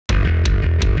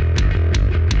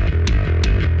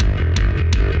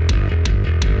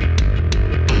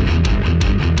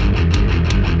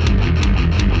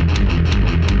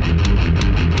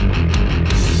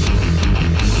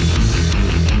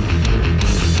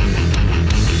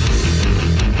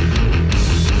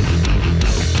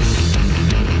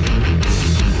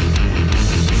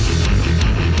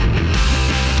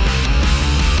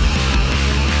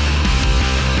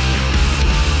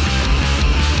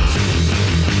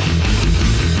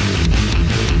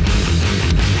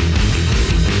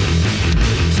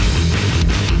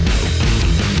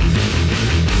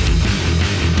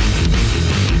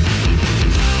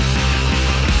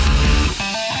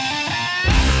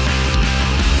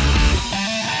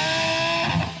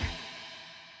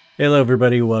Hello,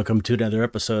 everybody. Welcome to another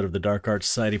episode of the Dark Art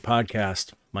Society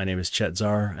podcast. My name is Chet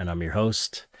Zar, and I'm your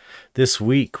host. This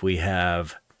week, we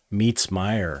have Meats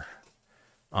Meier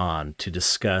on to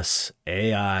discuss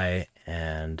AI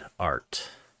and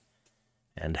art,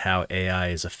 and how AI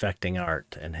is affecting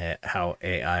art, and how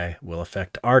AI will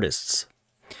affect artists.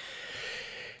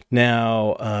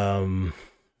 Now,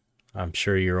 I'm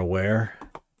sure you're aware,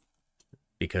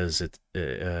 because it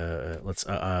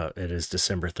is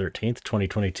December 13th,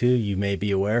 2022. You may be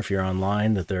aware, if you're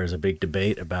online, that there is a big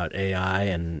debate about AI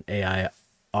and AI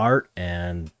art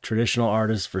and traditional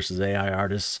artists versus AI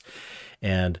artists.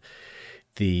 And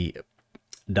the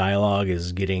dialogue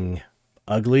is getting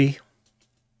ugly,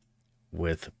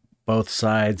 with both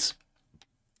sides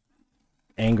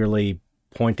angrily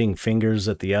pointing fingers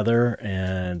at the other.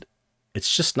 And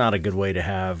it's just not a good way to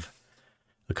have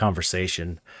a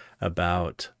conversation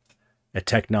about a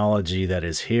technology that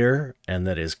is here and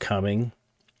that is coming,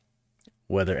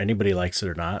 whether anybody likes it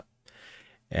or not.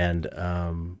 And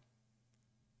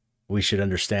we should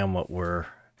understand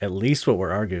at least what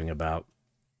we're arguing about.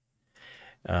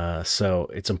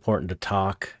 So it's important to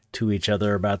talk to each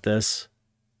other about this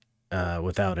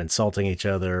without insulting each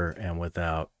other and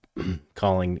without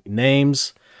calling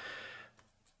names.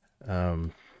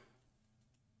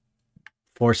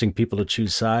 Forcing people to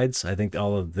choose sides. I think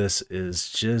all of this is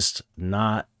just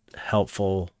not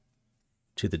helpful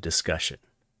to the discussion.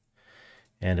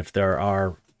 And if there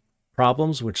are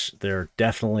problems, which there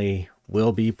definitely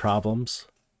will be problems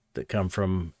that come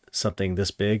from something this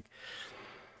big,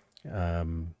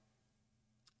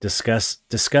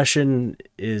 discussion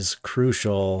is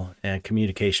crucial and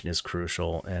communication is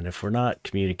crucial. And if we're not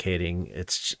communicating,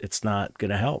 it's not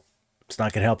going to help. It's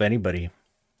not going to help anybody.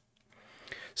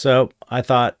 So I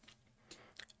thought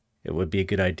it would be a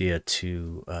good idea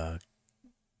to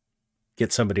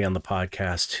get somebody on the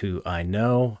podcast who I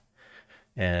know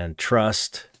and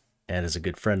trust and is a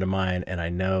good friend of mine, and I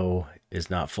know is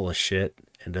not full of shit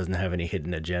and doesn't have any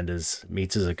hidden agendas.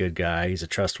 Meats is a good guy. He's a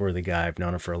trustworthy guy. I've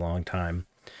known him for a long time.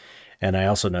 And I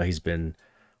also know he's been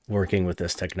working with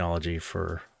this technology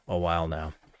for a while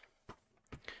now.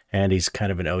 And he's kind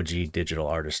of an OG digital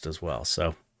artist as well.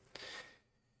 So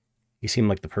you seem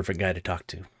like the perfect guy to talk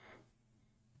to.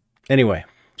 Anyway,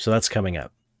 so that's coming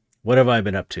up. What have I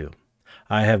been up to?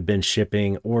 I have been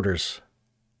shipping orders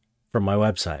from my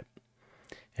website,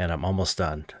 and I'm almost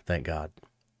done, thank God.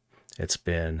 It's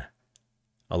been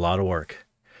a lot of work.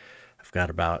 I've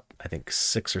got about, I think,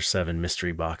 6 or 7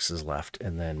 mystery boxes left,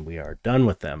 and then we are done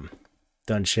with them,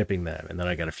 done shipping them, and then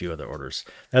I got a few other orders.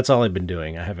 That's all I've been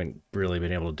doing. I haven't really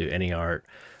been able to do any art.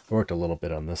 I worked a little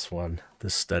bit on this one,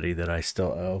 this study that I still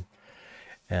owe.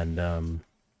 And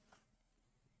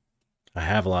I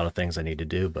have a lot of things I need to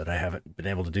do, but I haven't been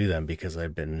able to do them because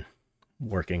I've been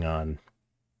working on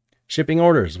shipping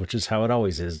orders, which is how it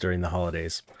always is during the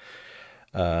holidays.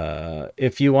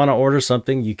 If you want to order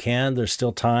something, you can. There's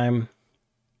still time,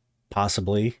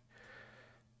 possibly.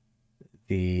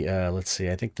 Let's see,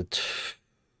 I think the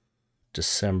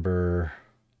December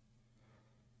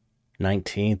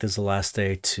 19th is the last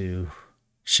day to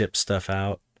ship stuff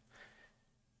out.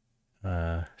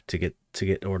 To get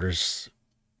orders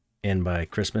in by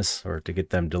Christmas, or to get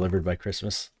them delivered by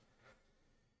Christmas.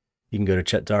 You can go to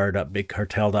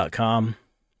chetzar.bigcartel.com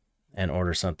and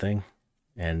order something,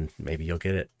 and maybe you'll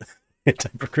get it in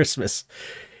time for Christmas.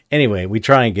 Anyway, we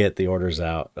try and get the orders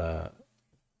out.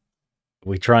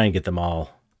 We try and get them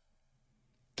all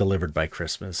delivered by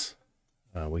Christmas.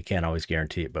 We can't always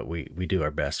guarantee it, but we do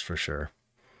our best for sure.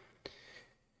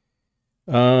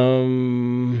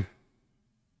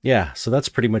 Yeah, so that's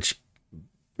pretty much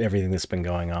everything that's been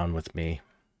going on with me.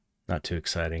 Not too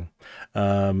exciting.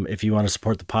 If you want to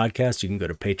support the podcast, you can go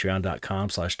to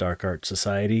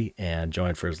patreon.com/darkartsociety and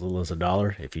join for as little as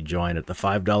 $1. If you join at the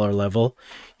 $5 level,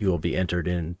 you will be entered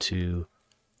into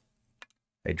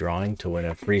a drawing to win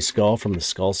a free skull from the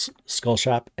Skull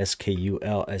Shop,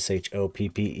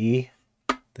 SKULSHOPPE.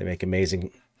 They make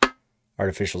amazing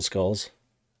artificial skulls.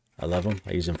 I love them.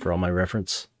 I use them for all my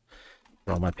reference,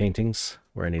 for all my paintings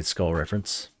where I need skull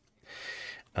reference.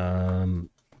 Yeah,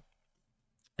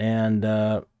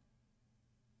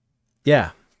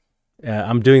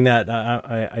 I'm doing that.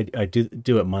 I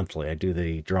do it monthly. I do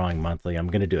the drawing monthly. I'm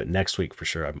going to do it next week for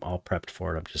sure. I'm all prepped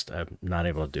for it. I'm not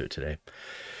able to do it today.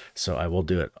 So I will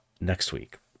do it next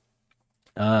week.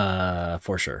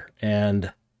 For sure.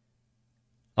 And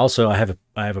also I have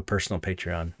a personal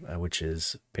Patreon, which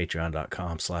is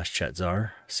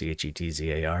patreon.com/ChetZar,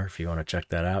 CHETZAR. If you want to check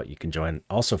that out, you can join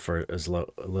also for as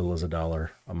little as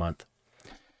 $1 a month.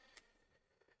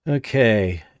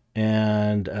 Okay.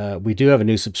 And we do have a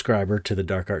new subscriber to the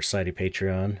Dark Art Society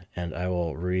Patreon, and I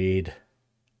will read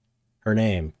her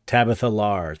name, Tabitha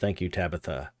Lar. Thank you,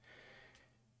 Tabitha.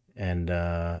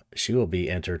 And she will be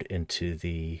entered into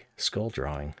the skull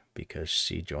drawing because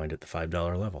she joined at the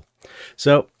 $5 level.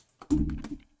 So,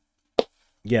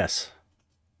 yes,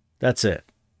 that's it.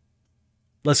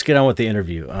 Let's get on with the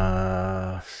interview.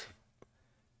 God,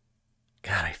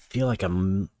 I feel like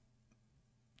I'm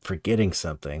forgetting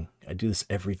something. I do this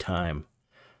every time.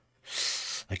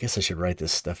 I guess I should write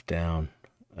this stuff down.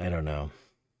 I don't know.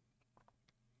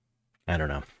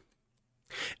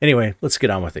 Anyway, let's get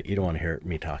on with it. You don't want to hear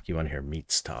me talk. You want to hear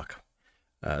Meats talk.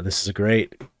 This is a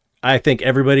great... I think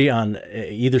everybody on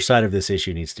either side of this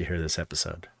issue needs to hear this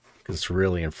episode because it's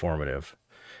really informative.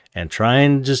 And try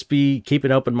and just keep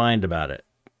an open mind about it.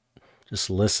 Just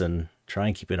listen. Try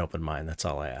and keep an open mind. That's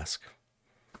all I ask.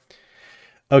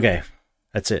 Okay,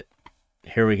 that's it.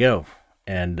 Here we go.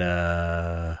 And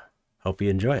hope you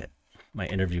enjoy it. My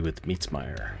interview with Meats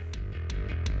Meier.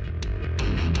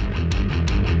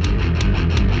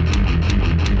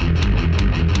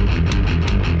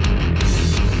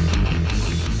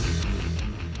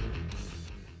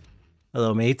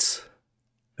 Hello, Meats.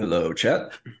 Hello,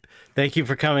 Chet. Thank you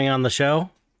for coming on the show.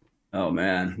 Oh,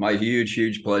 man. My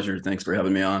huge pleasure. Thanks for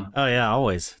having me on. Oh, yeah,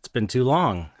 always. It's been too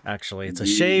long, actually. It's a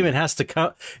shame it has to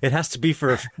come. It has to be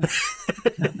for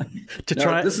to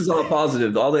try. This is all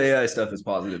positive. All the AI stuff is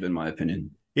positive, in my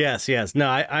opinion. Yes. No,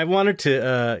 I wanted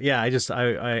to. Yeah, I just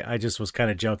was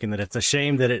kind of joking that it's a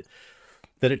shame that it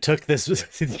took this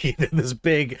this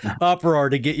big uproar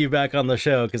to get you back on the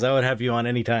show because I would have you on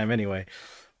anytime anyway.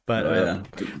 But yeah,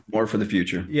 more for the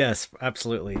future. Yes,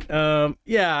 absolutely.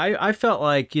 Yeah, I felt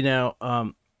like,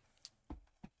 I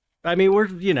mean,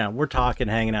 we're talking,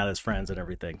 hanging out as friends and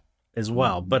everything as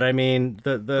well. But I mean,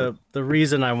 the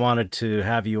reason I wanted to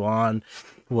have you on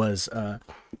was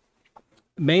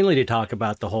mainly to talk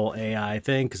about the whole AI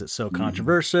thing because it's so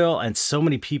controversial and so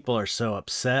many people are so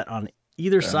upset on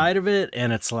either side of it.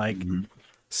 And it's like,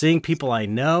 seeing people I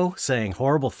know saying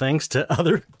horrible things to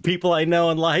other people I know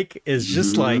and like is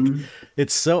just like,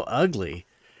 it's so ugly.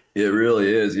 It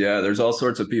really is. Yeah. There's all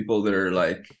sorts of people that are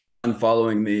like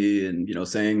unfollowing me and,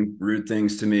 saying rude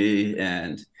things to me.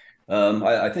 And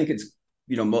I think it's,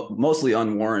 mostly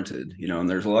unwarranted, and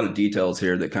there's a lot of details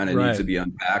here that kind of need to be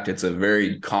unpacked. It's a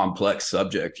very complex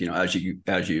subject, as you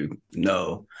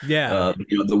know. Yeah.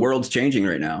 The world's changing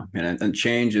right now and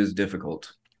change is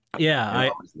difficult. Yeah.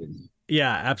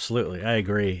 Yeah, absolutely. I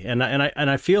agree. And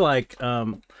I feel like,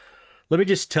 let me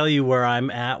just tell you where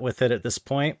I'm at with it at this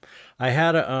point. I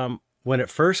had when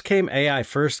AI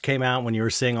first came out, when you were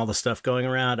seeing all the stuff going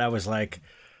around, I was like,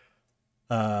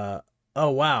 oh,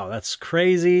 wow, that's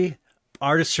crazy.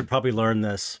 Artists should probably learn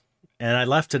this. And I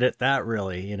left it at that,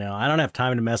 really. I don't have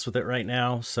time to mess with it right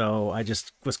now. So I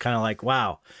just was kind of like,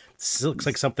 wow, this looks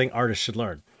like something artists should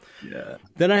learn. Yeah.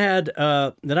 Then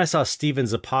I saw Steven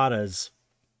Zapata's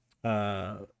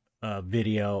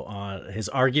video on his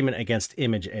argument against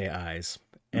image AIs.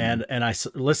 And I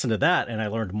listened to that and I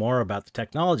learned more about the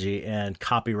technology and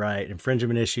copyright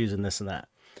infringement issues and this and that.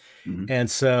 And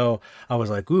so I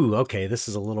was like, ooh, okay, this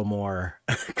is a little more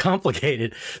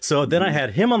complicated. So then I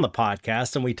had him on the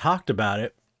podcast and we talked about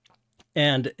it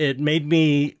and it made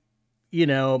me,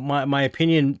 my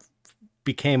opinion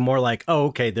became more like, oh,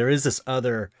 okay, there is this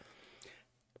other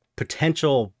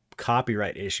potential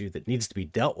copyright issue that needs to be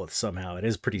dealt with somehow. It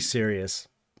is pretty serious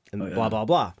and blah, blah,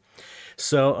 blah.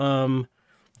 So,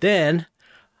 then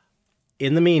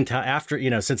in the meantime, after,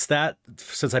 since I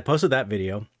posted that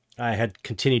video, I had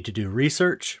continued to do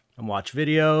research and watch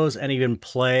videos and even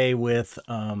play with,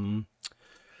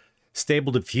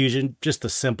 Stable Diffusion, just the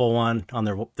simple one on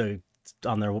their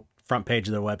front page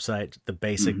of their website, the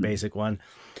basic one.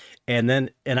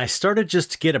 And I started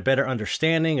just to get a better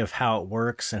understanding of how it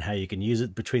works and how you can use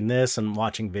it between this and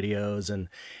watching videos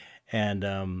and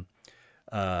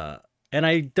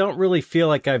I don't really feel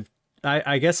like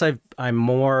I guess I'm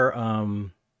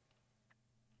more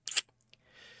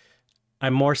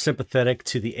sympathetic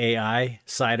to the AI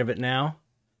side of it now.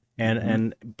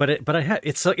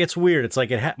 It's weird. It's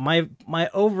like my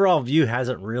overall view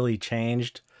hasn't really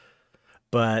changed,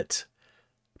 but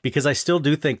because I still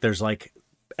do think there's like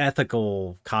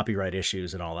ethical copyright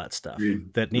issues and all that stuff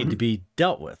that need to be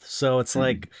dealt with. So it's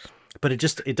like, but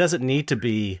it doesn't need to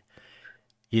be,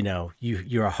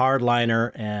 you're a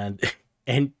hardliner and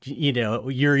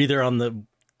you're either on the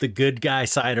good guy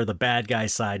side or the bad guy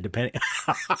side, depending.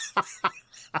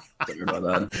 Sorry about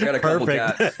that. I got a couple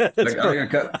cats. I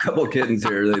got a couple kittens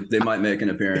here. They might make an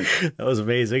appearance. That was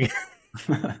amazing.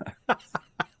 Get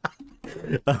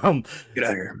out of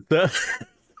here.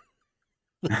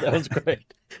 That was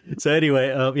great. So anyway,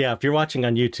 yeah, if you're watching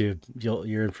on YouTube,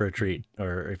 you're in for a treat.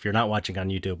 Or if you're not watching on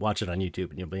YouTube, watch it on YouTube,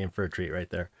 and you'll be in for a treat right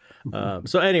there.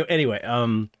 So anyway,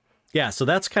 yeah. So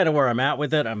that's kind of where I'm at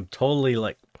with it. I'm totally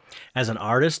like, as an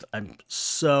artist, I'm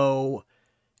so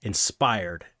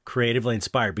inspired, creatively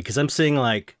inspired, because I'm seeing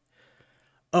like,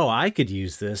 oh, I could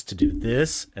use this to do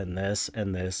this and this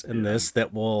and this and this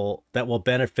that will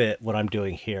benefit what I'm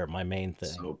doing here, my main thing.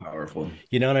 So powerful.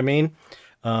 You know what I mean?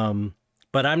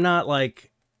 But I'm not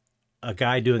like a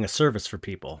guy doing a service for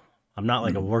people. I'm not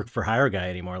like a work for hire guy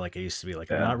anymore like I used to be.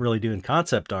 Like, I'm not really doing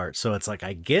concept art. So it's like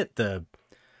I get the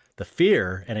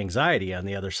fear and anxiety on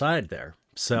the other side there.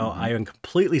 So I am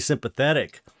completely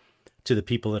sympathetic to the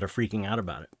people that are freaking out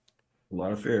about it. A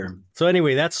lot of fear. So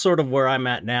anyway, that's sort of where I'm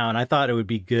at now. And I thought it would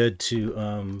be good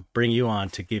to bring you on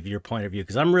to give your point of view,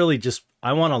 because I'm really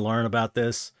I want to learn about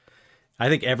this. I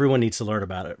think everyone needs to learn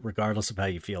about it, regardless of how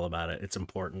you feel about it. It's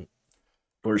important.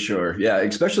 For sure. Yeah.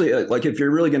 Especially like if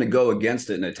you're really going to go against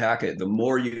it and attack it, the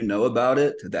more you know about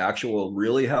it, the actual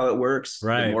really how it works,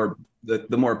 right,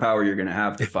 the more power you're going to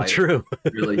have to fight. True.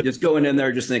 Really just going in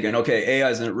there, just thinking, okay,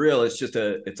 AI isn't real. It's just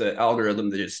it's an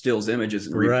algorithm that just steals images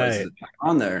and replaces it back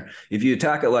on there. If you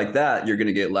attack it like that, you're going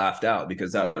to get laughed out,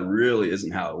 because that really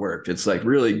isn't how it worked. It's like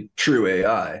really true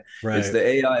AI. Right. It's the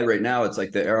AI right now. It's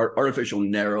like the artificial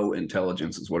narrow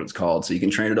intelligence is what it's called. So you can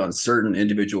train it on certain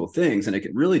individual things, and it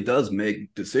really does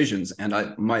make decisions. And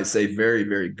I might say very,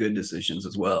 very good decisions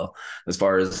as well. As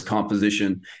far as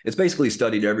composition, it's basically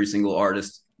studied every single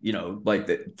artist, you know, like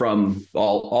from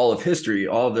all of history,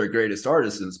 all of their greatest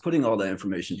artists, and it's putting all that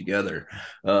information together.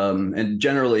 And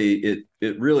generally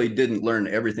it really didn't learn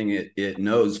everything it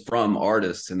knows from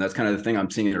artists. And that's kind of the thing I'm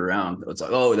seeing it around. It's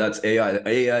like, oh, that's AI.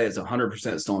 AI is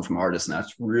 100% stolen from artists. And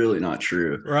that's really not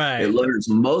true. Right. It learns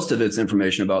most of its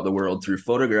information about the world through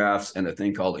photographs and a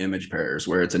thing called image pairs,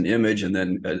 where it's an image and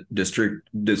then a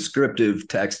descriptive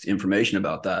text information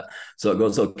about that. So it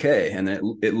goes, okay. And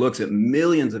then it looks at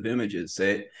millions of images.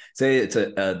 Say it's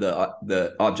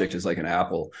the object is like an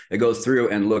apple. It goes through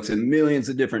and looks at millions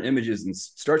of different images and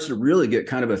starts to really get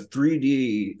kind of a 3D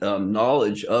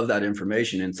knowledge of that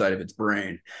information inside of its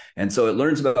brain. And so it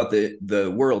learns about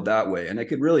the world that way. And it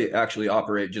could really actually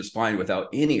operate just fine without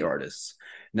any artists.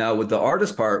 Now, with the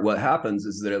artist part, what happens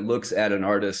is that it looks at an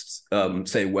artist's,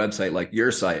 say, website like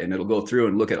your site, and it'll go through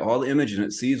and look at all the images, and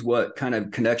it sees what kind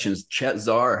of connections Chet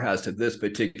Zar has to this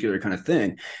particular kind of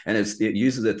thing. And it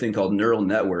uses a thing called neural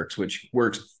networks, which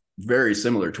works very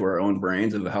similar to our own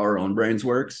brains, of how our own brains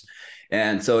works.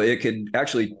 And so it could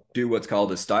actually do what's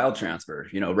called a style transfer.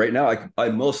 You know, right now, I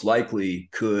most likely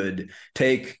could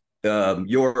take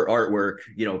your artwork,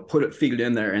 you know, feed it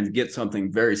in there and get something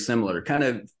very similar, kind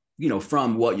of, you know,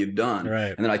 from what you've done.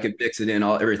 Right. And then I could mix it in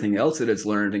everything else that it's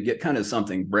learned and get kind of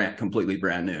something completely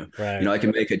brand new. Right. You know, I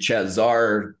can make a Chet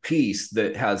Zar piece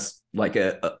that has like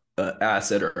a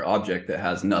asset or object that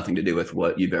has nothing to do with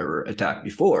what you've ever attacked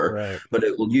before, right, but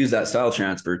it will use that style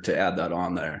transfer to add that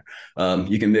on there.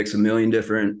 You can mix a million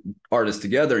different artists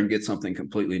together and get something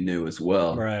completely new as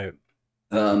well. Right.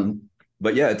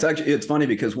 But yeah, it's funny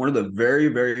because one of the very,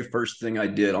 very first thing I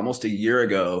did almost a year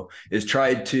ago is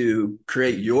tried to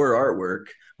create your artwork.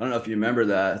 I don't know if you remember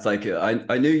that. It's like,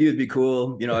 I knew you'd be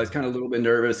cool. You know, I was kind of a little bit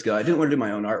nervous. I didn't want to do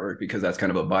my own artwork because that's kind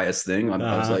of a biased thing.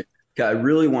 I was like, I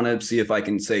really want to see if I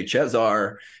can say Chet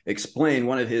Zar explain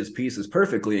one of his pieces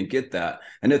perfectly and get that.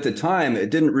 And at the time,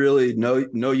 it didn't really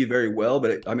know you very well,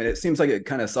 but it seems like it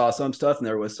kind of saw some stuff and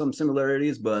there was some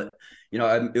similarities, but you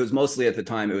know, it was mostly at the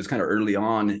time, it was kind of early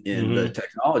on in the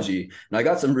technology. And I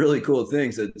got some really cool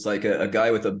things. It's like a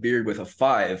guy with a beard with a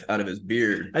 5 out of his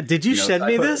beard. Did you send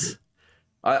me this?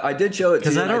 I did show it to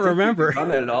you. Because I don't remember.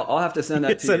 I'll have to send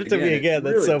that to you. Send it to me again.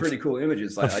 That's really pretty cool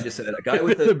images. Like I just said, a guy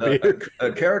with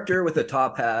a character with a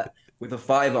top hat with a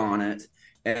 5 on it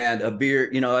and a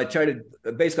beard. You know, I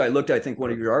looked at, I think,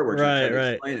 one of your artworks. Right, and tried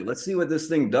to explain it. Let's see what this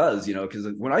thing does, you know, because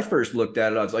when I first looked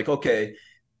at it, I was like, okay,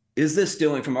 is this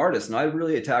stealing from artists? And I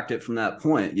really attacked it from that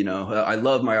point. You know, I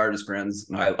love my artist friends.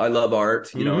 I love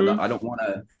art, you know, and I don't want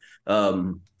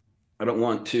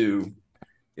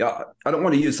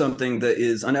to use something that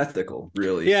is unethical,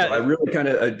 really. Yeah. So I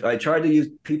really I tried to use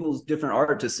people's different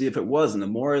art to see if it was. And the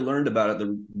more I learned about it,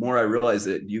 the more I realized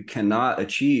that you cannot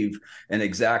achieve an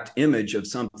exact image of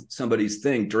somebody's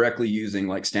thing directly using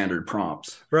like standard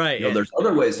prompts. Right. You know, there's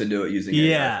other ways to do it using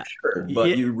AI, for sure,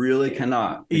 but you really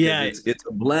cannot. It's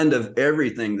a blend of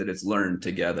everything that it's learned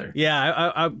together.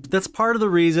 Yeah. I that's part of the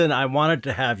reason I wanted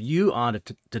to have you on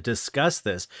to discuss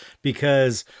this,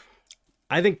 because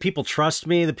I think people trust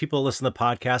me. The people who listen to the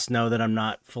podcast know that I'm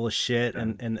not full of shit,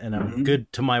 and I'm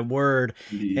good to my word.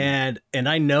 Indeed. And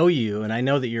I know you, and I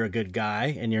know that you're a good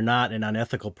guy, and you're not an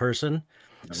unethical person.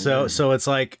 So it's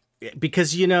like,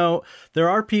 because, you know, there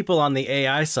are people on the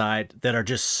AI side that are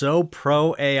just so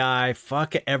pro AI,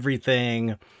 fuck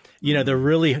everything. You know, they're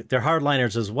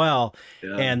hardliners as well,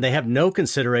 and they have no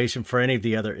consideration for any of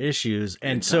the other issues.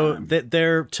 And so that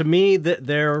to me,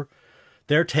 their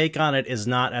take on it is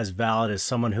not as valid as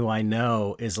someone who I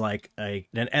know is like an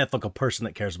ethical person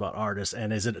that cares about artists,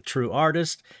 and is it a true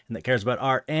artist and that cares about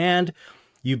art. And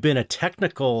you've been a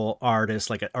technical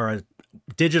artist, or a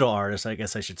digital artist, I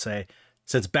guess I should say,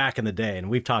 since back in the day.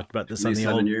 And we've talked about this on the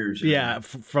old years.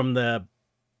 From the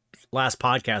last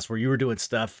podcast where you were doing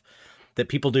stuff that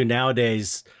people do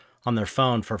nowadays on their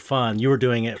phone for fun. You were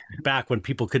doing it back when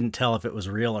people couldn't tell if it was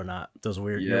real or not. Those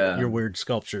weird, your weird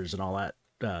sculptures and all that.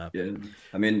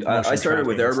 I mean, I started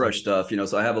with airbrush stuff, you know,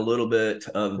 so I have a little bit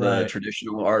of the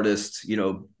traditional artist, you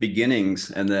know,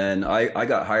 beginnings. And then I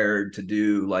got hired to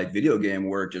do like video game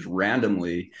work just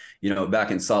randomly, you know, back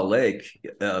in Salt Lake,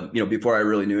 you know, before I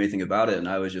really knew anything about it. And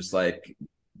I was just like,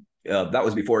 that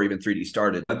was before even 3D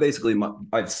started.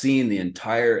 I've seen the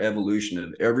entire evolution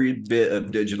of every bit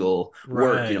of digital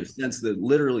work, you know, since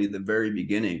literally the very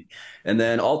beginning. And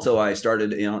then also I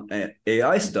started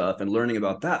AI stuff and learning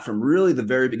about that from really the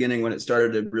very beginning, when it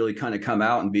started to really kind of come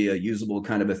out and be a usable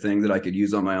kind of a thing that I could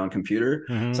use on my own computer.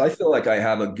 So I feel like I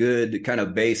have a good kind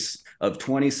of base of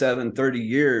 27, 30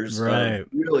 years of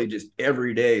really just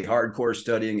everyday hardcore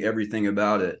studying everything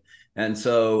about it. And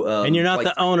so, and you're not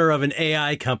the owner of an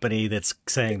AI company that's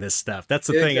saying this stuff. That's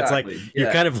the thing. It's like,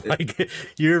 you're kind of like,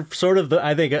 you're sort of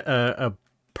I think a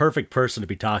perfect person to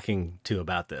be talking to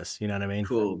about this. You know what I mean?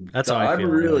 Cool. That's so how I feel.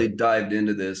 I've really dived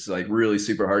into this, like really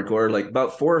super hardcore. Like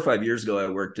about 4 or 5 years ago, I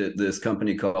worked at this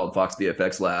company called Fox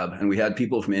VFX Lab, and we had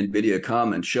people from NVIDIA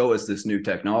come and show us this new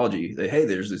technology. Hey,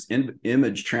 there's this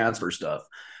image transfer stuff.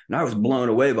 And I was blown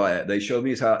away by it. They showed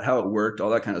me how it worked,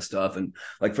 all that kind of stuff. And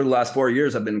like for the last 4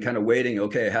 years, I've been kind of waiting.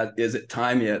 Okay, is it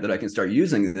time yet that I can start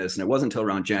using this? And it wasn't until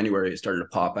around January it started to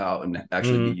pop out and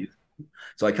actually be used.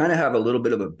 So I kind of have a little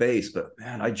bit of a base, but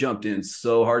man, I jumped in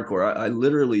so hardcore. I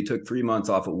literally took 3 months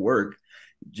off of work,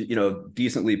 you know,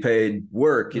 decently paid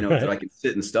work, you know, that I could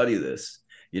sit and study this.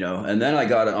 You know, and then I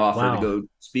got an offer to go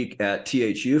speak at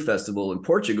THU Festival in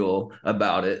Portugal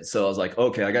about it. So I was like,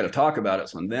 okay, I got to talk about it.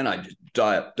 So then I just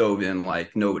dove in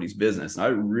like nobody's business.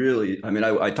 And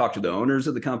I talked to the owners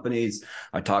of the companies.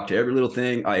 I talked to every little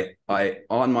thing. I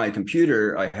on my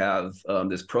computer, I have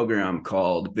this program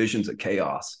called Visions of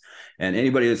Chaos. And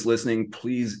anybody that's listening,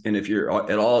 please, and if you're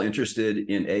at all interested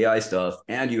in AI stuff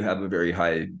and you have a very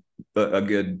a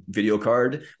good video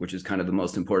card, which is kind of the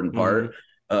most important part,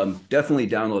 definitely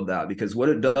download that, because what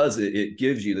it does, it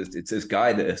gives you this, it's this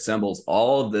guide that assembles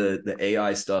all of the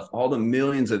AI stuff, all the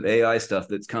millions of AI stuff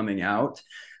that's coming out.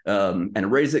 And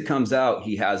right as it comes out,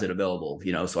 he has it available,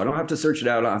 you know, so I don't have to search it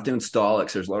out. I don't have to install it,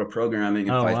 because there's a lot of programming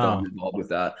and Python involved with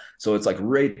that. So it's like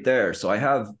right there. So I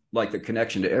have like the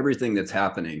connection to everything that's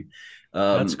happening.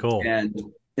 That's cool.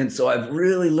 And so I've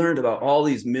really learned about all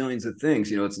these millions of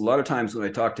things. You know, it's a lot of times when I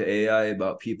talk to AI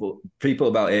about people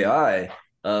about AI,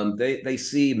 they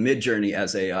see Midjourney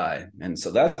as AI. And so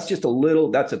that's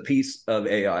a piece of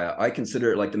AI. I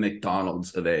consider it like the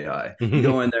McDonald's of AI. You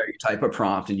go in there, you type a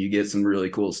prompt and you get some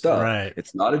really cool stuff. Right.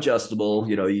 It's not adjustable.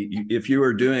 You know, if you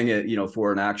were doing it, you know,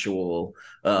 for an actual,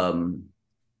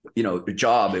 you know,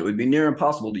 job, it would be near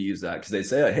impossible to use that, because they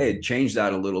say, hey, change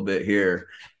that a little bit here.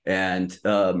 And,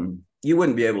 you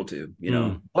wouldn't be able to, you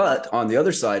know. But on the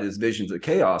other side is Visions of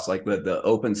Chaos, like the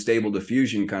open stable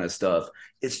diffusion kind of stuff.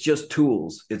 It's just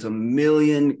tools. It's a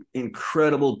million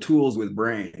incredible tools with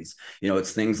brains. You know,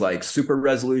 it's things like super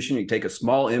resolution. You take a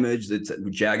small image that's at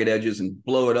jagged edges and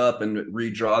blow it up, and it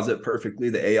redraws it perfectly.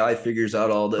 The AI figures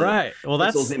out all the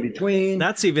pixels in between.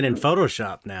 That's even in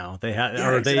Photoshop now. They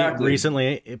they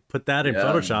recently put that in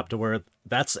Photoshop to where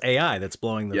that's AI that's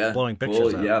blowing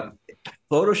pictures out.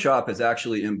 Photoshop has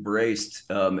actually embraced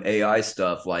AI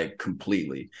stuff like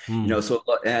completely, you know, so,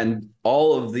 and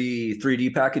all of the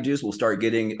 3D packages will start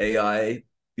getting AI,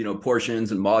 you know,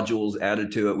 portions and modules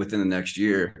added to it within the next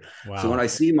year. So when I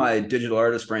see my digital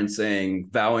artist friends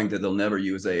vowing that they'll never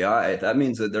use AI, that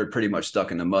means that they're pretty much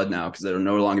stuck in the mud now, because they'll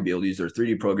no longer be able to use their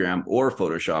 3D program or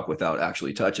Photoshop without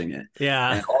actually touching it.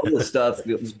 And all this stuff,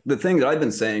 the thing that I've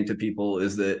been saying to people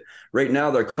is that right now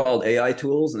they're called AI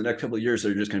tools. In the next couple of years,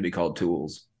 they're just going to be called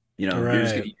tools. You know, you're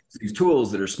just going to use these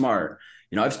tools that are smart.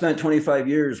 You know, I've spent 25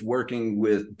 years working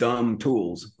with dumb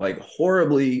tools, like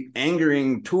horribly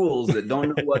angering tools that don't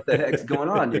know what the heck's going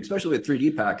on, especially with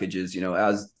 3D packages, you know,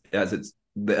 as it's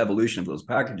the evolution of those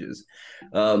packages.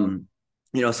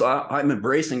 So I'm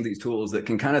embracing these tools that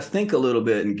can kind of think a little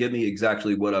bit and give me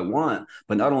exactly what I want.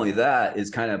 But not only that, is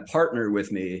kind of partner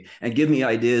with me and give me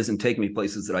ideas and take me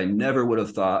places that I never would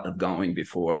have thought of going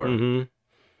before. Mm-hmm.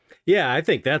 Yeah, I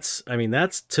think that's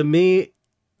to me,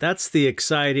 that's the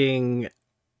exciting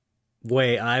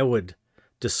way I would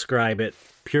describe it,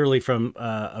 purely from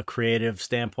a creative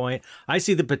standpoint. I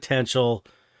see the potential.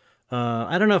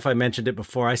 I don't know if I mentioned it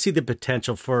before. I see the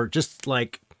potential for just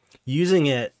like using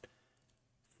it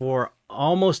for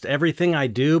almost everything I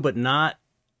do, but not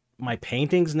my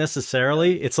paintings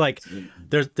necessarily. It's like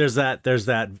there's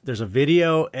a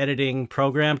video editing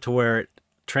program to where it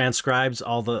transcribes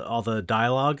all the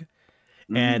dialogue.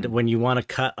 And when you want to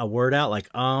cut a word out, like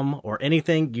or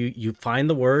anything, you find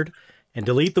the word and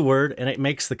delete the word, and it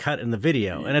makes the cut in the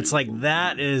video. And it's like,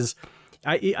 that is,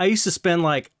 I used to spend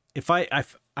like,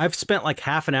 I've spent like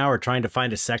half an hour trying to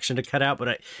find a section to cut out,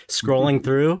 but scrolling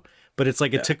through. But it's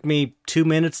like, it took me 2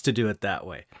 minutes to do it that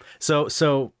way.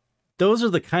 So those are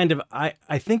the kind of,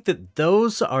 I think that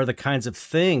those are the kinds of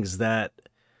things that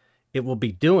it will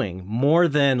be doing, more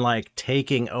than like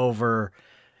taking over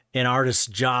an artist's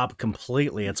job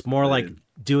completely. It's more like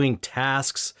doing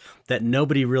tasks that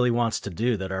nobody really wants to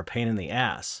do, that are a pain in the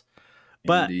ass.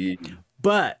 But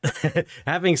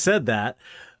having said that,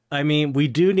 I mean, we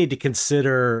do need to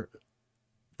consider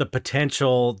the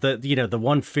potential that, the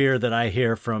one fear that I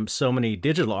hear from so many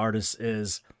digital artists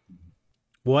is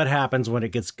what happens when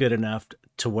it gets good enough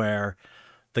to where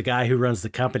the guy who runs the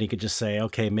company could just say,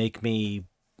 okay, make me,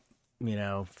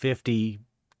 50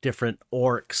 different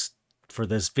orcs for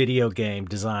this video game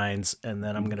designs, and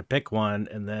then I'm going to pick one,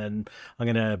 and then I'm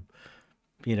going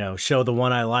to, show the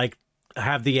one I like,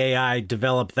 have the AI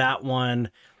develop that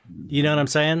one. You know what I'm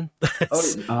saying?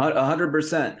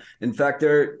 100%. In fact,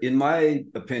 in my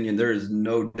opinion, there is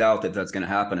no doubt that that's going to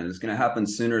happen, and it's going to happen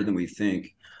sooner than we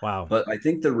think. Wow. But I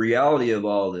think the reality of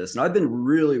all this, and I've been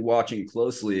really watching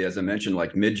closely, as I mentioned,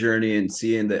 like Midjourney, and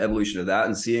seeing the evolution of that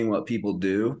and seeing what people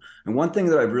do. And one thing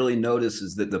that I've really noticed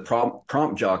is that the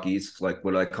prompt jockeys, like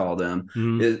what I call them,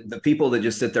 is the people that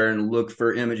just sit there and look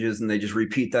for images and they just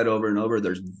repeat that over and over.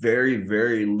 There's very,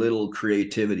 very little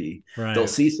creativity. Right. They'll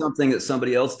see something that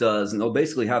somebody else does, and they'll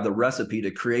basically have the recipe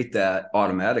to create that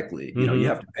automatically. You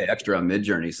have to pay extra on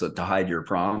Midjourney to hide your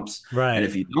prompts. Right. And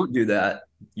if you don't do that,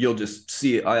 you'll just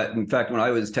see it. In fact, when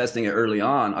I was testing it early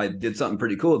on, I did something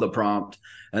pretty cool with the prompt,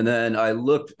 and then I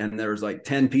looked, and there was like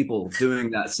 10 people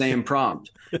doing that same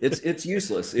prompt. It's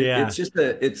useless. It's just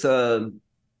it's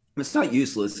not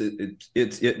useless.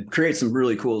 It creates some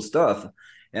really cool stuff,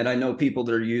 and I know people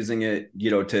that are using it,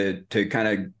 to kind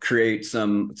of create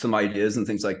some ideas and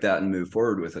things like that and move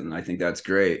forward with it, and I think that's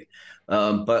great.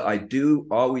 But I do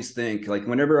always think, like,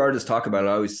 whenever artists talk about it,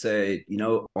 I always say,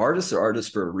 artists are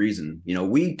artists for a reason.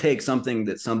 We take something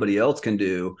that somebody else can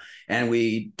do, and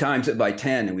we times it by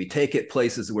 10, and we take it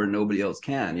places where nobody else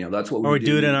can. That's what we do. Or we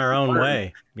do it in our own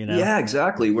way. Yeah,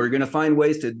 exactly. We're going to find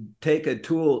ways to take a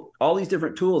tool, all these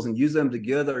different tools, and use them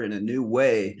together in a new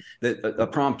way that a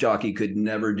prompt jockey could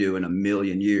never do in a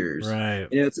million years. Right.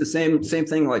 It's the same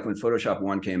thing like when Photoshop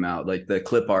 1 came out, like the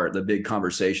clip art, the big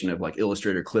conversation of like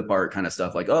Illustrator clip art kind of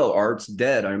stuff, like, oh, art's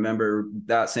dead. I remember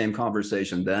that same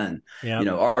conversation then. Yep.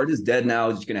 Art is dead now.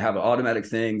 It's going to have an automatic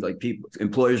thing. Like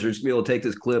employers are just going to be able to take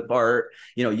this clip art,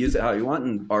 use it how you want,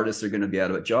 and artists are going to be out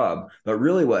of a job. But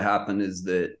really what happened is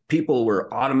that people were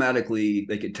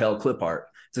they could tell clip art.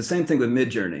 It's the same thing with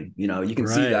Midjourney. You can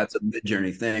see that's a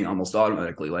Midjourney thing almost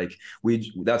automatically. Like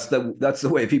that's the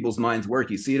way people's minds work.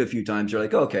 You see it a few times, you're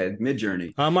like, okay,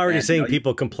 Midjourney. I'm already seeing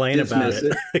people complain about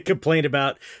it. Complain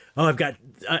about, oh, I've got,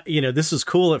 this was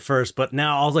cool at first, but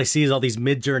now all I see is all these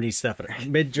Midjourney stuff.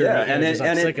 I'm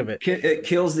sick of it. It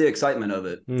kills the excitement of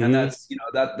it, and that's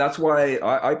that's why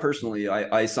I personally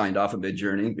I signed off of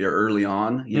Midjourney early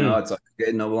on. It's like,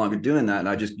 okay, no longer doing that, and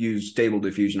I just use Stable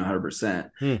Diffusion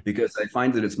 100% because I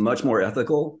find that it's much more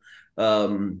ethical.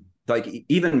 Like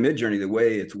even Midjourney, the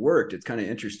way it's worked, it's kind of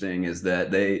interesting, is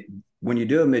that when you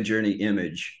do a Midjourney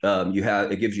image,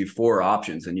 it gives you 4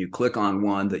 options, and you click on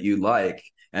one that you like,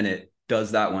 and it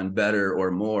does that one better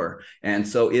or more. And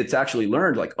so it's actually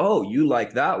learned, like, oh, you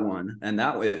like that one, and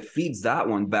that way it feeds that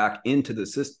one back into the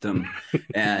system.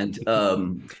 And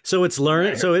so it's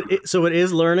learning. So it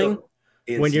is learning.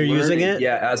 When you're using it?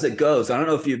 Yeah, as it goes. I don't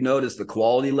know if you've noticed the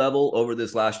quality level over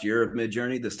this last year of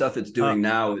Midjourney. The stuff it's doing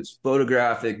now is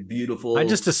photographic, beautiful. I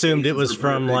just assumed it was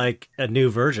from like a newer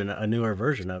version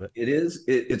of it. It is.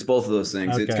 It's both of those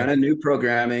things. Okay. It's kind of new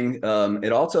programming.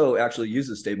 It also actually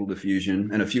uses Stable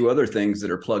Diffusion and a few other things that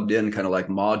are plugged in, kind of like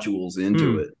modules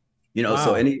into it.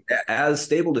 So Wow. as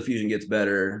Stable Diffusion gets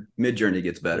better, Midjourney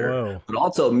gets better, Whoa. but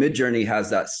also Midjourney has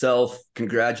that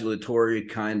self-congratulatory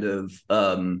kind of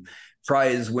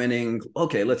prize winning.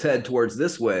 Okay, let's head towards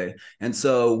this way. And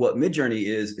so what Midjourney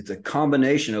is, it's a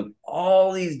combination of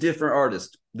all these different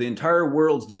artists, the entire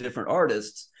world's different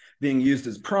artists being used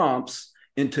as prompts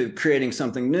into creating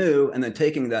something new, and then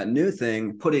taking that new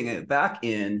thing, putting it back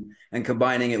in, and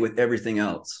combining it with everything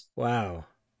else. Wow.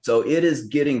 So it is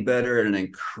getting better at an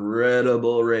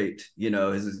incredible rate. Just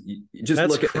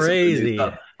That's look at some of the new crazy.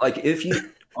 stuff. Like, if you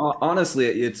honestly,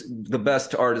 it's the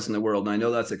best artist in the world. And I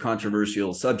know that's a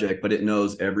controversial subject, but it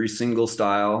knows every single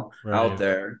style out Right.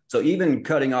 there. So even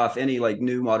cutting off any like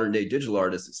new modern day digital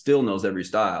artist, it still knows every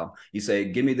style. You say,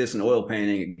 give me this in oil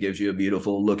painting, it gives you a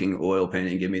beautiful looking oil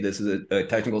painting. Give me this as a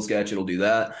technical sketch, it'll do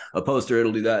that. A poster,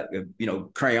 it'll do that.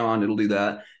 Crayon, it'll do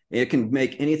that. It can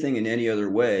make anything in any other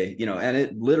way, and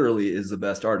it literally is the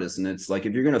best artist. And it's like,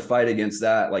 if you're going to fight against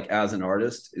that, like as an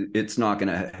artist, it's not going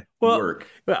to Well, work.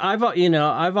 but I've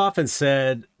often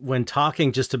said when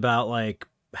talking just about like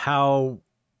how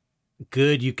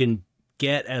good you can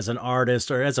get as an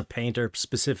artist or as a painter,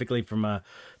 specifically from a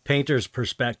painter's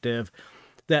perspective,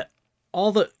 that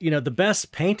all the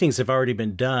best paintings have already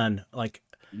been done. Like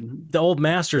the old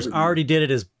masters already did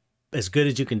it as good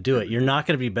as you can do it. You're not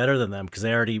going to be better than them because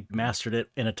they already mastered it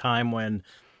in a time when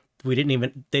they didn't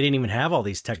even have all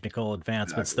these technical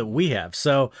advancements that we have.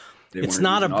 So They it's weren't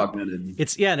not using a, augmented.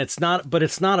 and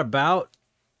it's not about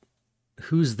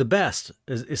who's the best,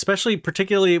 especially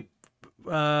particularly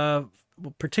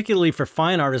for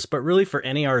fine artists, but really for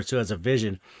any artist who has a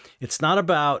vision. It's not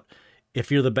about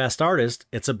if you're the best artist.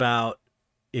 It's about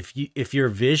if your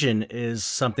vision is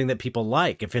something that people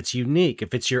like, if it's unique,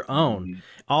 if it's your own.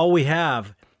 All we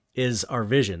have is our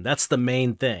vision. That's the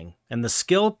main thing. And the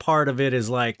skill part of it is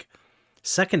like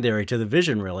secondary to the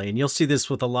vision, really. And you'll see this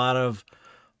with a lot of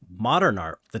modern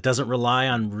art that doesn't rely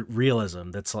on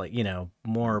realism. That's like,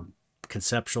 more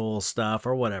conceptual stuff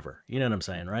or whatever. You know what I'm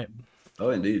saying, right?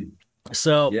 Oh, indeed.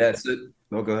 So Yeah.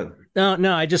 Oh, go ahead.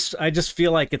 no, I just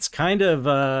feel like it's kind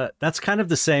of that's kind of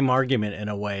the same argument in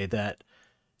a way, that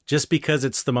just because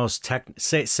it's the most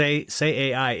say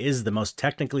AI is the most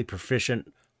technically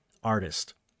proficient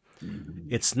artist,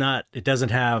 it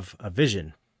doesn't have a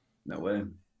vision. No way.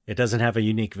 It doesn't have a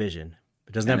unique vision.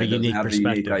 It doesn't And have a it doesn't unique have a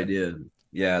unique perspective. idea.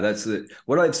 Yeah, that's it.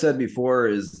 What I've said before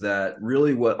is that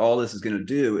really what all this is going to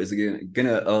do is going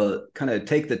to kind of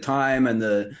take the time and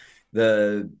the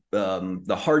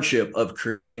hardship of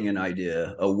creating an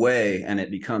idea away, and it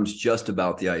becomes just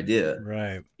about the idea.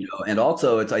 Right. And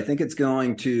also I think it's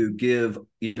going to give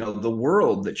the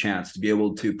world the chance to be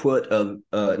able to put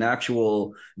an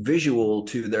actual visual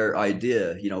to their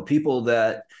idea. People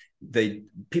that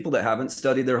haven't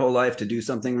studied their whole life to do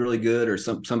something really good, or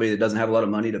somebody that doesn't have a lot of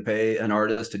money to pay an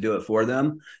artist to do it for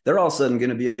them, they're all of a sudden going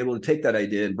to be able to take that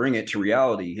idea and bring it to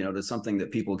reality, to something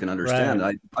that people can understand.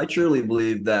 Right. I truly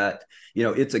believe that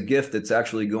it's a gift that's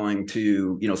actually going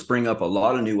to spring up a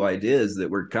lot of new ideas that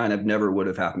were kind of never would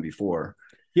have happened before.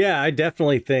 Yeah, I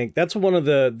definitely think that's one of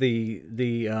the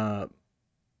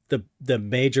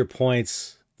major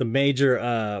points, the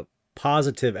major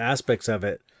positive aspects of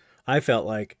it. I felt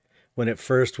like when it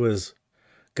first was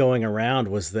going around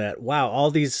was that, wow, all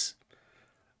these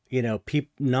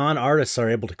non-artists are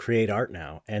able to create art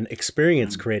now and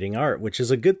experience creating art, which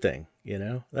is a good thing.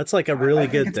 That's like a really I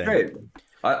think good it's thing. great.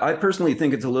 I personally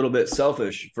think it's a little bit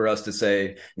selfish for us to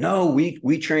say, no,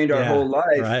 we trained our whole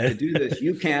life right. to do this.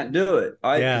 You can't do it.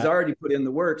 Because I already put in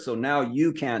the work, so now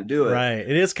you can't do it. Right.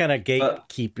 It is kind of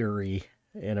gatekeepery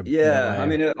in a way. I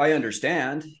mean, I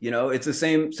understand. It's the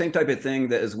same type of thing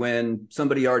that is when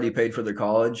somebody already paid for their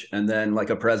college, and then like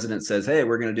a president says, hey,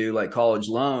 we're going to do like college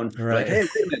loan. Right. Like, hey,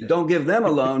 wait a minute, don't give them a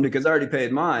loan because I already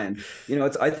paid mine.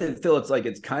 I feel it's like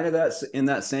it's kind of that in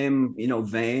that same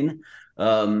vein.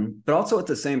 But also at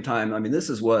the same time, I mean, this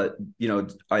is what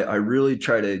I really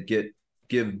try to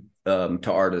give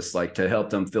to artists, like to help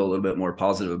them feel a little bit more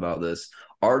positive about this.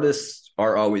 Artists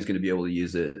are always going to be able to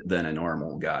use it than a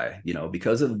normal guy,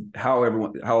 because of how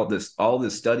all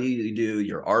this study you do,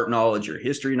 your art knowledge, your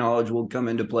history knowledge will come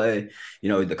into play,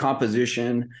 the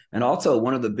composition. And also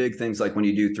one of the big things, like when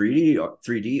you do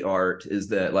 3D art, is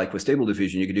that like with Stable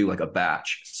Diffusion, you could do like a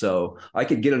batch. So I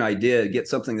could get an idea, get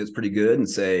something that's pretty good and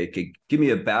say, okay, give me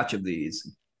a batch of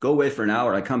these, go away for an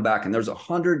hour. I come back and there's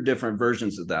 100 different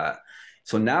versions of that.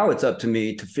 So now it's up to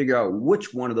me to figure out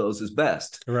which one of those is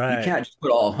best. Right. You can't just put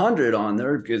all 100 on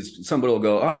there because somebody will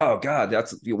go, oh God,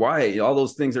 that's why all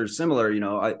those things are similar.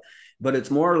 but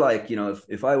it's more like, you know,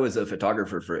 if I was a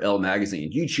photographer for Elle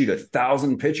magazine, you'd shoot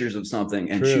 1,000 pictures of something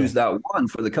and True. choose that one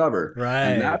for the cover. And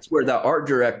Right. that's where the art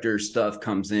director stuff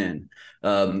comes in.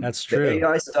 That's The true.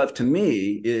 AI stuff to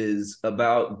me is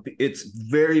about, it's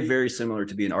very, very similar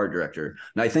to being an art director.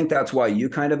 And I think that's why you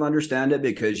kind of understand it,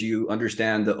 because you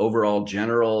understand the overall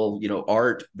general, you know,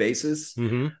 art basis.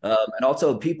 And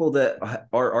also people that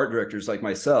are art directors like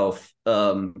myself,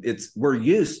 we're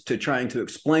used to trying to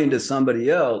explain to somebody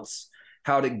else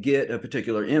how to get a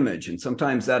particular image. And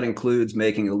sometimes that includes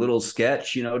making a little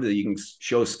sketch, you know, that you can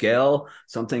show scale,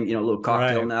 something, you know, a little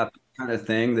cocktail napkin kind of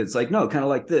thing that's like, no, kind of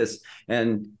like this.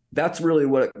 And that's really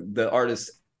what the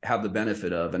artists have the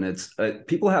benefit of. And it's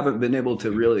people haven't been able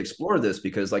to really explore this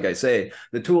because, like I say,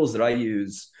 the tools that I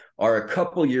use are a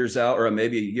couple years out, or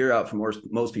maybe a year out for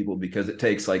most people, because it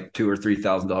takes like $2,000 or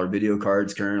 $3,000 video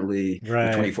cards currently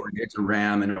with 24 gigs of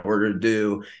RAM in order to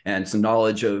do, and some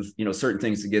knowledge of, you know, certain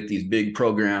things to get these big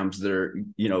programs that are,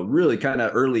 you know, really kind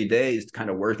of early days kind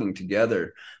of working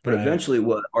together. But eventually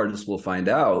what artists will find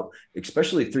out,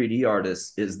 especially 3D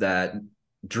artists, is that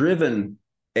driven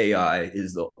AI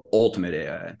is the ultimate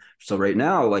AI. So right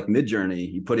now, like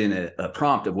Midjourney, you put in a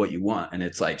prompt of what you want, and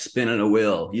it's like spinning a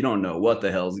wheel. You don't know what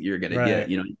the hell you're going to get.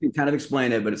 You know, you can kind of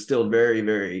explain it, but it's still very,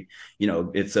 very, you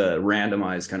know, it's a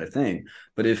randomized kind of thing.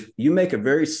 But if you make a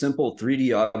very simple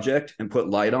 3D object and put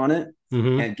light on it,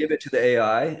 and give it to the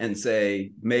AI and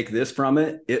say, make this from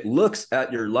it, it looks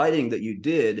at your lighting that you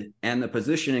did and the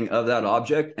positioning of that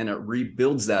object, and it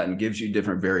rebuilds that and gives you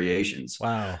different variations.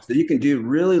 Wow. So you can do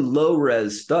really low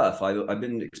res stuff. I've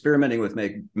been experimenting with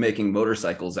making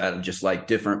motorcycles out of just like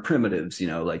different primitives, you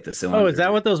know, like the cylinder. Oh, is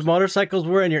that what those motorcycles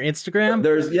were in your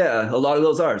Instagram? Yeah, a lot of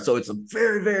those are. So it's a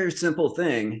very, very simple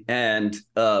thing. And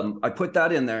I put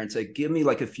that in there and say, give me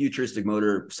like a futuristic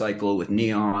motorcycle with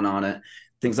neon on it,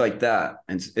 things like that.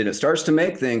 And it starts to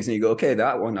make things, and you go, okay,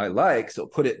 that one I like. So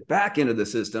put it back into the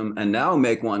system and now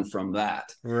make one from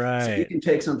that. Right. So you can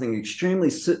take something extremely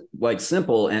like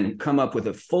simple and come up with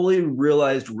a fully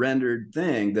realized rendered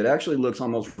thing that actually looks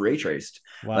almost ray traced.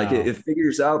 Wow. Like it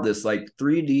figures out this like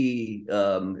 3D,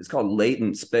 it's called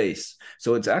latent space.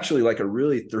 So it's actually like a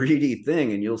really 3D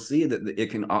thing. And you'll see that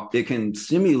it can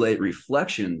simulate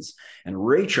reflections and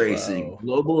ray tracing,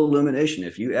 global illumination.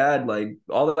 If you add like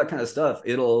all that kind of stuff,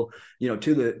 it'll, you know,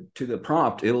 to the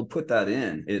prompt, it'll put that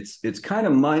in. It's kind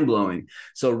of mind-blowing.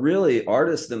 So really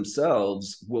artists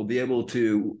themselves will be able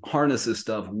to harness this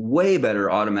stuff way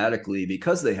better automatically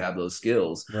because they have those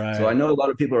skills. So I know a lot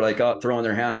of people are like throwing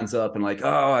their hands up and like,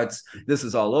 oh, this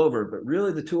is all over. But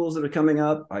really the tools that are coming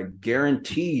up, I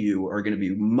guarantee you, are going to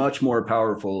be much more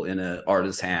powerful in an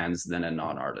artist's hands than a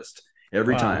non-artist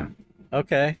every time.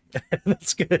 Okay.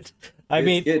 That's good. I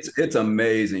mean, it's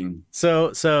amazing.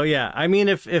 So yeah, I mean,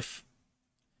 if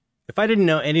I didn't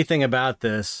know anything about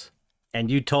this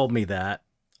and you told me that,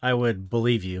 I would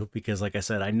believe you, because like I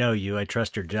said, I know you, I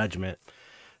trust your judgment.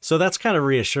 So that's kind of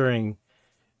reassuring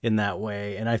in that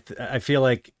way. And I feel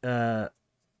like,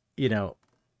 you know,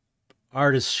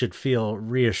 artists should feel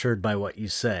reassured by what you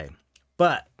say.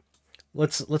 But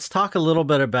let's talk a little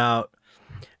bit about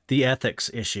the ethics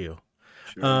issue.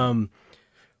 Sure.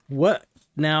 One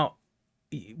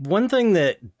thing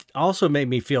that also made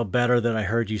me feel better that I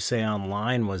heard you say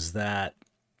online was that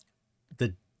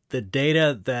the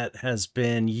data that has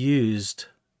been used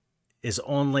is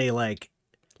only like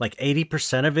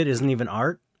 80% of it isn't even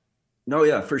art. No,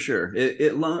 yeah, for sure.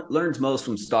 It learns most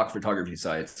from stock photography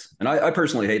sites. And I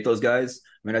personally hate those guys.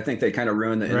 I mean, I think they kind of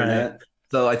ruin the internet.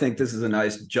 So I think this is a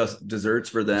nice just desserts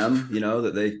for them, you know,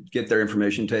 that they get their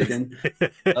information taken.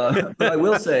 But I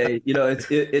will say, you know,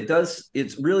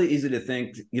 it's really easy to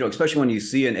think, you know, especially when you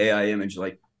see an AI image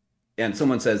like, and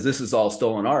someone says this is all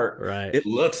stolen art, it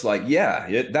looks like,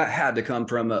 yeah, that had to come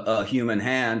from a human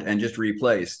hand and just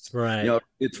replaced. You know,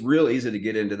 it's real easy to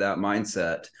get into that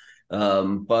mindset.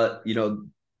 But you know,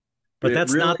 but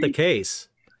that's really not the case.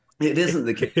 It isn't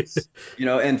the case, you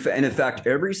know, and in fact,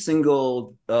 every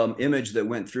single image that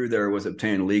went through there was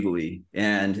obtained legally.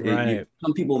 And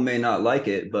some people may not like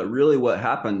it, but really what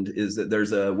happened is that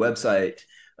there's a website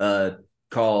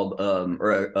called,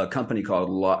 or a company called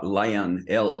Lion,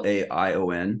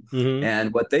 Laion.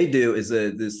 And what they do is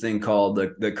this thing called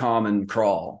the Common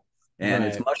Crawl. And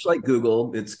it's much like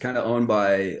Google. It's kind of owned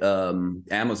by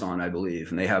Amazon, I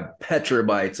believe. And they have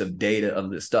petabytes of data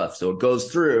of this stuff. So it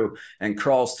goes through and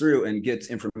crawls through and gets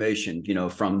information, you know,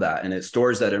 from that. And it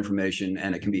stores that information,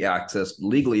 and it can be accessed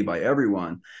legally by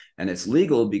everyone. And it's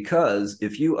legal because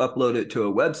if you upload it to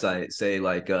a website, say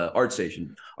like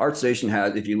ArtStation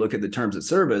has, if you look at the terms of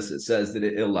service, it says that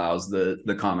it allows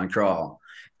the common crawl.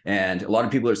 And a lot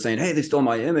of people are saying, hey, they stole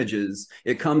my images.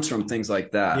 It comes from things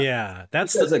like that. Yeah,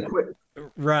 that's As a quick,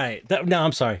 right. No,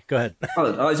 I'm sorry. Go ahead.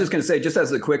 I was just going to say, just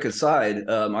as a quick aside,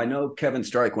 I know Kevin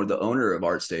Strike, one of the owner of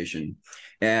ArtStation,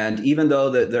 and even though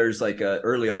that there's like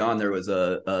early on there was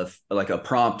a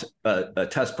prompt, a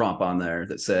test prompt on there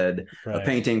that said a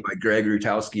painting by Greg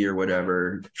Rutowski or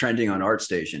whatever trending on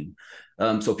ArtStation.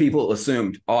 So people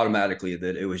assumed automatically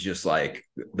that it was just like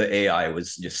the AI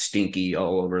was just stinky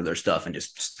all over their stuff and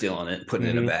just stealing it, putting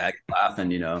it in a bag, laughing,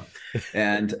 you know.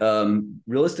 And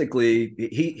realistically,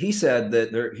 he said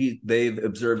that they've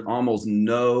observed almost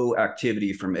no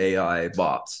activity from AI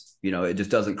bots. You know, it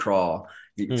just doesn't crawl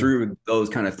through those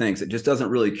kind of things. It just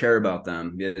doesn't really care about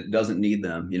them. It doesn't need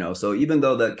them, you know. So even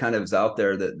though that kind of is out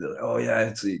there that, oh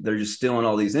yeah, they're just stealing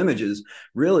all these images,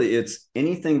 really it's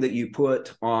anything that you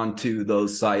put onto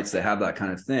those sites that have that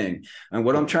kind of thing. And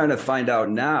what I'm trying to find out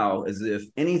now is if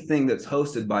anything that's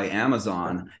hosted by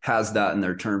Amazon has that in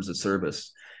their terms of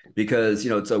service. Because, you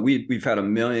know, so we've had a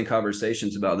million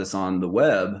conversations about this on the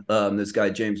web. This guy,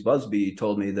 James Busby,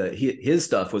 told me that his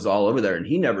stuff was all over there and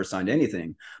he never signed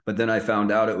anything. But then I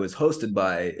found out it was hosted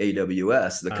by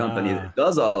AWS, the company that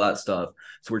does all that stuff.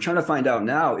 So we're trying to find out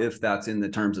now if that's in the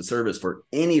terms of service for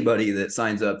anybody that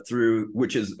signs up through,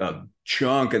 which is a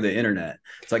chunk of the internet.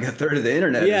 It's like a third of the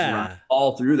internet is run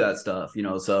all through that stuff, you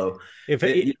know. So if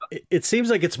it seems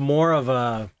like it's more of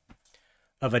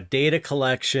a data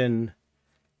collection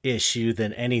issue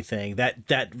than anything.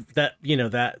 That you know,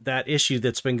 that issue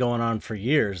that's been going on for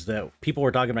years, that people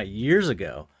were talking about years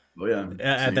ago. Oh yeah.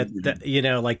 That you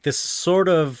know, like this sort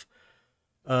of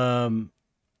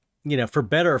you know, for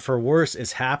better or for worse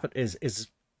is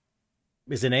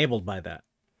enabled by that.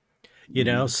 You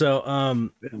know,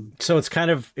 so so it's kind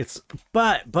of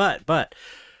but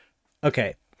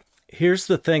okay. Here's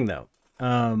the thing though.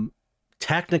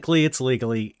 Technically it's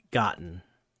legally gotten,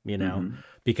 you know.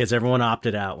 Because everyone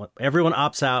opted out. Everyone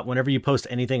opts out whenever you post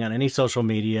anything on any social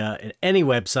media and any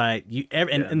website.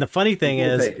 And the funny thing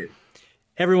is,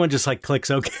 everyone just like clicks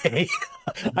OK.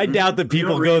 I doubt that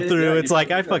people go through. It's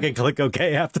like I fucking click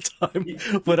OK half the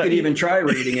time. But I could even try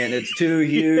reading it. It's too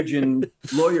huge and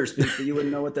lawyer speak that you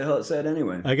wouldn't know what the hell it said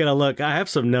anyway. I gotta look. I have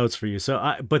some notes for you.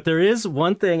 So, but there is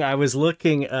one thing I was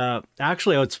looking.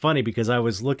 Actually, it's funny because I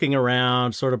was looking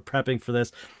around, sort of prepping for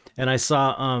this, and I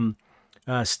saw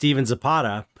Steven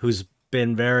Zapata, who's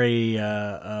been very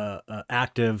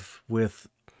active with,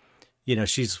 you know,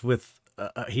 he's with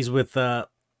the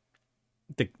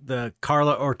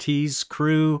Carla Ortiz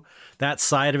crew, that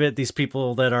side of it. These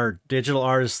people that are digital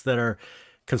artists that are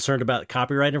concerned about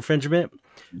copyright infringement.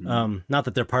 Not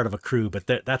that they're part of a crew, but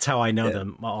that's how I know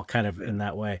them all kind of in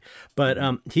that way. But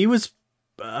he was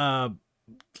doing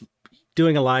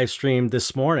a live stream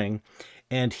this morning.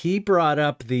 And he brought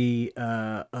up the,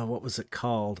 what was it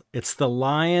called? It's the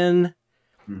lion.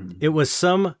 It was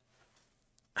some,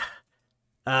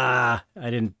 I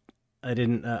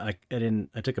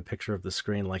took a picture of the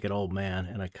screen like an old man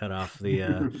and I cut off the,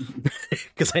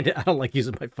 cause I don't like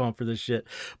using my phone for this shit,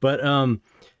 but,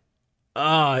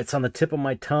 it's on the tip of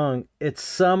my tongue. It's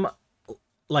some,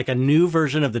 like a new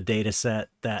version of the data set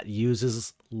that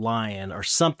uses lion or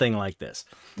something like this.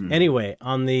 Anyway,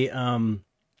 on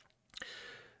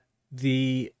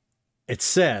it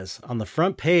says on the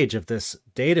front page of this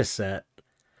data set,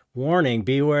 warning,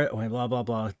 beware, blah, blah,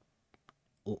 blah,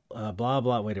 blah,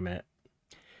 blah. Wait a minute.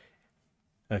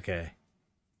 Okay.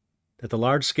 That the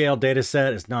large scale data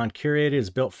set is non-curated, is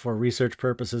built for research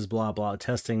purposes, blah, blah,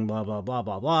 testing, blah, blah, blah,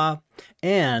 blah, blah,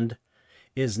 and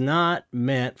is not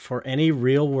meant for any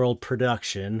real world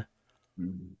production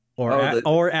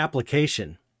or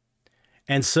application.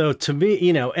 And so to me,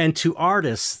 you know, and to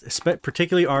artists,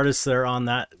 particularly artists that are on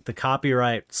the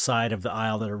copyright side of the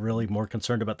aisle that are really more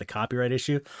concerned about the copyright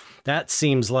issue, that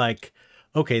seems like,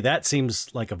 okay, that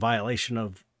seems like a violation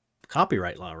of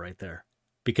copyright law right there.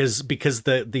 Because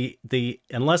the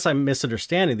unless I'm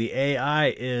misunderstanding, the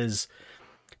AI is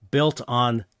built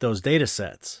on those data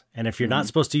sets. And if you're not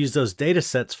supposed to use those data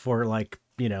sets for, like,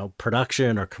 you know,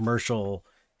 production or commercial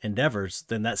endeavors,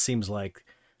 then that seems like,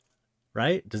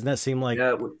 right? Doesn't that seem like...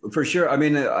 Yeah, for sure. I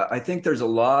mean, I think there's a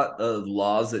lot of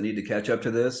laws that need to catch up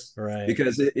to this. Right.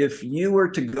 Because if you were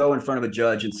to go in front of a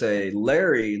judge and say,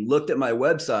 Larry looked at my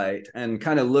website and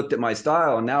kind of looked at my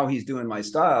style, and now he's doing my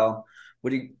style,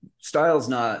 style's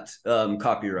not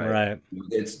copyright. Right.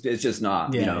 It's just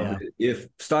not. Yeah, you know, if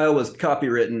style was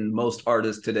copywritten, most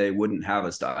artists today wouldn't have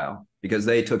a style because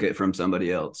they took it from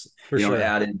somebody else. For you know, sure. They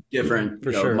added different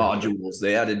modules.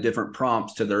 They added different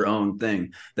prompts to their own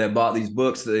thing. They bought these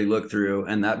books that they looked through,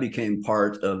 and that became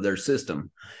part of their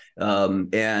system.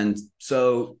 And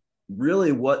so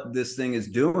really what this thing is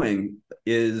doing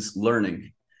is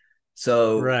learning.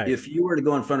 So Right. if you were to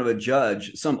go in front of a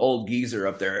judge, some old geezer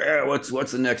up there,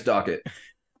 what's the next docket?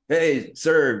 Hey,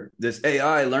 sir, this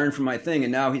AI learned from my thing,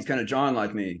 and now he's kind of John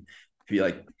like me. Be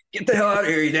like, get the hell out of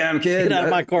here, you damn kid! Get out of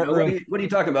my courtroom. What are you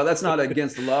talking about? That's not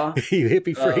against the law. You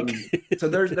hippie freak. So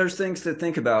there's things to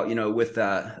think about, with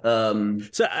that.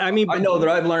 So I mean, I know that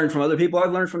I've learned from other people.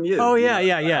 I've learned from you. Oh yeah,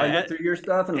 yeah. I went through your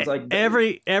stuff, and it's like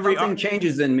every something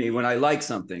changes in me when I like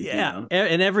something. Yeah,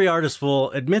 and every artist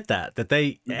will admit that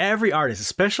every artist,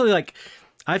 especially like,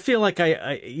 I feel like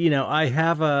I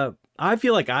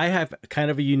feel like I have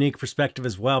kind of a unique perspective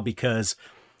as well, because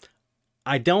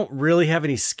I don't really have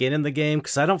any skin in the game,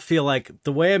 because I don't feel like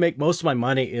the way I make most of my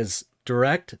money is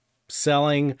direct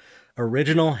selling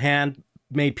original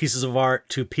handmade pieces of art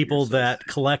to people that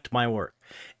collect my work.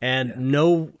 And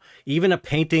even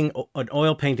an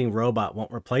oil painting robot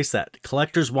won't replace that.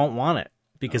 Collectors won't want it,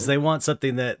 because they want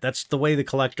something that's the way the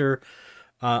collector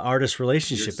artist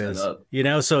relationship is,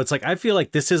 so it's like, I feel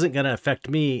like this isn't going to affect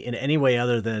me in any way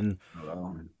other than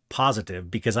positive,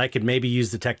 because I could maybe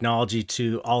use the technology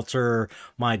to alter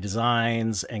my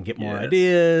designs and get more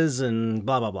ideas and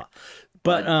blah, blah, blah.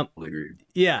 But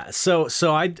yeah, so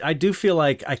I do feel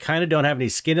like I kind of don't have any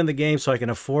skin in the game, so I can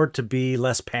afford to be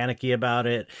less panicky about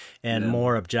it and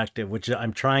more objective, which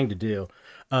I'm trying to do.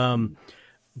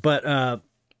 But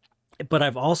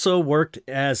I've also worked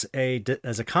as a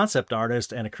concept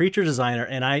artist and a creature designer,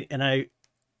 and I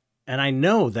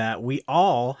know that we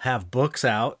all have books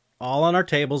out, all on our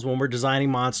tables when we're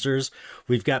designing monsters.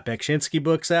 We've got Beksinski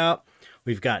books out.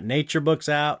 We've got nature books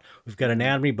out. We've got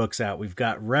anatomy books out. We've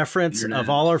got reference of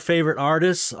all our favorite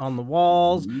artists on the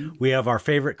walls. We have our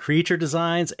favorite creature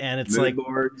designs, and it's mood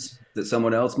boards that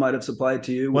someone else might have supplied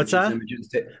to you. What's that?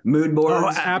 Mood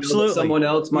boards. Oh, absolutely. That someone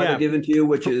else might have given to you,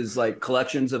 which is like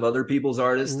collections of other people's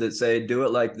artists that say, do it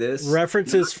like this.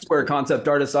 References. That's where concept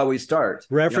artists always start.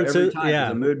 References. Every time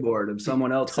there's a mood board of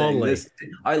someone else saying this.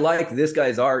 I like this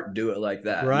guy's art. Do it like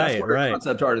that. Right. And that's where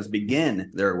concept artists begin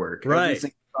their work. Right.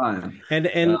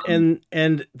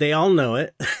 And they all know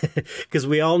it, because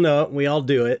we all know it, and we all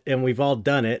do it, and we've all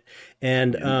done it.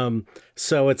 And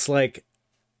so it's like,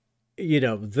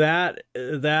 that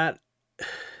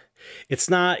it's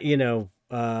not,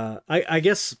 I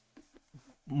guess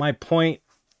my point,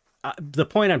 the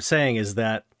point I'm saying is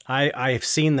that I've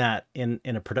seen that in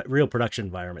a real production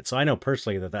environment. So I know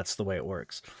personally that that's the way it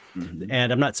works.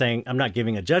 And I'm not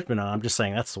giving a judgment on it. I'm just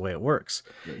saying that's the way it works.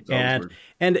 And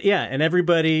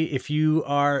everybody, if you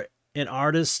are an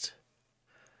artist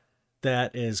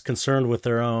that is concerned with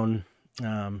their own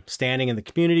standing in the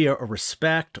community or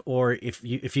respect, or if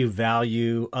you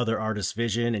value other artists'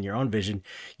 vision and your own vision,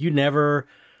 you never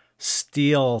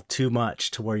steal too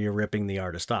much to where you're ripping the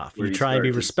artist off. You try and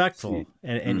be respectful,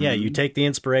 and you take the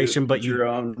inspiration, but your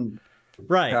own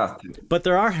right. But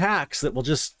there are hacks that will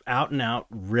just out and out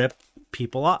rip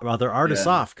people off, other artists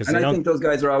off, because I think those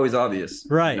guys are always obvious,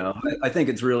 right? I think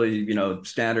it's really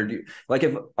standard. Like,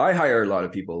 if I hire a lot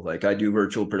of people, like I do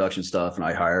virtual production stuff, and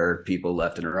I hire people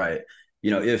left and right.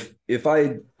 If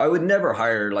I would never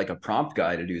hire like a prompt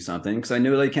guy to do something, because I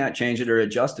knew they can't change it or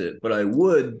adjust it. But I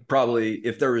would probably,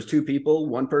 if there was two people,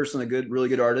 one person, really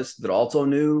good artist that also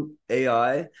knew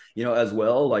AI, as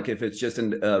well. Like if it's just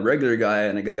a regular guy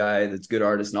and a guy that's good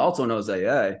artist and also knows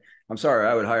AI, I'm sorry,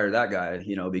 I would hire that guy,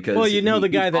 because the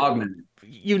guy that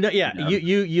you're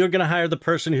going to hire the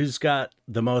person who's got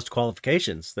the most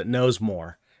qualifications, that knows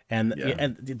more. And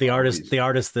the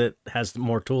artist that has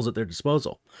more tools at their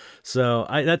disposal. So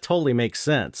that totally makes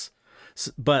sense.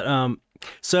 But I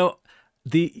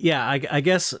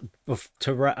guess I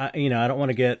don't want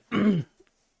to get in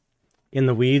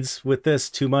the weeds with this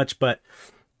too much, but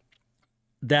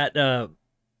that's a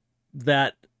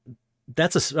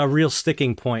real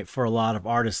sticking point for a lot of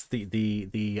artists.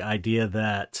 The idea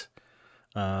that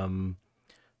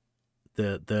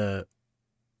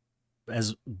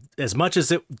as much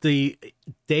as the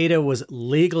data was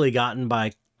legally gotten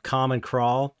by Common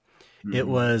Crawl, it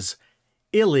was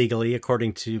illegally,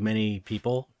 according to many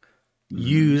people,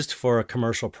 used for a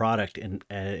commercial product in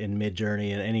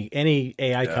Midjourney and any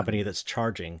AI company that's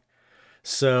charging.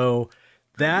 So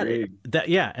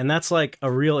and that's like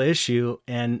a real issue,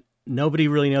 and nobody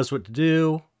really knows what to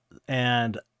do,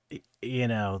 and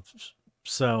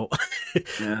so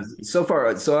so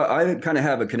far, so I kind of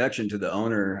have a connection to the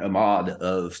owner, Ahmad,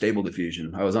 of Stable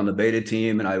Diffusion. I was on the beta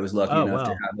team, and I was lucky enough to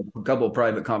have a couple of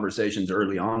private conversations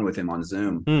early on with him on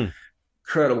Zoom.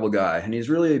 Incredible guy, and he's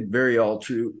really very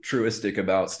altruistic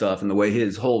about stuff and the way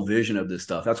his whole vision of this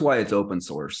stuff. That's why it's open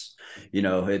source. He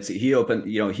does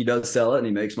sell it and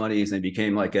he makes money, and he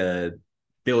became like a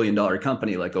billion-dollar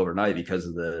company like overnight because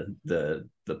of the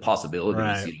possibilities,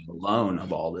 Right. alone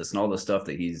of all this and all the stuff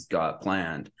that he's got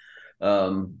planned.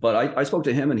 But I spoke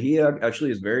to him, and he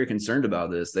actually is very concerned about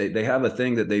this. They have a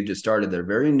thing that they've just started. Their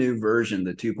very new version,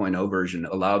 the 2.0 version,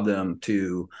 allowed them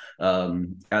to,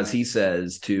 as he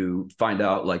says, to find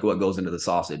out like what goes into the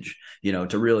sausage,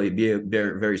 to really be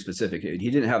very, very specific. He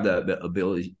didn't have that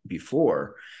ability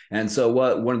before. And so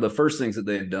one of the first things that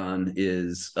they've done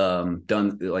is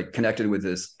connected with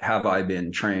this Have I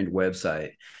Been Trained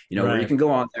website, where you can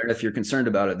go on there. And if you're concerned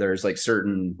about it, there's like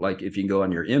certain, like if you can go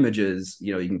on your images,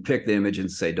 you can pick the image and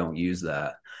say, don't use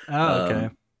that. Oh, okay.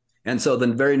 And so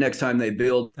then very next time they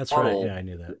build that's right. Yeah, I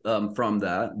knew that. From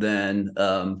that, then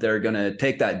they're going to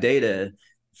take that data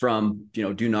from,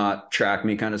 do not track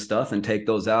me kind of stuff and take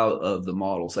those out of the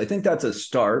models. I think that's a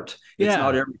start. It's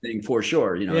not everything for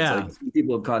sure. It's like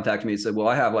people have contacted me and said, well,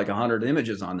 I have like 100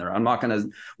 images on there. I'm not going to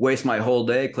waste my whole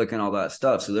day clicking all that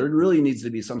stuff. So there really needs to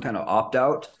be some kind of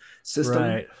opt-out system.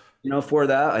 Right. For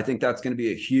that. I think that's going to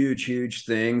be a huge, huge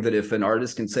thing, that if an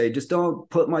artist can say, just don't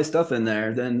put my stuff in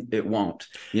there, then it won't,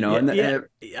 and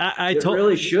it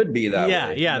really should be that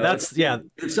way. Yeah. That's,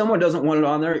 if someone doesn't want it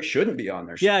on there, it shouldn't be on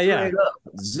there. Straight up,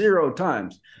 0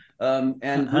 times. And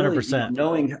 100%. Really,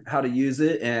 knowing how to use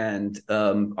it. And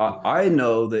I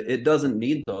know that it doesn't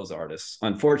need those artists.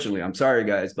 Unfortunately, I'm sorry,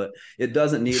 guys, but it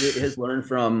doesn't need it. It has learned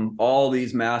from all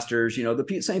these masters,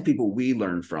 the same people we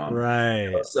learned from.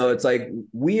 Right. So it's like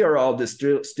we are all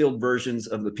distilled versions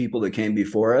of the people that came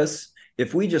before us.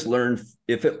 If we just learn,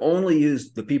 if it only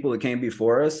used the people that came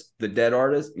before us, the dead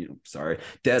artists,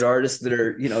 dead artists that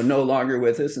are, no longer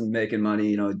with us and making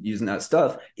money, using that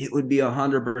stuff, it would be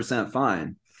 100%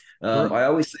 fine. I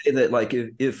always say that, like,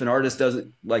 if an artist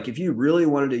doesn't, like, if you really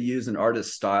wanted to use an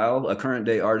artist style, a current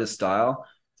day artist style,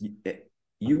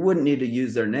 you wouldn't need to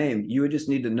use their name. You would just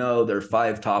need to know their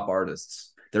 5 top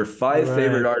artists, their 5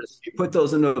 favorite artists. You put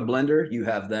those into a blender, you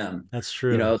have them. That's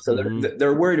true. So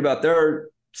they're worried about their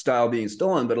style being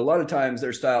stolen, but a lot of times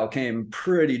their style came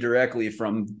pretty directly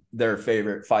from their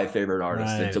 5 favorite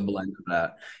artists. It's a blend of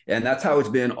that. And that's how it's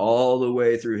been all the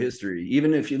way through history.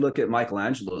 Even if you look at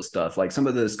Michelangelo's stuff, like some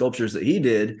of the sculptures that he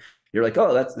did, you're like,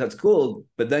 oh, that's cool.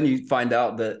 But then you find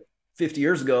out that 50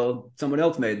 years ago, someone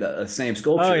else made the same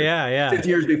sculpture. Oh, yeah. 50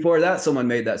 years before that, someone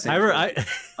made that same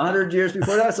 100 years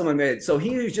before that, someone made it. So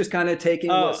he was just kind of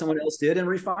taking what someone else did and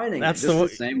refining it. Just the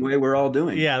same way we're all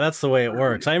doing. Yeah, that's the way it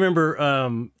works. I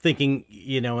remember thinking,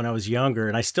 when I was younger,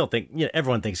 and I still think,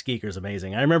 everyone thinks Giger's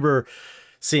amazing. I remember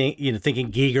seeing,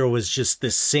 thinking Giger was just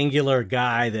this singular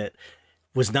guy that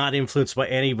was not influenced by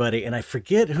anybody. And I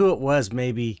forget who it was.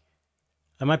 Maybe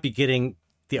I might be getting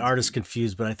the artist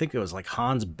confused, but I think it was like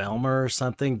Hans Belmer or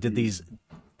something did this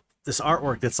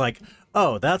artwork that's like,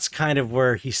 oh, that's kind of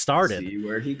where he started. See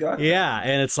where he got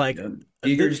and it's like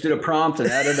Giger just did a prompt and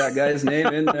added that guy's name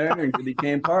in there and it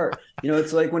became part.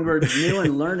 It's like when we're new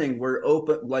and learning, we're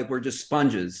open, like we're just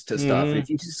sponges to stuff. If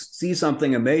you just see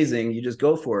something amazing, you just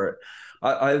go for it.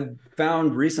 I've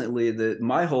found recently that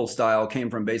my whole style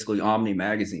came from basically Omni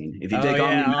magazine. If you take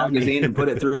Omni magazine and put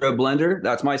it through a blender,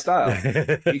 that's my style.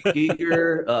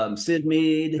 Giger, Sid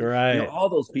Mead, all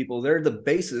those people, they're the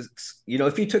basics.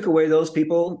 If you took away those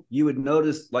people, you would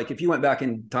notice, like if you went back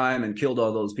in time and killed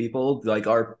all those people, like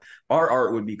our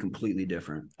art would be completely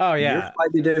different. Oh yeah. Yours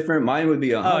might be different. Mine would be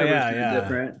 100%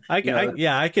 different. I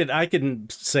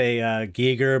could say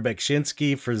Giger,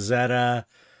 Beksinski, Frazetta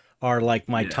are like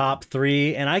my top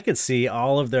 3, and I could see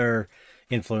all of their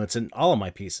influence in all of my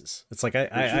pieces. It's like and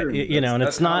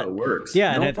it's not, it works.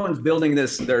 Yeah, no one's building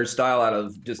their style out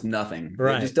of just nothing.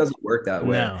 Right. It just doesn't work that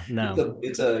way. No.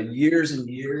 It's a years and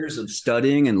years of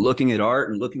studying and looking at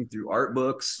art and looking through art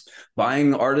books,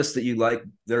 buying artists that you like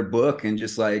their book, and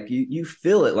just like you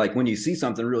feel it. Like when you see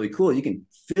something really cool, you can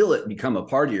feel it become a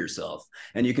part of yourself,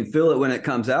 and you can feel it when it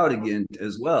comes out again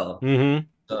as well.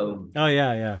 So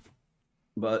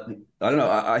but I don't know.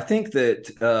 I think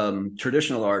that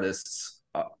traditional artists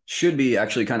should be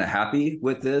actually kind of happy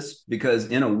with this, because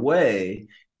in a way,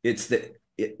 it's the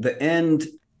end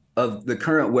of the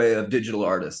current way of digital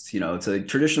artists. It's a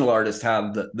traditional artists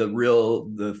have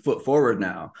the foot forward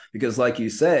now, because like you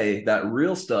say, that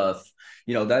real stuff,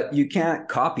 that you can't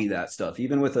copy that stuff,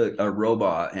 even with a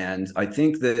robot. And I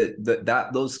think that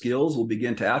those skills will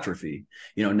begin to atrophy,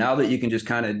 now that you can just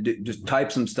kind of just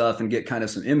type some stuff and get kind of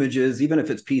some images, even if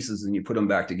it's pieces, and you put them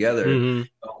back together.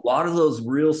 A lot of those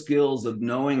real skills of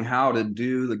knowing how to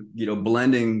do the,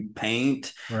 blending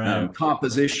paint,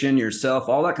 composition yourself,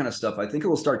 all that kind of stuff, I think it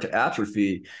will start to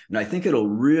atrophy. And I think it'll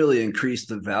really increase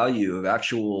the value of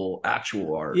actual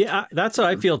art. Yeah, that's what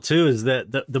I feel too, is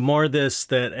that the more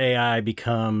that AI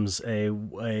becomes a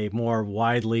more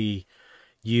widely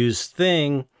used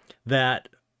thing, that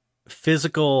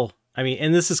physical, I mean,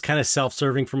 and this is kind of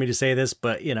self-serving for me to say this,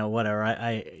 but you know, whatever.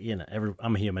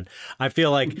 I'm a human. I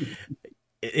feel like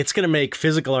it's going to make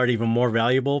physical art even more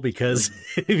valuable because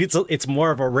it's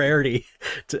more of a rarity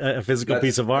to a physical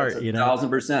piece of art. You know,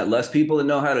 1,000%. Less people that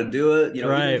know how to do it. You know,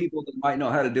 right. Even people that might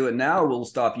know how to do it now will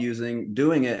stop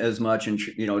doing it as much, and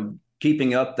you know,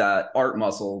 keeping up that art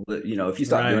muscle. That, you know, if you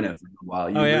stop doing it for a while,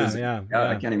 you lose it.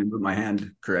 I can't even move my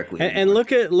hand correctly. And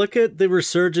look at the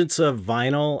resurgence of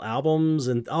vinyl albums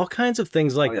and all kinds of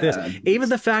things like this. Even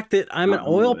the fact that I'm an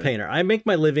oil painter. I make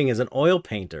my living as an oil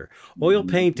painter. Oil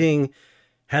painting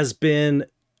has been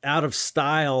out of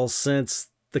style since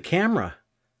the camera.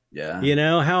 Yeah. You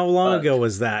know, how long ago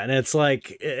was that? And it's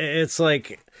like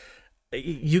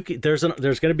there's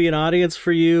going to be an audience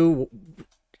for you.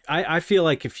 I feel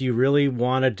like if you really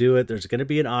want to do it, there's going to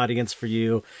be an audience for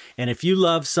you. And if you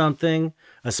love something,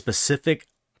 a specific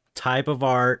type of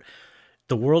art,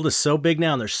 the world is so big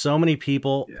now and there's so many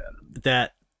people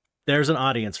that there's an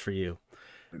audience for you.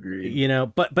 Agreed. You know,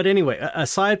 but anyway,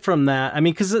 aside from that, I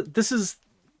mean, because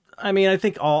I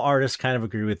think all artists kind of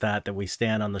agree with that we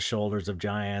stand on the shoulders of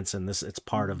giants, and it's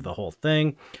part of the whole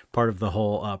thing, part of the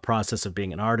whole process of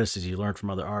being an artist, is you learn from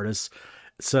other artists.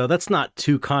 So that's not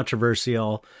too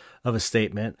controversial of a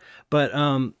statement. But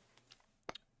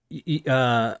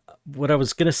what I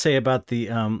was going to say about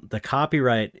the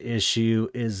copyright issue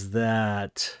is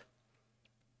that,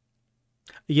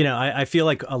 you know, I feel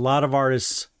like a lot of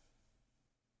artists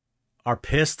are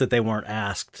pissed that they weren't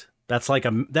asked. That's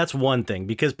one thing,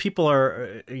 because people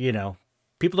are, you know,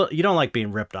 you don't like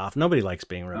being ripped off. Nobody likes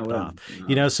being ripped off,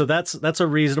 you know, so that's a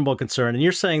reasonable concern. And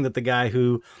you're saying that the guy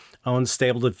who owns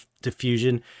Stable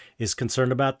Diffusion is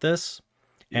concerned about this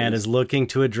and is looking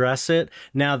to address it.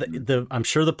 Now, I'm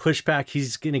sure the pushback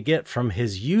he's going to get from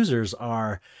his users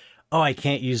are, oh, I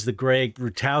can't use the Greg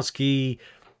Rutowski,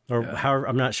 or however,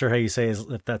 I'm not sure how you say it,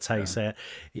 if that's how you say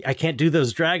it. I can't do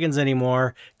those dragons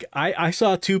anymore. I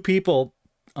saw two people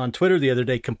on Twitter the other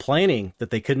day complaining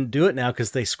that they couldn't do it now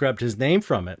because they scrubbed his name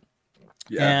from it.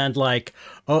 And like,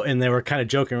 and they were kind of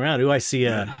joking around. I see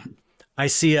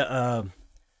a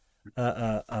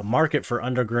market for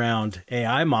underground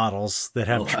AI models that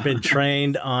have been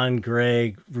trained on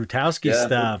Greg Rutowski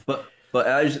stuff. But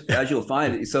as you'll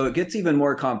find, so it gets even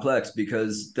more complex,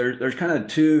 because there's kind of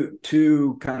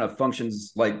two kind of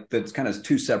functions, like that's kind of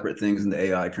two separate things in the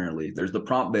AI currently. There's the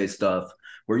prompt-based stuff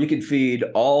where you can feed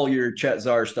all your Chet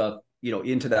Zar stuff, you know,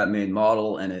 into that main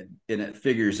model, and it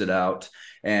figures it out.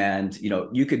 And, you know,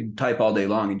 you could type all day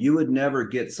long and you would never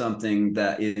get something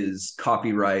that is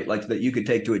copyright, like that you could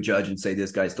take to a judge and say,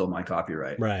 this guy stole my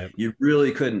copyright. Right. You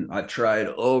really couldn't. I've tried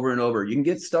over and over. You can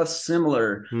get stuff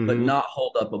similar, but not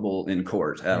hold upable in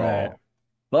court at all.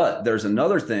 But there's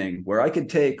another thing where I could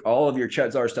take all of your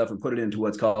Chet Zar stuff and put it into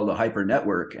what's called a hyper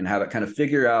network and have it kind of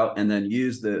figure out, and then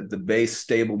use the base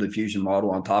Stable Diffusion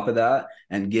model on top of that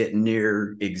and get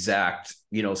near exact,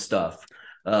 you know, stuff.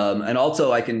 And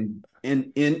also I can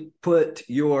input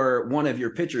one of your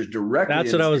pictures directly.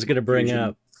 That's what I was going to bring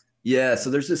up. Yeah. So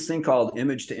there's this thing called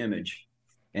image to image.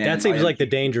 And that seems like the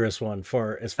dangerous one as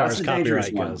far as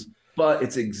copyright goes. But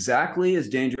it's exactly as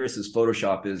dangerous as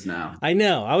Photoshop is now. I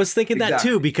know. I was thinking that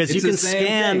too, because you can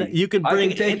scan, you can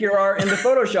bring. I can take your art into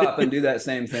Photoshop and do that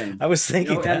same thing. I was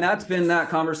thinking, you know, and that's been that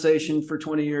conversation for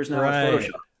 20 years now with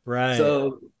Photoshop. Right.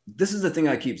 So this is the thing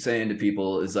I keep saying to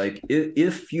people is like,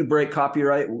 if you break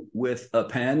copyright with a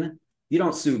pen, you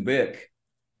don't sue Bic.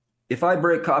 If I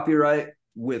break copyright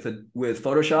with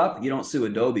Photoshop, you don't sue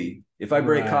Adobe. If I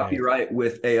break copyright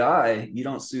with AI, you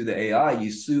don't sue the AI,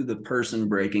 you sue the person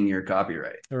breaking your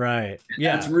copyright. Right. And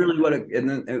that's really what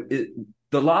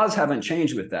the laws haven't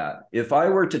changed with that. If I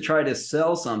were to try to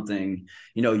sell something,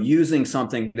 you know, using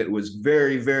something that was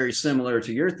very, very similar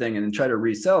to your thing and then try to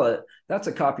resell it, that's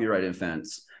a copyright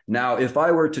offense. Now, if I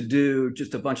were to do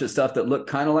just a bunch of stuff that looked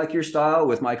kind of like your style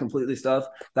with my completely stuff,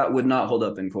 that would not hold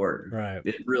up in court. Right.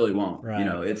 It really won't. Right. You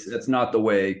know, it's not the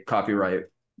way copyright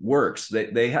works.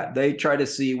 They try to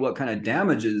see what kind of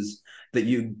damages that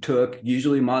you took,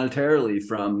 usually monetarily,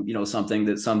 from, you know, something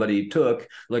that somebody took.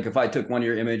 Like if I took one of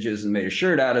your images and made a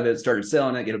shirt out of it, started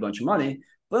selling it, get a bunch of money,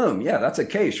 boom, yeah, that's a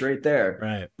case right there.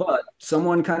 Right. But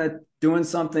someone kind of doing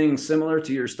something similar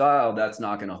to your style, that's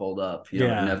not going to hold up. You know,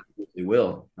 it inevitably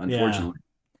will, unfortunately.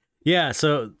 Yeah.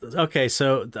 So, okay.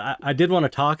 So I did want to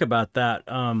talk about that.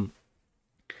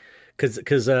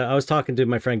 Cause I was talking to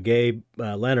my friend Gabe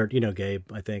Leonard, you know,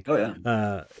 Gabe, I think. Oh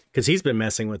yeah. Cause he's been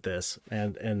messing with this,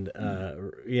 and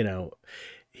you know,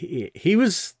 he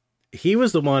was he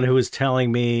was the one who was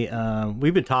telling me,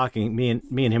 we've been talking, me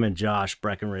and him and Josh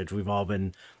Breckenridge, we've all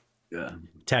been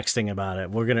texting about it.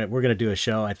 We're gonna do a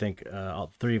show, I think,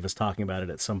 all three of us talking about it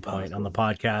at some point on the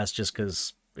podcast, just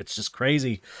because it's just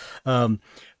crazy.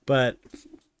 But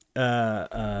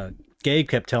Gabe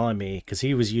kept telling me, because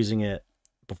he was using it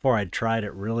before I'd tried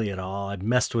it really at all. I'd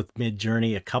messed with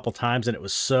Midjourney a couple times, and it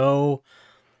was so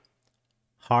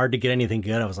hard to get anything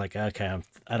good. I was like, okay,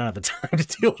 I don't have the time to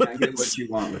deal with this. What you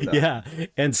want with that. Yeah,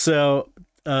 and so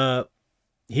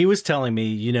he was telling me,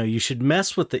 you know, you should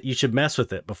mess with it. You should mess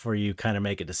with it before you kind of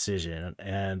make a decision.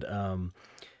 And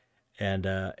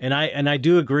I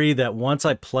do agree that once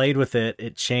I played with it,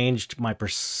 it changed my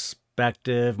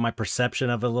perspective, my perception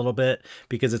of it a little bit,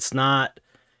 because it's not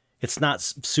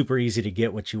super easy to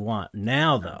get what you want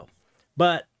now, though.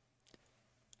 But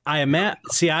I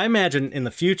imagine in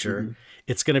the future,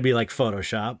 it's going to be like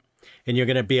Photoshop, and you're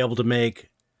going to be able to make,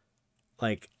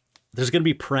 like, there's going to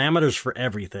be parameters for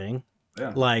everything,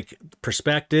 like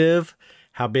perspective,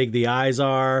 how big the eyes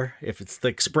are, if it's the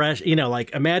expression, you know,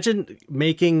 like imagine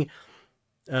making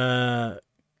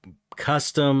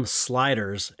custom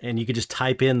sliders, and you could just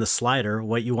type in the slider,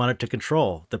 what you want it to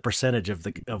control, the percentage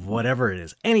of whatever it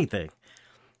is, anything,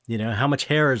 you know, how much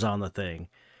hair is on the thing,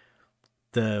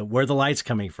 where the light's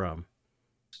coming from.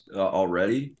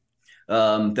 Already,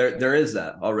 there is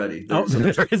that already.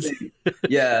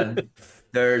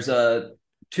 There's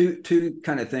two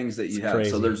kind of things that you have. Crazy.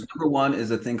 So there's number one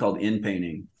is a thing called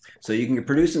in-painting. So you can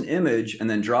produce an image and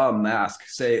then draw a mask,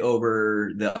 say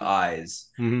over the eyes,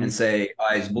 and say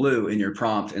eyes blue in your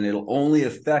prompt, and it'll only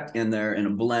affect in there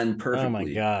and blend perfectly. Oh my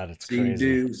God, it's crazy. So you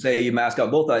do, say you mask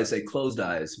out both eyes, say closed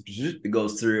eyes, it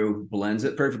goes through, blends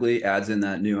it perfectly, adds in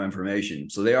that new information.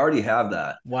 So they already have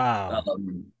that. Wow.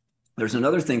 There's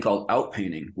another thing called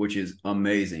outpainting, which is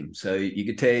amazing. So you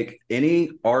could take any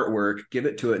artwork, give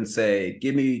it to it, and say,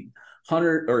 give me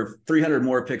 100 or 300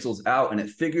 more pixels out, and it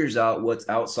figures out what's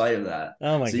outside of that.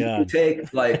 Oh my God. You can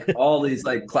take like all these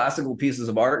like classical pieces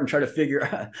of art and try to figure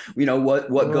out, you know, what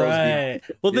goes beyond.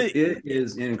 Well, it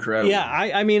is incredible. Yeah,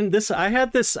 I mean,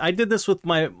 I did this with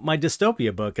my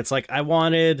dystopia book. It's like I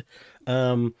wanted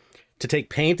to take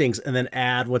paintings and then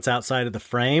add what's outside of the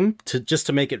frame just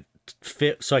to make it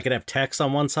fit, so I could have text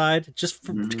on one side, just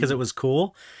because it was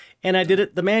cool. And I did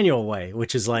it the manual way,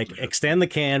 which is like extend the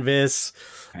canvas,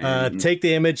 take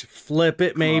the image, flip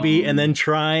it maybe, and then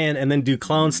try and then do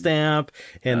clone stamp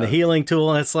and the healing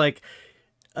tool. And it's like,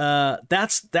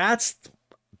 that's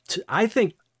I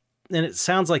think, and it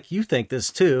sounds like you think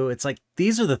this too. It's like,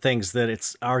 these are the things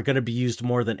that are going to be used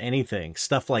more than anything,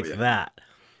 stuff like that,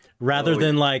 rather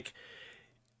than like,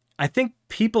 I think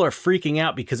people are freaking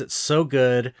out because it's so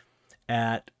good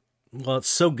at, it's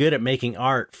so good at making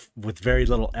art with very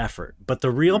little effort, but the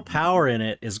real power in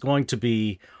it is going to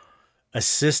be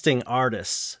assisting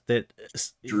artists that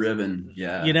driven.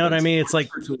 Yeah. You know what I mean? It's like,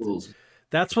 tools.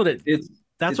 That's what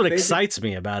excites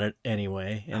me about it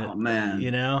anyway. And man,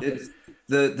 you know,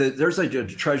 there's like a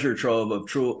treasure trove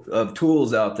of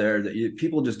tools out there that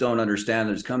people just don't understand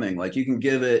that's coming. Like you can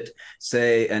give it,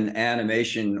 say, an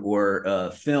animation or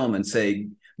a film and say,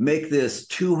 make this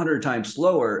 200 times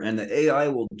slower, and the AI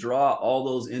will draw all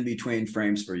those in between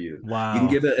frames for you. Wow. You can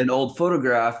give it an old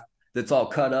photograph that's all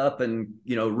cut up and,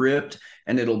 you know, ripped,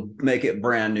 and it'll make it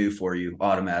brand new for you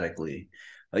automatically.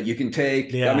 You can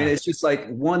take, I mean, it's just like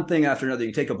one thing after another.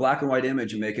 You take a black and white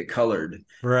image and make it colored.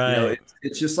 Right. You know,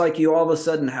 it's just like you all of a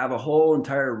sudden have a whole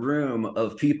entire room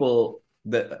of people,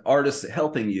 that artists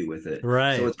helping you with it.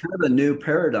 Right. So it's kind of a new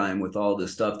paradigm with all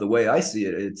this stuff. The way I see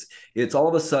it, it's all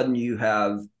of a sudden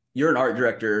you're an art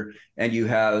director and you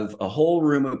have a whole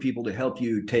room of people to help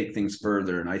you take things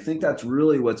further. And I think that's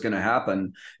really what's going to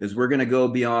happen, is we're going to go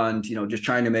beyond, you know, just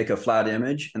trying to make a flat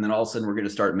image. And then all of a sudden we're going to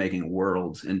start making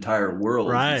entire worlds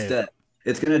instead.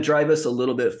 It's going to drive us a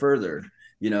little bit further.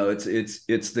 You know, it's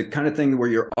the kind of thing where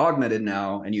you're augmented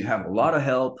now and you have a lot of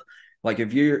help. Like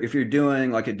if you're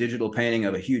doing like a digital painting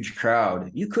of a huge crowd,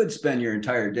 you could spend your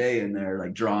entire day in there,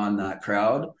 like drawing that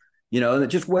crowd, you know, and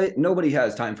just wait. Nobody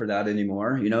has time for that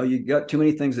anymore. You know, you got too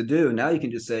many things to do. Now you can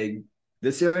just say,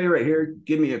 this area right here,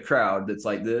 give me a crowd that's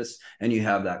like this, and you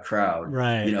have that crowd.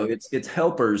 Right. You know, it's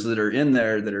helpers that are in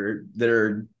there that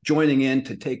are joining in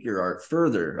to take your art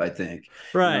further, I think.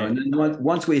 Right. You know, and then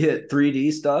once we hit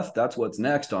 3D stuff, that's what's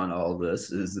next on all of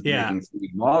this, is making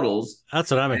 3D models. That's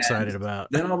what I'm excited about.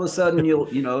 Then all of a sudden you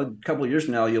know, a couple of years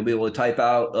from now, you'll be able to type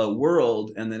out a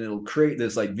world, and then it'll create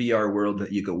this like VR world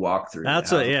that you could walk through. That's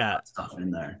stuff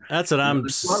in there. That's what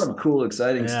there's a lot of cool,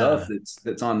 exciting stuff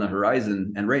that's on the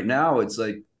horizon. And right now it's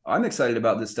like, I'm excited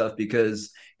about this stuff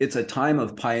because it's a time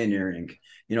of pioneering.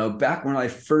 back when I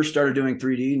first started doing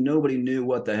 3D, nobody knew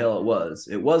what the hell it was.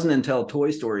 It wasn't until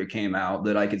Toy Story came out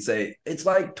that I could say, it's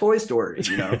like Toy Story,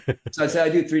 So I'd say I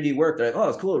do 3D work. They're like, oh,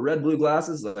 it's cool. Red, blue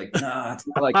glasses. Like, nah, it's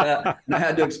not like that. And I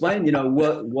had to explain,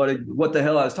 what the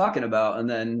hell I was talking about. And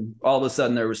then all of a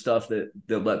sudden there was stuff that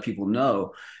let people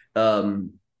know.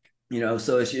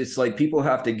 So it's like people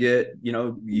have to get,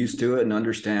 used to it and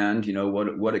understand,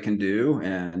 what it can do.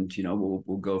 And,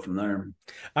 we'll go from there.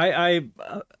 I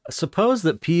suppose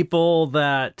that people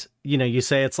that, you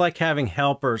say it's like having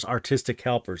helpers, artistic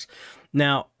helpers.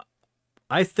 Now,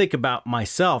 I think about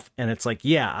myself and it's like,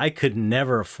 yeah, I could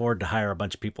never afford to hire a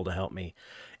bunch of people to help me.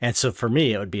 And so for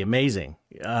me, it would be amazing.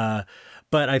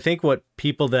 But I think what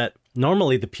people that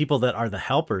normally the people that are the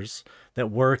helpers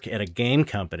that work at a game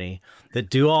company that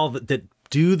do all that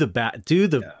do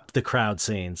the crowd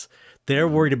scenes, they're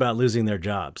worried about losing their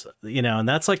jobs, and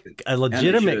that's like a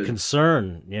legitimate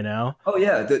concern, Oh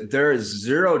yeah. There is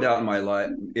zero doubt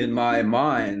in my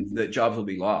mind that jobs will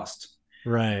be lost.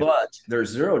 Right. But there's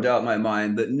zero doubt in my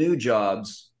mind that new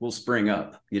jobs will spring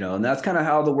up, and that's kind of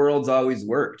how the world's always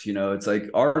worked. It's like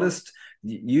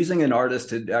using an artist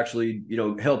to actually,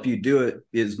 help you do it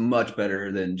is much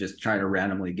better than just trying to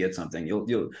randomly get something.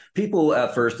 People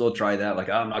at first will try that, like,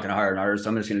 oh, I'm not going to hire an artist.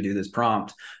 I'm just going to do this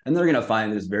prompt. And they're going to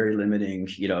find this very limiting,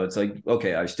 it's like,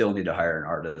 okay, I still need to hire an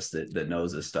artist that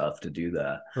knows this stuff to do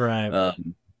that. Right.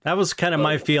 That was kind of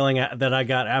my feeling that I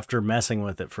got after messing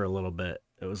with it for a little bit.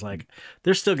 It was like,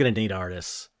 they're still going to need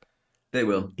artists. They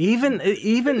will. Even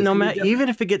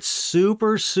if it gets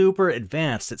super, super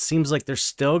advanced, it seems like there's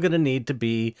still going to need to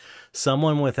be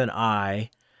someone with an eye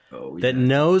that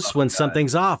knows when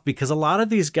something's off. Because a lot of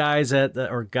these guys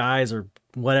or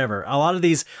whatever, a lot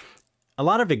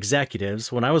of executives,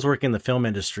 when I was working in the film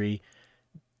industry,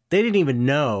 they didn't even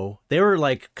know. They were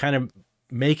like kind of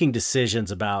making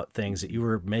decisions about things that you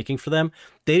were making for them.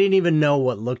 They didn't even know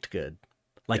what looked good.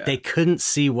 Like they couldn't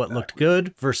see what looked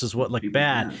good versus what looked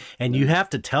bad. And you have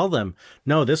to tell them,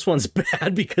 no, this one's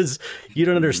bad because you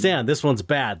don't understand. This one's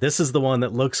bad. This is the one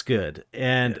that looks good.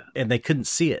 And they couldn't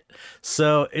see it.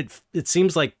 So it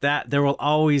seems like that there will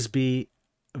always be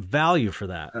value for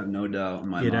that. I have no doubt in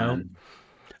my mind.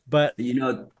 But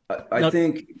I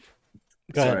think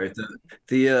sorry,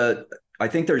 I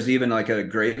think there's even like a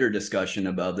greater discussion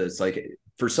about this. Like,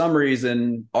 for some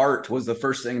reason, art was the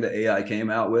first thing that AI came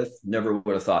out with. Never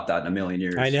would have thought that in a million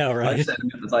years. I know, right?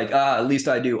 It's like, at least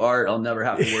I do art. I'll never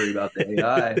have to worry about the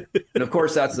AI. And of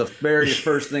course, that's the very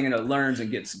first thing it learns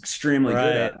and gets extremely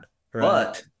good at. Right.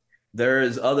 But there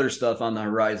is other stuff on the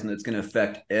horizon that's going to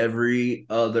affect every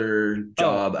other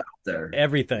job out there.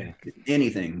 Everything.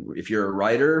 Anything. If you're a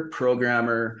writer,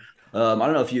 programmer, I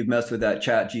don't know if you've messed with that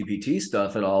Chat GPT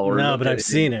stuff at all. No, but I've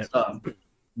seen it.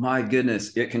 My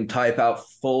goodness, it can type out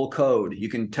full code. You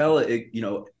can tell it,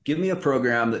 give me a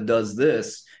program that does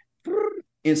this,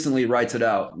 instantly writes it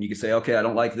out. And you can say, okay, I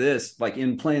don't like this, like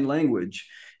in plain language.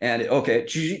 And it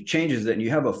changes it. And you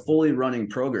have a fully running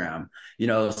program,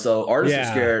 so artists are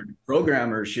scared.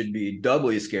 Programmers should be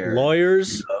doubly scared.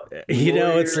 Lawyers,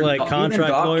 it's like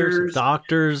contract lawyers,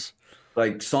 doctors.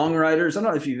 Like songwriters. I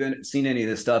don't know if you've seen any of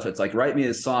this stuff. It's like, write me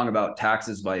a song about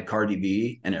taxes by Cardi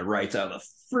B, and it writes out a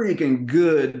freaking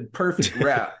good, perfect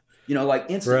rap. Like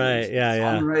instantly. Right. Yeah.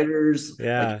 Songwriters.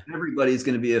 Yeah. Like everybody's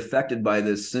going to be affected by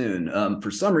this soon.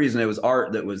 For some reason, it was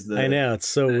art that was I know, it's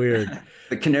so weird.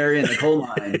 The canary in the coal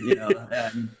mine.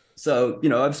 And so,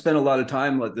 I've spent a lot of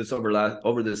time with this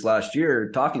over this last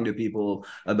year talking to people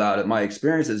about it, my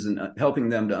experiences, and helping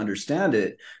them to understand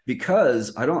it,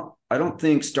 because I don't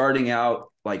think starting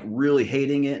out like really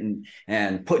hating it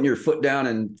and putting your foot down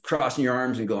and crossing your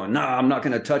arms and going, nah, I'm not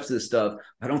going to touch this stuff.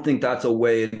 I don't think that's a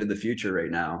way into the future right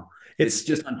now. It's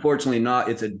just, unfortunately, not.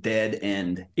 It's a dead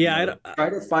end. Yeah. Try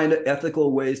to find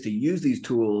ethical ways to use these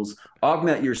tools,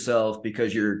 augment yourself,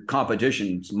 because your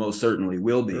competition most certainly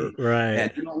will be. Right.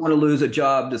 And you don't want to lose a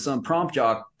job to some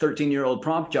 13-year-old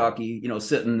prompt jockey,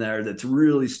 sitting there that's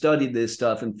really studied this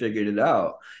stuff and figured it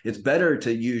out. It's better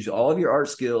to use all of your art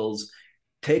skills,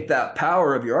 take that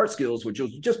power of your art skills, which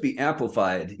will just be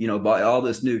amplified, by all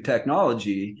this new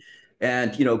technology,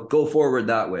 and, go forward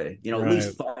that way, at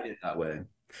least find it that way.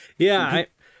 Yeah.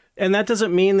 And that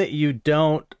doesn't mean that you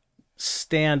don't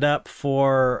stand up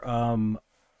for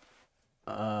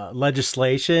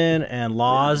legislation and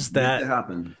laws that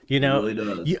happen. It really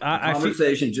does. The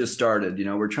conversation just started.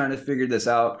 We're trying to figure this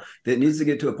out. It needs to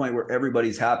get to a point where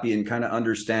everybody's happy and kind of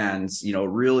understands,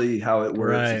 really how it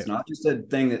works. Right. It's not just a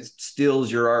thing that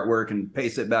steals your artwork and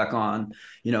pastes it back on,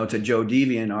 to Joe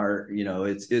Deviant art.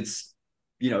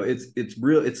 It's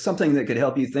real. It's something that could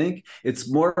help you think.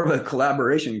 It's more of a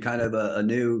collaboration, kind of a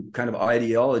new kind of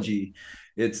ideology.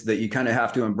 it's that you kind of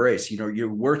have to embrace. You know,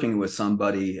 you're working with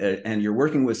somebody, and you're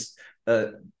working with.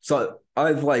 So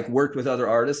I've like worked with other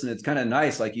artists, and it's kind of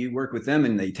nice. Like you work with them,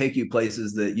 and they take you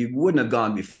places that you wouldn't have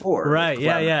gone before. Right.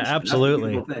 Yeah. Yeah.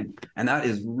 Absolutely. That's a beautiful thing. And that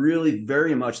is really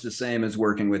very much the same as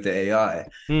working with the AI.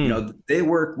 You Hmm. know, they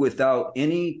work without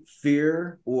any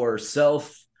fear or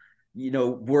self,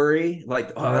 worry,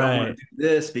 like, oh, I don't want to Right. do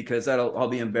this because I'll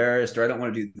be embarrassed, or I don't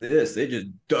want to do this. It just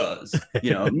does,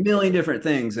 a million different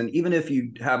things. And even if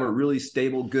you have a really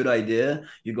stable, good idea,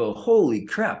 you go, holy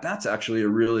crap, that's actually a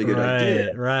really good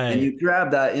idea. Right. And Right. you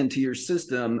grab that into your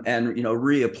system and,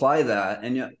 reapply that.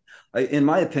 And in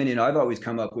my opinion, I've always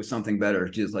come up with something better,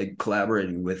 just like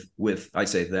collaborating with I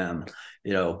say them,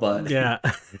 but Yeah.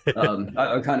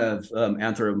 I kind of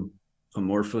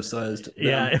anthropomorphized them,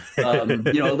 Yeah. a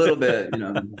little bit,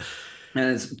 and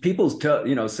it's people's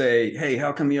say, hey,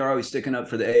 how come you're always sticking up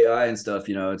for the AI and stuff?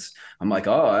 I'm like,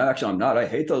 oh, actually I'm not. I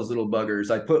hate those little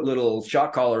buggers. I put little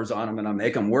shock collars on them and I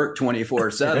make them work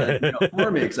 24/7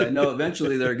 for me, because I know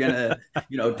eventually they're gonna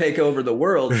take over the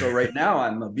world. So right now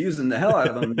I'm abusing the hell out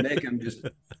of them, make them just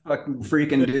fucking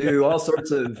freaking do all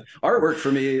sorts of artwork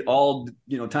for me all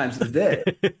times of the day.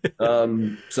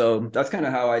 So that's kind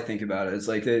of how I think about it. It's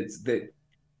like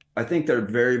I think they're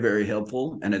very, very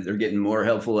helpful, and they're getting more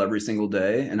helpful every single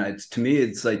day. And to me,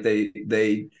 it's like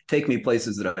they take me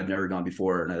places that I've never gone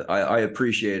before, and I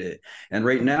appreciate it. And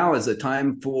right now is a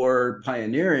time for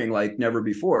pioneering like never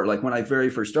before. Like when I very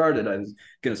first started, I was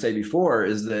going to say before,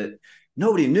 is that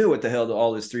nobody knew what the hell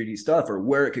all this 3D stuff or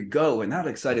where it could go, and that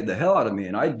excited the hell out of me.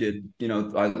 And I did,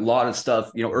 a lot of stuff,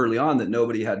 early on that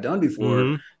nobody had done before.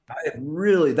 Hmm.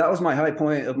 That was my high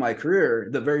point of my career.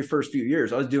 The very first few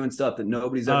years, I was doing stuff that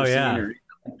nobody's Oh ever seen,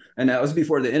 yeah. and that was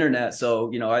before the internet.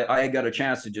 So, I got a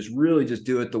chance to just really just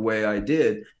do it the way I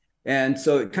did. And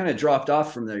so it kind of dropped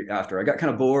off from there after. I got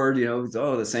kind of bored,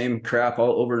 the same crap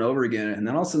all over and over again. And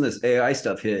then all of a sudden this AI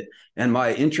stuff hit, and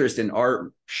my interest in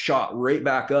art shot right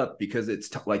back up, because it's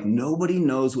like nobody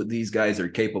knows what these guys are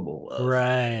capable of.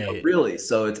 Right. Really.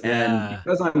 So and Yeah.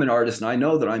 because I'm an artist and I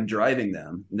know that I'm driving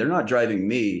them, they're not driving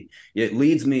me. It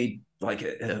leads me like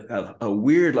a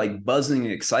weird, like buzzing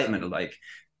excitement of like,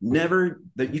 never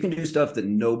that you can do stuff that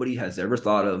nobody has ever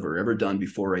thought of or ever done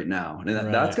before right now, and that's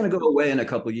Right. going to go away in a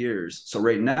couple of years. So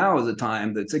right now is a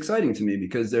time that's exciting to me,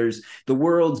 because the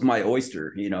world's my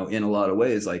oyster, in a lot of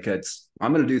ways. Like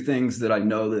I'm going to do things that I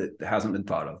know that hasn't been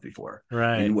thought of before,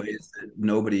 Right. in ways that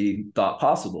nobody thought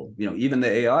possible, even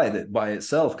the AI that by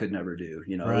itself could never do.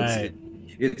 Right.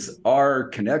 It's our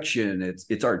connection,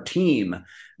 it's our team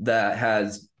that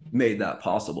has made that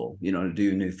possible, to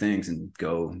do new things and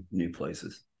go new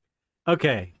places.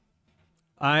 Okay.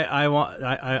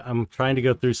 I'm trying to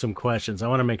go through some questions. I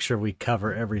want to make sure we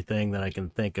cover everything that I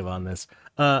can think of on this.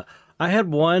 I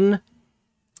had one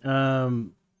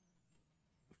friend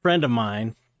of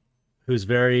mine who's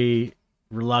very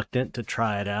reluctant to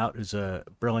try it out, who's a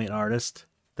brilliant artist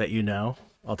that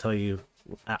I'll tell you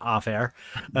off air.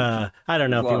 I don't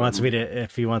know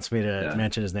if he wants me to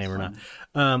mention his name or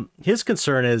not. His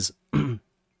concern is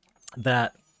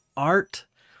that art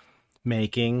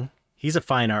making, he's a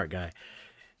fine art guy.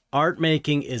 Art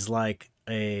making is like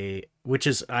I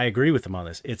agree with him on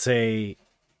this. It's a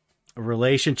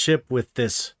relationship with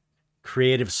this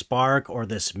creative spark or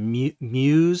this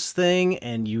muse thing.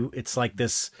 And it's like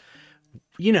this,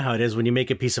 you know how it is when you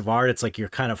make a piece of art, it's like you're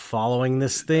kind of following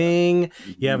this thing.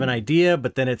 You have an idea,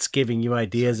 but then it's giving you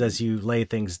ideas as you lay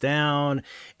things down.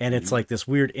 And it's like this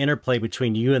weird interplay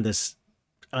between you and this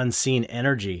unseen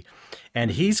energy.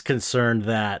 And he's concerned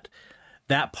that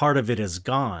that part of it is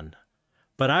gone.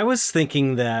 But I was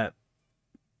thinking that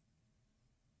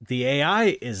the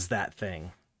AI is that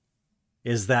thing.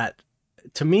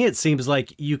 To me, it seems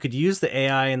like you could use the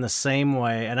AI in the same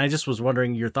way. And I just was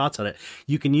wondering your thoughts on it.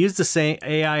 You can use the same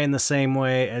AI in the same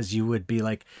way as you would be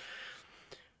like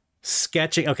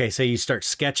sketching. Okay, so you start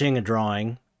sketching a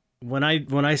drawing. When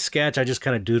I sketch, I just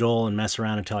kind of doodle and mess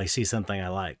around until I see something I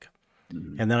like.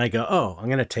 And then I go, oh, I'm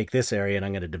going to take this area and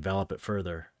I'm going to develop it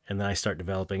further. And then I start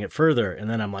developing it further. And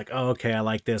then I'm like, oh, okay, I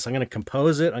like this. I'm going to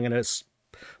compose it. I'm going to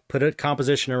put a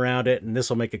composition around it, and this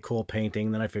will make a cool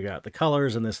painting. Then I figure out the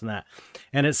colors and this and that.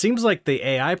 And it seems like the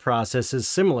AI process is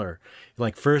similar.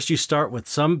 Like first you start with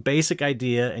some basic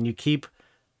idea and you keep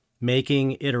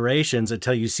making iterations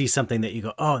until you see something that you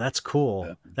go, oh, that's cool.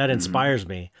 Yeah. That inspires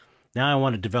me. Now I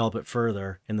want to develop it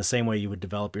further in the same way you would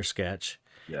develop your sketch.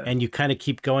 Yeah. And you kind of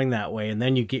keep going that way. And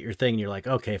then you get your thing. And you're like,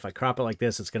 okay, if I crop it like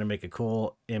this, it's going to make a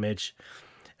cool image.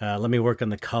 Let me work on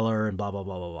the color and blah, blah,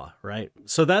 blah, blah, blah. Right.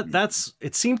 So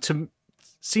it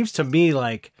seems to me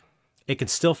like it could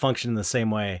still function in the same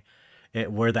way.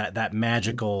 where that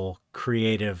magical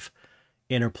creative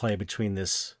interplay between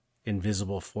this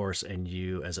invisible force and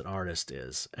you as an artist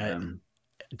is.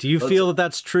 Do you feel that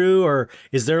that's true, or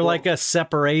is there like a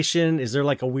separation? Is there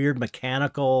like a weird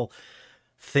mechanical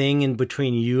thing in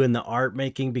between you and the art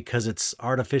making because it's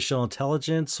artificial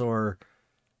intelligence? Or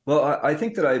well, I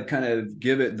think that I kind of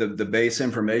give it the base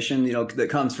information, you know, that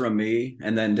comes from me,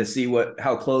 and then to see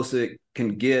how close it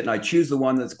can get, and I choose the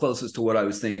one that's closest to what I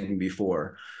was thinking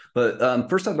before. But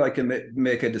first, I'd like to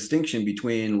make a distinction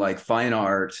between like fine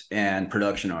art and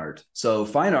production art. So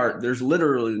fine art, there's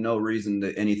literally no reason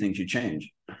that anything should change.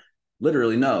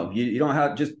 Literally, no. You don't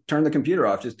have, just turn the computer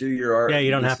off. Just do your art. Yeah,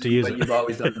 you don't have to use it. You've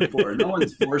always done before. No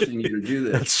one's forcing you to do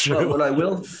this. That's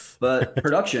true. But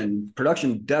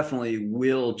production definitely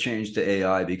will change to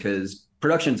AI, because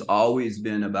production's always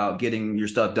been about getting your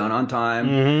stuff done on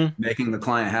time, making the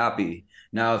client happy.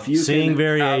 Now, if you seeing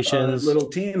variations, have a little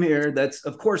team here,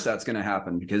 of course that's going to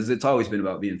happen, because it's always been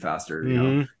about being faster. You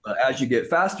know, but as you get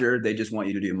faster, they just want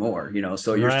you to do more. You know,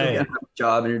 so you're still going to have a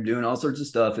job and you're doing all sorts of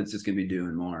stuff. It's just going to be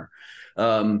doing more.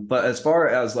 But as far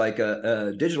as like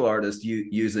a digital artist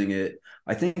using it,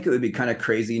 I think it would be kind of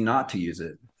crazy not to use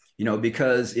it. You know,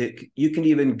 because you can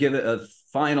even give it a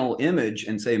final image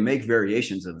and say, make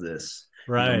variations of this.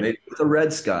 Right. You know, make with a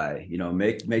red sky, you know,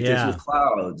 make this with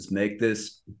clouds, make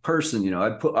this person, you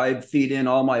know, I'd feed in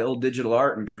all my old digital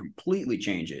art and completely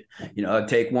change it. You know, I'd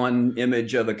take one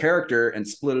image of a character and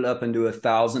split it up into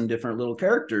 1,000 different little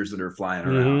characters that are flying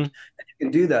around. And you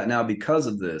can do that now because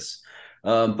of this.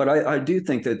 But I do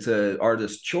think that's an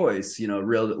artist's choice, you know,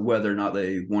 whether or not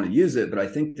they want to use it. But I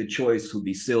think the choice would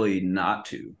be silly not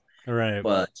to. Right.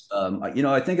 But, you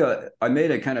know, I think I made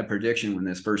a kind of prediction when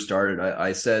this first started.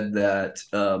 I said that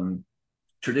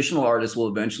traditional artists will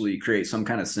eventually create some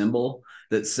kind of symbol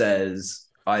that says,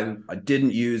 I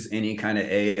didn't use any kind of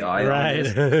AI on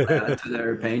this to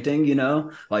their painting, you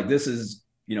know, like this is,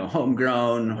 you know,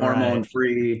 homegrown,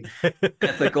 hormone-free,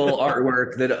 ethical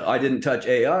artwork that I didn't touch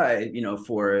AI, you know,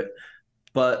 for it.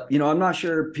 But, you know, I'm not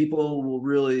sure people will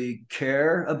really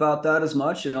care about that as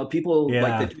much. You know, people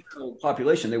like the general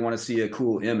population, they want to see a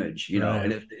cool image, you know,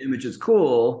 and if the image is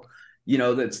cool, you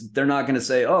know, they're not going to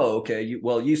say, oh, okay,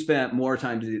 you spent more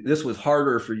time to do this, was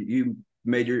harder for you,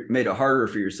 made it harder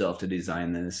for yourself to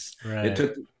design this.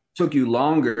 It took you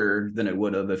longer than it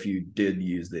would have if you did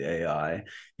use the AI,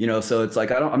 you know. So it's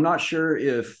like, I'm not sure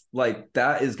if like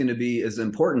that is going to be as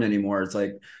important anymore. It's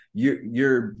like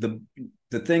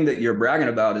the thing that you're bragging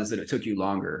about is that it took you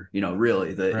longer, you know,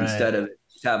 really, instead of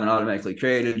just having automatically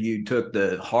created, you took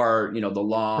the hard, you know, the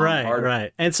long, hard.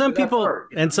 Right. And some people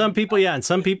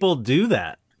do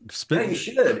that. Yeah, you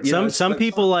should. Some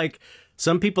people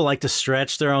like to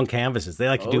stretch their own canvases. They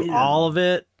like to do all of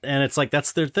it. And it's like,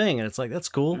 that's their thing. And it's like, that's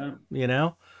cool, you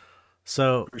know?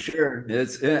 So for sure,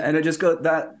 and it just goes,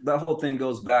 that whole thing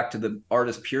goes back to the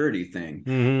artist purity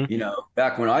thing. You know,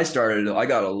 back when I started, I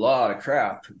got a lot of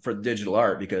crap for digital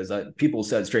art because people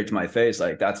said straight to my face,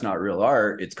 like, that's not real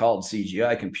art. It's called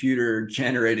CGI, computer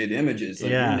generated images.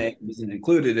 Like, your name isn't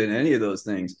included in any of those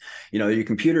things. You know, your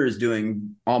computer is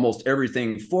doing almost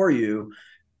everything for you.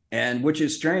 And which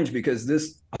is strange, because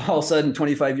this all of a sudden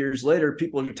 25 years later,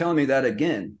 people are telling me that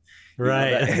again.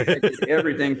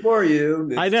 Everything for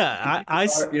you. I know.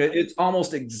 You know, it's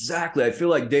almost exactly. I feel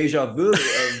like deja vu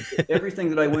of everything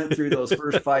that I went through those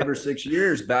first 5 or 6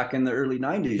 years back in the early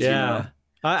 90s. Yeah. You know?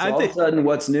 I think all of a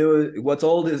sudden, what's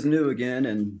old is new again.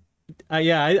 And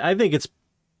I think it's,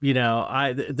 you know,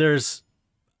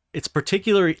 it's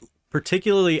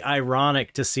particularly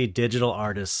ironic to see digital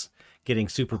artists getting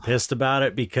super pissed about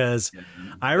it, because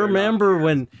I remember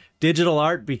when digital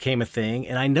art became a thing,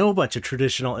 and I know a bunch of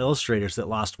traditional illustrators that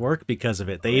lost work because of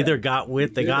it. They either got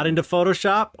into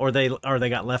Photoshop or they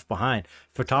got left behind.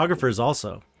 Photographers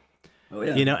also.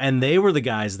 You know, and they were the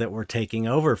guys that were taking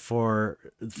over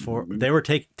they were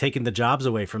taking the jobs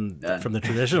away from the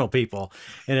traditional people.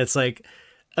 And it's like,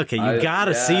 okay, you got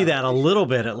to see that a little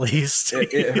bit at least.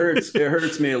 It hurts. It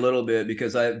hurts me a little bit,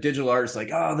 because digital artists like,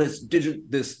 oh,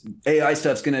 this AI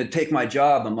stuff's going to take my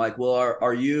job. I'm like, well,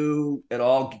 are you at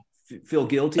all feel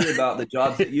guilty about the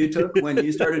jobs that you took when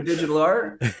you started digital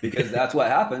art? Because that's what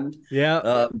happened.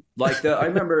 I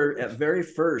remember at very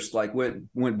first, like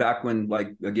went back when,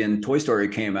 like, again, Toy Story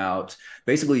came out,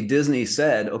 basically Disney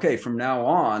said, okay, from now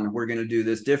on, we're going to do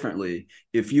this differently.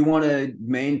 If you want to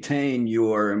maintain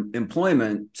your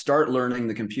employment, start learning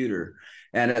the computer.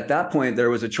 And at that point, there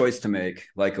was a choice to make,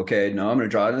 like, okay, no, I'm going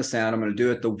to draw it in the sand. I'm going to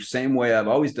do it the same way I've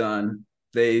always done.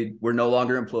 they were no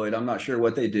longer employed. I'm not sure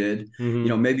what they did.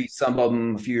 Maybe some of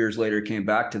them a few years later came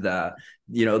back to that.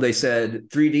 They said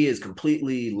 3D is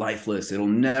completely lifeless. It'll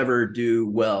never do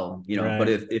well, Right. But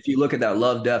if you look at that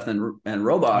Love, Death, and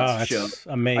Robots show,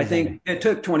 amazing. I think it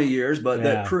took 20 years, but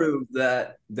that proved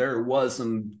that there was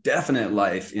some definite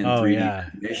life in 3D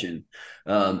animation.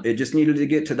 It just needed to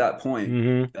get to that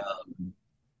point.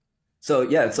 So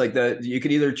yeah, it's like you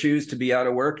could either choose to be out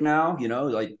of work now,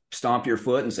 like stomp your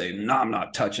foot and say, no, I'm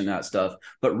not touching that stuff.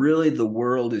 But really the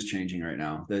world is changing right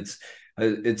now.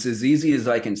 It's as easy as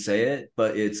I can say it,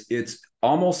 but it's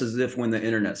almost as if when the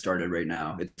internet started right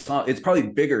now. It's probably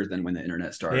bigger than when the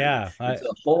internet started. Yeah.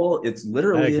 It's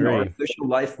literally an artificial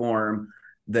life form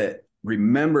that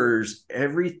remembers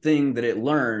everything that it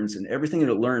learns, and everything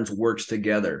that it learns works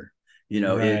together.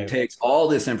 It takes all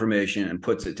this information and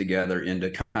puts it together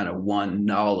into kind of one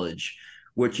knowledge,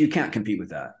 which you can't compete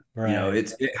with that. Right.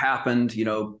 It happened,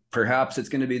 perhaps it's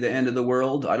going to be the end of the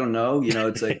world. I don't know.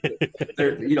 It's like,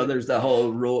 there's that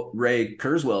whole Ray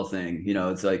Kurzweil thing,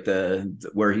 it's like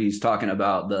where he's talking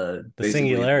about the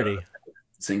singularity,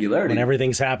 when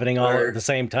everything's happening all at the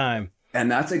same time. And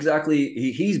that's exactly,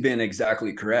 he's been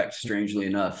exactly correct, strangely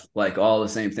enough. Like all the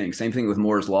same thing with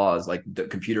Moore's laws, like the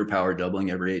computer power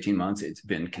doubling every 18 months. It's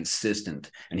been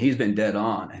consistent, and he's been dead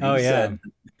on. And he said,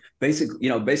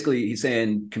 basically he's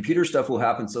saying computer stuff will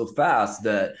happen so fast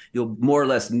that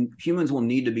humans will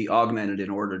need to be augmented in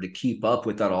order to keep up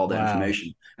with all that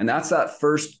information. And that's that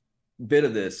first bit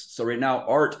of this. So right now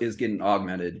art is getting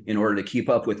augmented in order to keep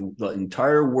up with the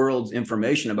entire world's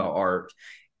information about art,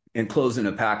 enclosed in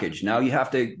a package. Now you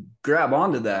have to grab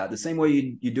onto that the same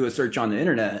way you do a search on the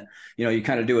internet. You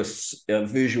kind of do a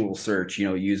visual search,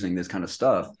 using this kind of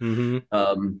stuff.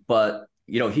 But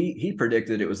he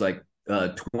predicted it was like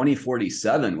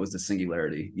 2047 was the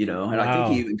singularity, and I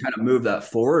think he even kind of moved that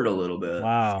forward a little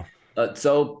bit.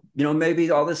 So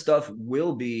maybe all this stuff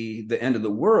will be the end of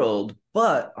the world,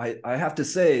 but I have to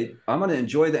say I'm going to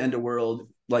enjoy the end of world,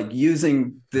 like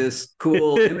using this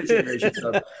cool image generation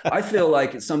stuff. I feel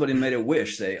like somebody made a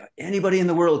wish, say anybody in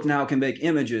the world now can make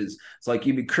images. It's like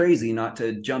you'd be crazy not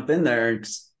to jump in there and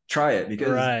try it, because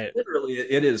literally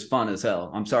it is fun as hell.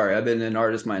 I'm sorry, I've been an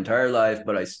artist my entire life,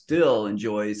 but I still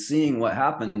enjoy seeing what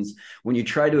happens when you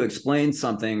try to explain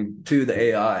something to the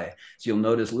AI. So you'll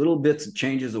notice little bits of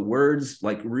changes of words,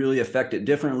 like really affect it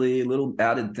differently, little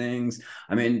added things.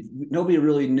 I mean, nobody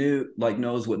really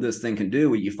knows what this thing can do.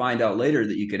 When you find out later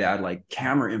that you could add like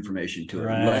camera information to it,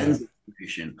 lens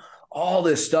information, all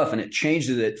this stuff, and it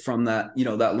changes it from that,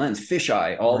 that lens,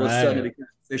 fisheye, all of a sudden it becomes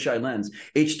fisheye lens.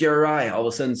 HDRI, all of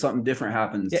a sudden something different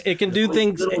happens. It can do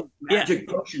things, magic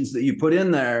potions that you put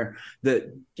in there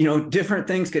that different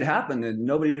things could happen and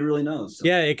nobody really knows. So.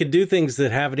 Yeah, it could do things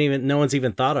that no one's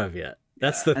even thought of yet.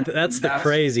 That's the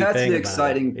crazy thing. That's the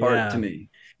exciting part to me.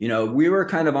 We were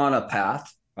kind of on a path.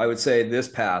 I would say this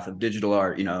path of digital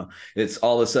art. It's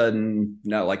all of a sudden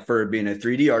now, like for being a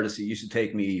 3D artist, it used to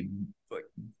take me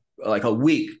like a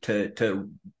week to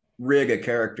rig a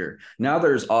character. Now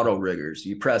there's auto riggers.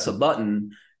 You press a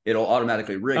button, it'll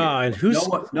automatically rig it.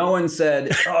 And no one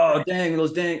said, oh, dang,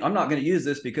 I'm not going to use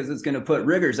this because it's going to put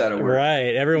riggers out of work.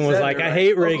 Right. Everyone was like, I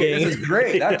hate rigging. Okay, this is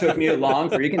great. That took me a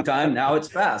long freaking time. Now it's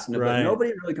fast. But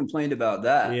nobody really complained about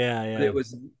that. Yeah. But it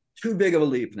was too big of a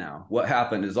leap now. What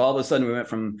happened is all of a sudden we went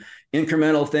from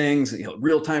incremental things,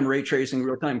 real-time ray tracing,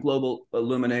 real-time global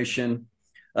illumination,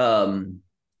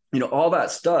 all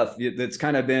that stuff that's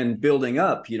kind of been building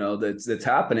up, that's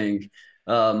happening.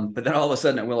 But then all of a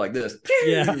sudden it went like this.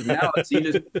 Now you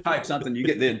just type something, you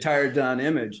get the entire done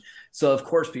image. So of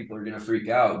course people are going to freak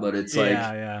out, but it's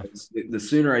the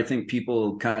sooner I think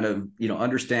people kind of,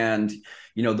 understand,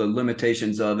 the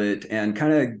limitations of it and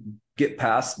kind of get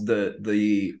past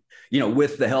the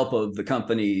with the help of the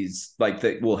companies like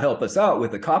that will help us out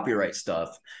with the copyright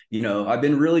stuff. I've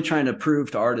been really trying to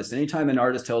prove to artists, anytime an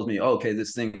artist tells me, oh, okay,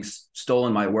 this thing's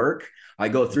stolen my work, I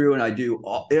go through and I do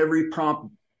every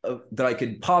prompt that I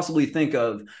could possibly think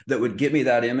of that would get me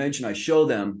that image. And I show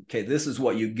them, okay, this is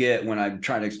what you get when I'm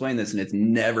trying to explain this. And it's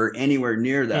never anywhere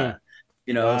near that.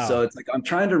 So it's like, I'm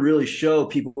trying to really show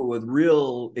people with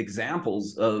real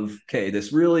examples of, okay,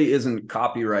 this really isn't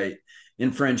copyright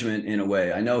infringement in a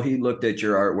way. I know he looked at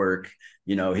your artwork,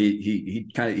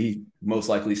 he most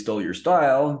likely stole your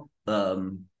style,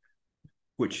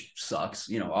 which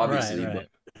sucks, obviously. But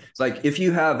it's like, if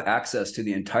you have access to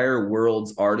the entire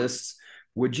world's artists,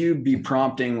 would you be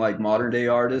prompting like modern day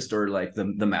artists or like the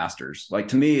masters? Like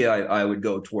to me, I would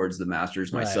go towards the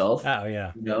masters myself. Oh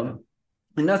yeah.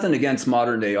 And nothing against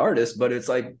modern day artists, but it's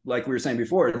like we were saying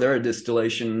before, they're a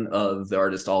distillation of the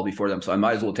artist all before them. So I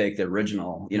might as well take the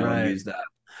original, and use that.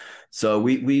 So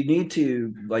we need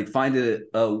to like find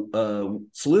a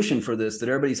solution for this that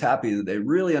everybody's happy, that they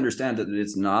really understand that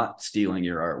it's not stealing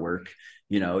your artwork.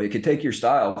 You know, it could take your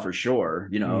style for sure,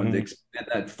 you know, and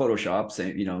that Photoshop,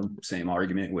 same, you know, same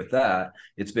argument with that.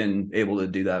 It's been able to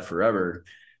do that forever.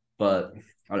 But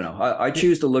I don't know. I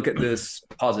choose to look at this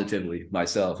positively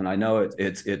myself, and I know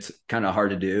it's kind of hard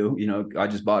to do. You know, I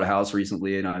just bought a house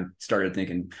recently, and I started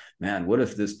thinking, man, what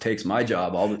if this takes my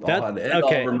job? I'll have the egg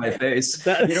all over my face.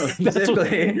 You know,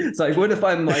 specifically, it's like, what if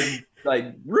I'm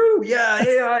like, Roo, yeah,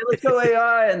 AI, let's go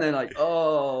AI, and then like,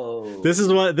 oh, this is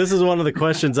one of the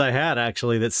questions I had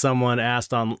actually that someone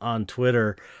asked on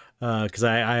Twitter. Because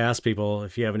I asked people,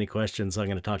 if you have any questions, I'm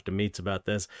going to talk to Meats about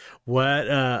this. What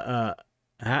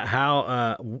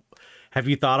how have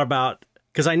you thought about,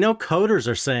 because I know coders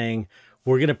are saying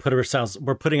we're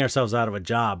putting ourselves out of a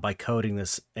job by coding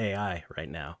this AI right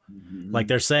now. Like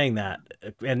they're saying that,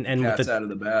 and cat's with out of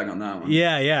the bag on that one.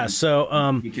 Yeah.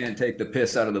 So you can't take the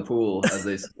piss out of the pool, as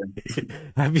they say.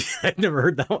 I've never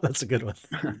heard that one. That's a good one.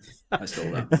 I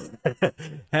stole that.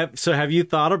 Have you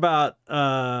thought about,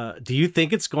 do you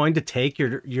think it's going to take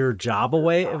your job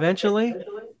away eventually?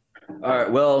 All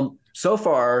right. Well, so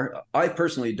far, I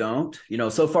personally don't. You know,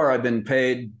 so far I've been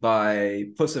paid by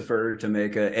Pussifer to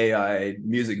make an AI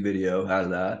music video out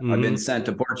of that. I've been sent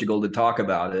to Portugal to talk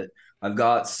about it. I've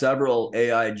got several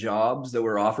AI jobs that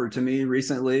were offered to me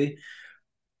recently.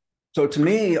 So to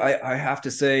me, I have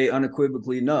to say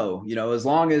unequivocally no. You know, as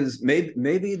long as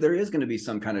maybe there is going to be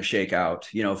some kind of shakeout,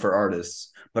 you know, for artists.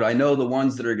 But I know the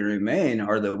ones that are going to remain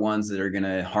are the ones that are going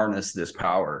to harness this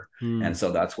power. And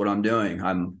so that's what I'm doing.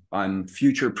 I'm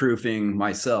future-proofing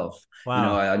myself. Wow. You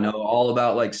know, I know all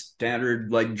about like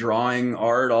standard, like drawing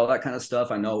art, all that kind of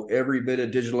stuff. I know every bit of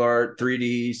digital art,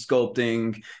 3D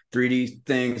sculpting, 3D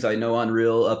things. I know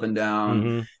Unreal up and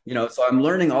down, you know, so I'm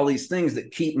learning all these things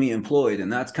that keep me employed.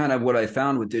 And that's kind of what I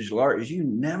found with digital art, is you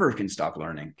never can stop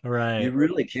learning. Right. You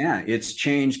really can't. It's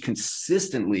changed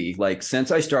consistently. Like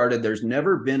since I started, there's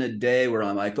never been a day where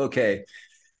I'm like, okay,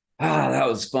 that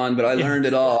was fun, but I learned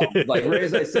it all. Like right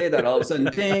as I say that, all of a sudden,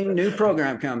 ding, new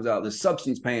program comes out. The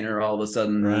Substance Painter all of a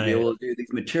sudden will be able to do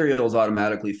these materials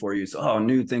automatically for you. So,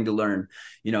 new thing to learn.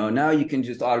 You know, now you can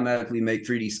just automatically make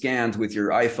 3D scans with your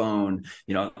iPhone.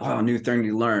 You know, new thing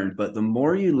to learn. But the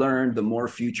more you learn, the more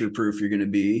future-proof you're going to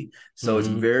be. So it's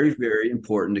very, very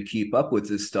important to keep up with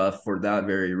this stuff for that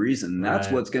very reason.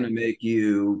 That's what's going to make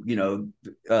you, you know,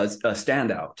 a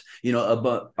standout. You know,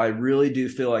 but I really do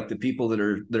feel like the people that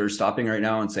are stopping right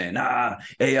now and saying,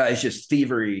 AI is just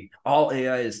thievery. All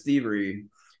AI is thievery.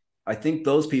 I think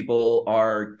those people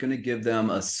are going to give them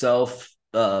a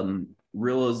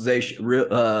realization.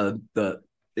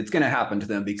 It's going to happen to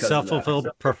them because self-fulfilled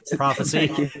prophecy.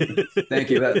 Thank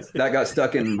you. That got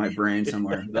stuck in my brain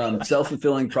somewhere.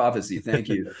 Self-fulfilling prophecy. Thank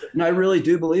you. And I really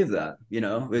do believe that. You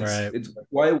know, it's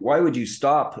why would you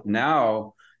stop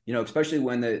now? You know, especially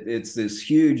when it's this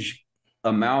huge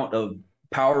amount of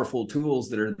powerful tools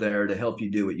that are there to help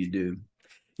you do what you do.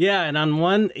 Yeah. And on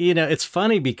one, you know, it's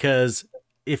funny because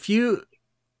if you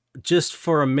just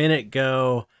for a minute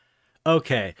go,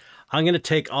 okay, I'm going to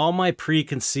take all my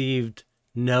preconceived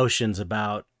notions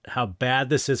about how bad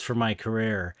this is for my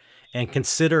career and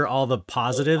consider all the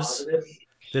positives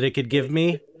that it could give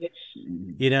me,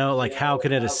 you know, like how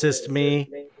can it assist me?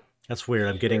 That's weird.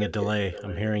 I'm getting a delay.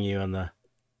 I'm hearing you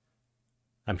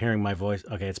I'm hearing my voice.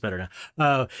 Okay. It's better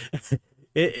now.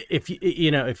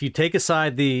 If you take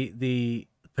aside the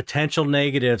potential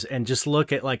negatives and just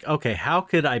look at like, okay, how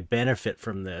could I benefit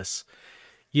from this?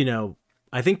 You know,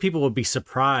 I think people would be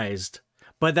surprised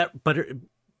by that,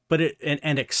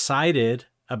 and excited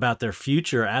about their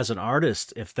future as an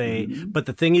artist if they, but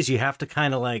the thing is you have to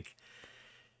kind of like,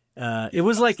 it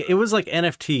was like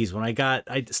NFTs when I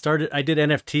did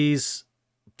NFTs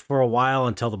for a while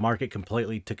until the market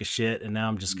completely took a shit. And now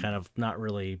I'm just kind of not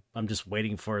really, I'm just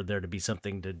waiting for there to be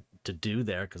something to do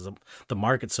there because the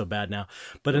market's so bad now.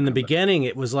 But in the beginning,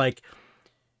 it was like,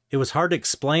 it was hard to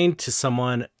explain to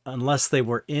someone unless they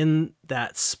were in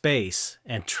that space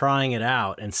and trying it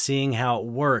out and seeing how it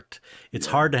worked. It's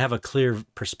hard to have a clear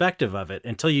perspective of it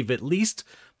until you've at least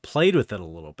played with it a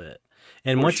little bit.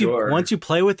 And once you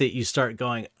play with it, you start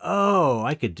going, oh,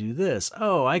 I could do this.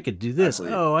 Oh, I could do this.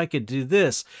 Exactly. Oh, I could do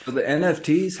this. So the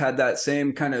NFTs had that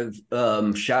same kind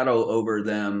of shadow over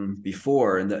them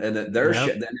before. And the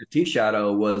NFT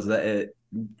shadow was that it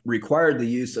required the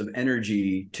use of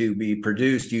energy to be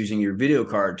produced using your video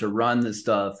card to run the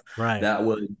stuff that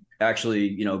would actually,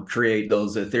 you know, create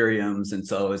those Ethereums. And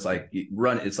so it's like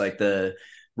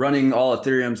running all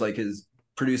Ethereums like is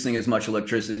producing as much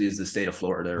electricity as the state of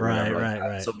Florida or Right, whatever like right, that.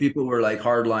 right. So people were like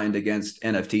hardlined against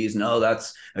NFTs. No,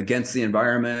 that's against the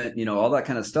environment, you know, all that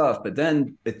kind of stuff. But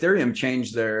then Ethereum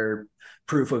changed their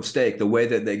proof of stake, the way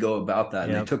that they go about that,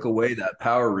 and they Yep. took away that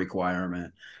power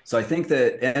requirement. So I think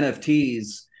that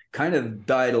NFTs kind of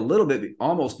died a little bit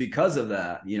almost because of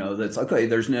that. You know, that's okay,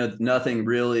 there's nothing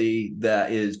really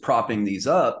that is propping these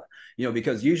up, you know,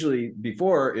 because usually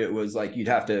before it was like you'd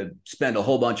have to spend a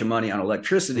whole bunch of money on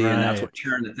electricity, and that's Right. what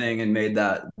turned the thing and made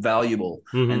that valuable.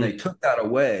 And Mm-hmm. they took that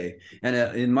away. And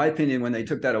in my opinion, when they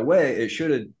took that away, it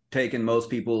should have taken most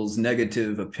people's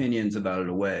negative opinions about it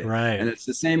away. Right. And it's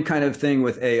the same kind of thing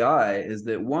with AI, is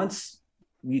that once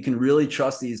you can really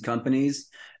trust these companies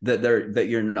that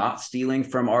you're not stealing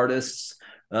from artists,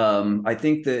 I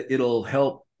think that it'll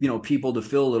help, you know, people to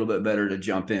feel a little bit better to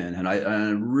jump in. And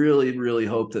I really, really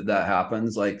hope that that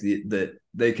happens. Like that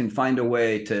they can find a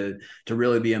way to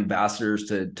really be ambassadors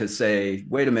to say,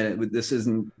 wait a minute, this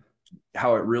isn't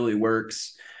how it really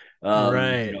works. You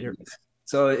Right. know,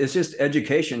 so it's just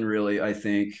education, really, I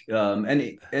think,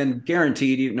 and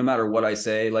guaranteed, no matter what I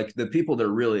say, like the people that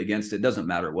are really against it, doesn't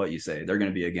matter what you say, they're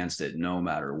going to be against it no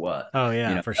matter what. Oh You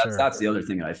yeah, know, for that's sure. the other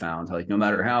thing I found. Like no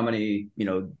matter how many, you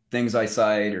know, things I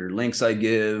cite or links I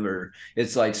give, or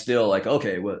it's like still like,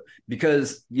 okay, well,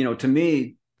 because, you know, to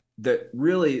me, that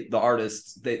really the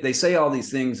artists, they say all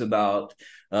these things about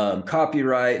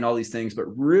copyright and all these things, but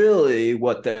really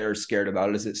what they're scared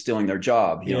about is it stealing their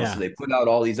job, you know. Yeah. So they put out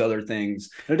all these other things,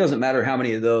 and it doesn't matter how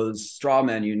many of those straw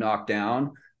men you knock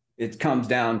down. It comes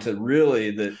down to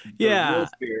really the real Yeah.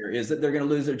 fear is that they're going to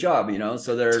lose their job, you know.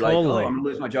 So they're like, oh, I'm Totally. going to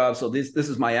lose my job, so this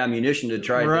is my ammunition to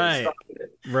try to Right. stop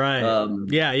it. Right.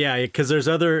 Yeah, yeah, because there's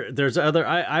other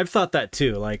I've thought that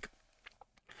too. Like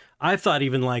I've thought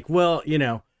even like, well, you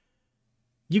know,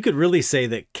 you could really say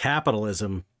that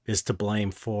capitalism is to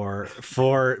blame for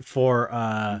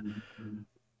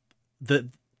the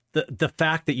the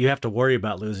fact that you have to worry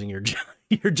about losing your job,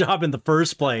 your job in the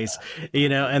first place, you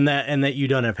know, and that you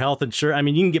don't have health insurance. I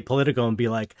mean, you can get political and be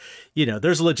like, you know,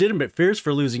 there's legitimate fears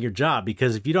for losing your job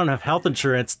because if you don't have health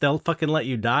insurance, they'll fucking let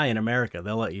you die in America.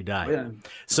 They'll let you die. Oh, yeah.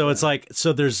 So it's like,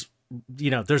 so there's,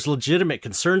 you know, there's legitimate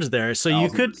concerns there. So you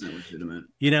could, 1000% legitimate.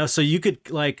 you know, so you could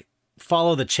like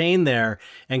follow the chain there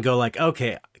and go like,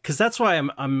 okay, because that's why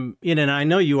I'm in, and I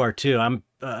know you are too. I'm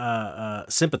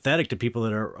sympathetic to people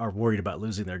that are worried about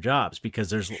losing their jobs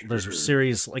because there's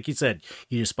serious, like you said,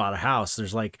 you just bought a house.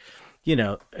 There's like, you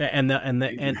know, and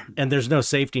there's no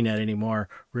safety net anymore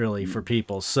really for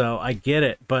people. So I get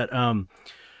it, but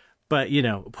you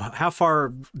know, how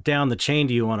far down the chain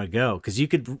do you want to go? Because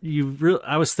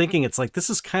I was thinking it's like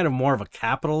this is kind of more of a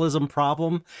capitalism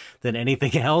problem than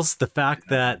anything else. The fact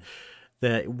that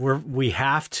we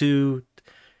have to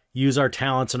use our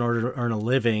talents in order to earn a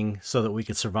living so that we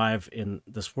could survive in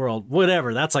this world.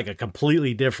 Whatever, that's like a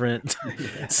completely different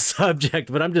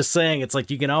subject. But I'm just saying, it's like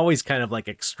you can always kind of like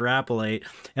extrapolate.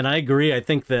 And I agree. I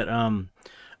think that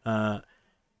I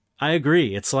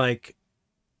agree. It's like,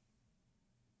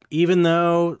 even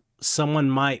though someone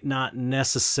might not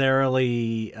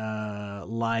necessarily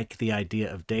like the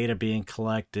idea of data being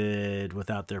collected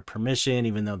without their permission,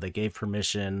 even though they gave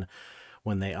permission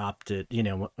when they opted, you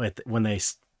know, when they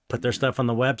put their stuff on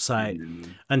the website,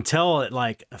 until it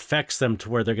like affects them to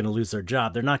where they're going to lose their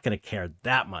job, they're not going to care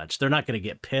that much. They're not going to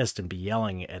get pissed and be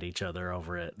yelling at each other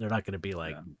over it. They're not going to be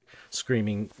like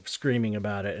screaming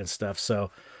about it and stuff.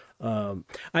 So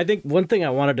I think one thing I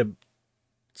wanted to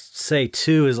say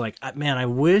too is like, man, I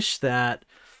wish that,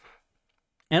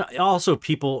 and also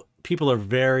people are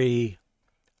very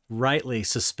rightly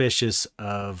suspicious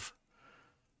of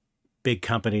big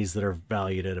companies that are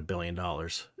valued at $1 billion.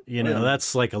 You know,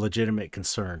 that's like a legitimate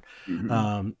concern.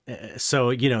 So,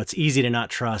 you know, it's easy to not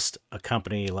trust a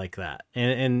company like that.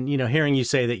 And, you know, hearing you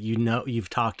say that, you know, you've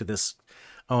talked to this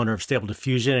owner of Stable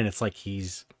Diffusion and it's like,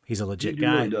 he's a legit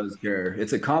guy. He really does care.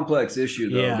 It's a complex issue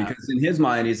though, because in his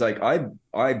mind, he's like,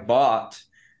 I bought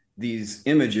these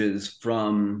images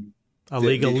from a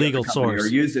legal source, or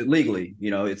used it legally.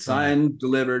 You know, it's signed,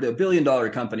 delivered. $1 billion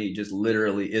company just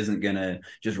literally isn't going to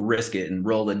just risk it and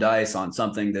roll the dice on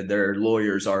something that their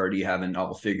lawyers already haven't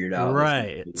all figured out.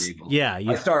 Right. Yeah.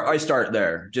 I start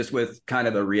there just with kind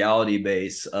of a reality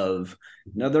base of,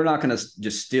 no, they're not going to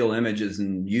just steal images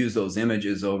and use those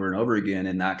images over and over again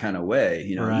in that kind of way.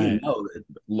 You know, you know that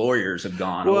lawyers have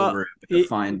gone over it to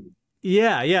find.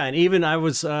 Yeah. Yeah. And even I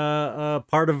was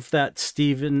part of that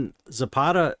Steven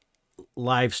Zapata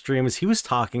live stream, as he was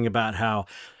talking about how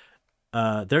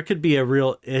there could be a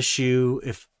real issue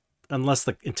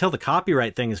until the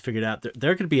copyright thing is figured out,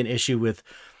 there could be an issue with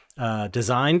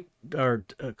design or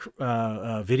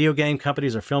video game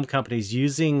companies or film companies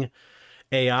using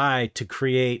AI to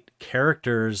create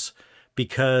characters,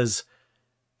 because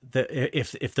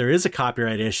if there is a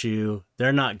copyright issue,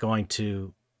 they're not going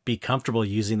to be comfortable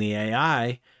using the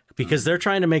AI, because they're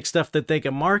trying to make stuff that they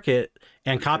can market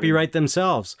and copyright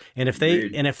themselves. And if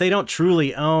they don't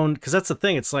truly own, because that's the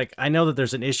thing, it's like, I know that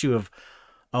there's an issue of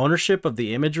ownership of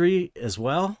the imagery as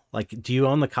well. Like, do you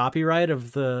own the copyright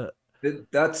of the?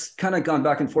 That's kind of gone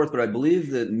back and forth, but I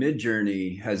believe that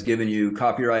Midjourney has given you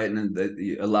copyright and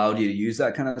that allowed you to use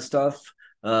that kind of stuff.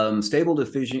 Stable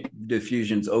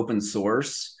Diffusion's open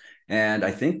source, and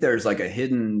I think there's like a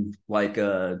hidden like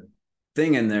a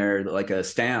thing in there, like a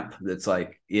stamp that's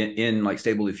like in like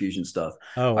Stable Diffusion stuff.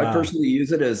 Oh, wow. I personally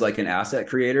use it as like an asset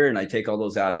creator, and I take all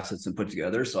those assets and put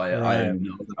together. So I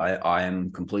know that I am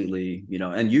completely, you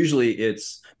know, and usually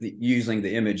it's using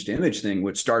the image to image thing,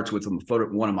 which starts with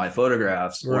one of my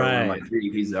photographs or one of my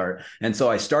 3D pieces of art. And so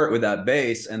I start with that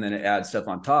base and then it adds stuff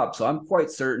on top. So I'm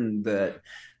quite certain that,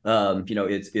 you know,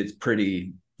 it's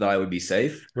pretty, that I would be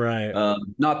safe. Right.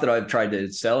 Not that I've tried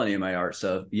to sell any of my art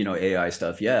stuff, you know, AI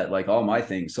stuff yet. Like all my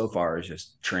things so far is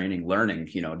just training, learning,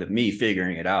 you know, to me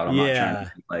figuring it out. I'm not trying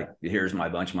to like, here's my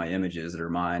bunch of my images that are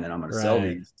mine and I'm going to sell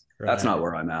these. That's not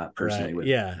where I'm at personally. With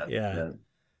that.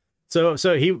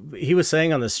 So he was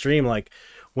saying on the stream, like,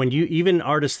 when you, even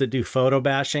artists that do photo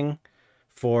bashing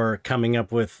for coming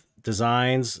up with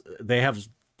designs, they have,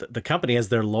 the company has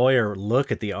their lawyer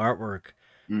look at the artwork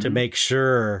to make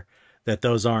sure that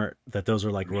those are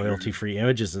like royalty free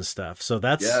images and stuff. So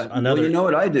that's another. Well, you know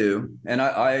what I do, and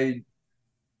I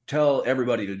tell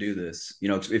everybody to do this. You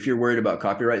know, if you're worried about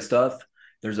copyright stuff,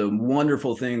 there's a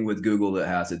wonderful thing with Google that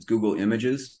has, it's Google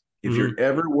Images. If you're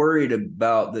ever worried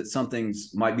about that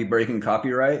something's might be breaking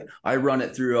copyright, I run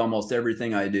it through almost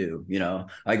everything I do. You know,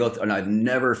 I go and I've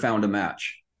never found a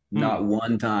match, not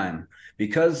one time.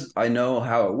 Because I know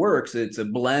how it works. It's a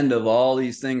blend of all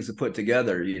these things to put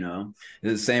together, you know,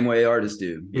 the same way artists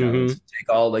do, you know, take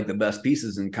all like the best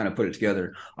pieces and kind of put it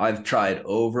together. I've tried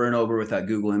over and over with that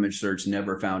Google image search,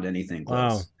 never found anything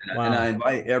close. Wow. And I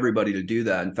invite everybody to do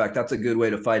that. In fact, that's a good way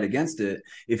to fight against it.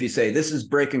 If you say this is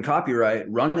breaking copyright,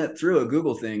 run it through a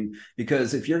Google thing,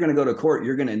 because if you're going to go to court,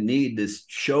 you're going to need to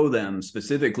show them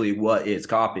specifically what it's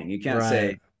copying. You can't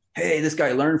say, hey, this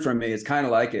guy learned from me, it's kind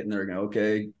of like it, and they're going,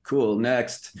 okay, cool,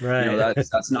 next. You know,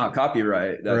 that's not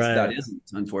copyright. That isn't,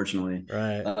 unfortunately.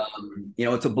 You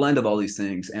know, it's a blend of all these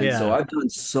things. And so I've done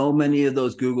so many of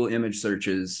those Google image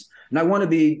searches, and I want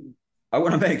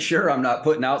to make sure I'm not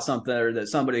putting out something that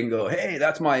somebody can go, hey,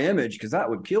 that's my image, because that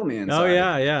would kill me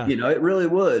inside. You know, it really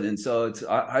would. And so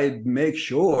I make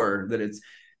sure that it's,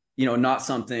 you know, not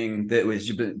something that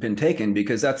was been taken,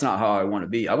 because that's not how I want to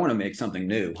be. I want to make something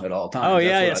new at all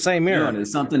times. Same here.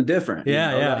 It's something different.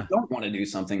 I don't want to do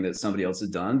something that somebody else has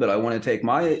done, but I want to take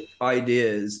my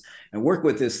ideas and work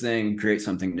with this thing and create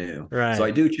something new. So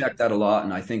I do check that a lot,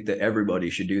 and I think that everybody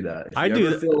should do that. If you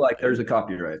ever feel like there's a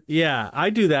copyright. I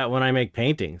do that when I make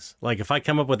paintings. Like if I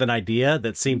come up with an idea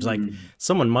that seems like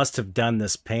someone must have done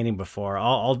this painting before,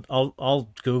 I'll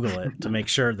Google it to make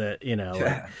sure that, you know,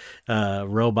 like,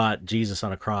 robot Jesus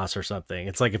on a cross or something.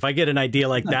 It's like if I get an idea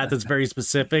like that that's very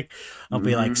specific, I'll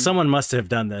be like, someone must have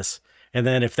done this. And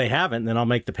then if they haven't, then I'll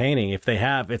make the painting. If they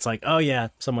have, it's like, oh yeah,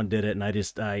 someone did it, and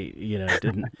I you know,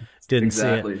 didn't see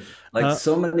it. Like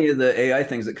so many of the AI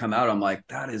things that come out, I'm like,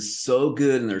 that is so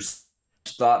good, and there's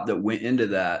thought that went into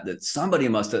that somebody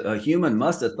a human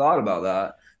must have thought about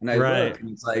that. And I look,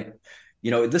 and it's like,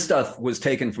 you know, this stuff was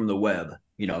taken from the web.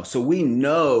 You know, so we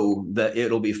know that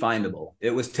it'll be findable. It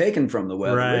was taken from the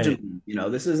web originally. You know,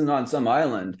 this isn't on some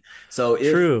island. So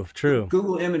true.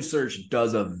 Google image search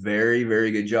does a very,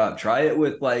 very good job. Try it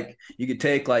with, like, you could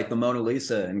take like the Mona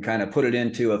Lisa and kind of put it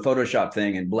into a Photoshop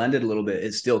thing and blend it a little bit.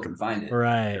 It still can find it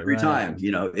every time.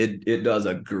 You know, it does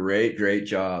a great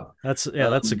job. That's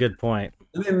a good point.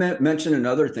 Let me mention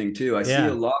another thing too. I see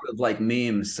a lot of like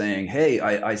memes saying, hey,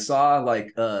 I saw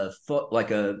like a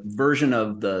version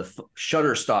of the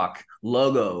Shutterstock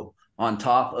logo on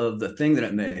top of the thing that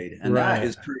it made. And that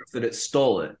is proof that it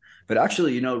stole it. But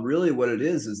actually, you know, really what it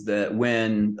is that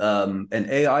when an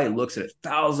AI looks at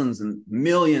thousands and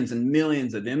millions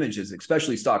of images,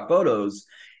 especially stock photos,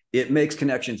 it makes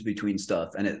connections between stuff,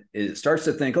 and it starts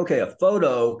to think, okay, a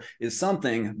photo is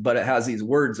something, but it has these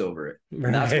words over it.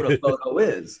 And that's what a photo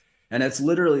is. And it's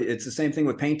the same thing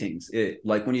with paintings.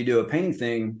 Like when you do a painting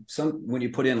thing, when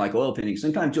you put in like oil painting,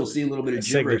 sometimes you'll see a little bit of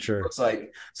gibberish. It looks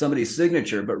like somebody's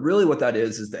signature, but really what that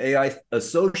is the AI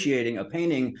associating a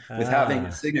painting with having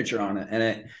a signature on it,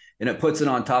 and it puts it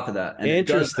on top of that. And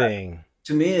interesting.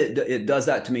 To me, it does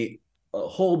that to me a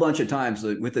whole bunch of times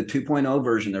with the 2.0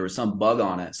 version, there was some bug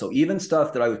on it. So even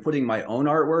stuff that I was putting my own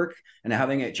artwork and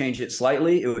having it change it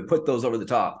slightly, it would put those over the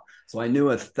top. So I knew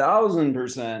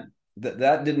 1,000%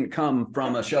 that didn't come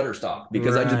from a Shutterstock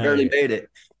because I just barely made it,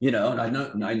 you know, and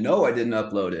I know I didn't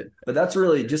upload it. But that's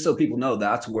really just so people know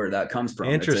that's where that comes from.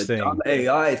 Interesting. It's a dumb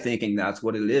AI thinking that's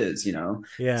what it is, you know.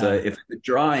 Yeah. So if it's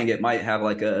drawing, it might have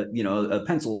like a, you know, a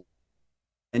pencil,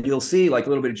 and you'll see like a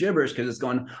little bit of gibberish because it's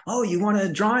going, oh, you want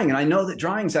a drawing, and I know that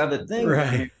drawings have a thing.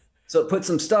 Right. So put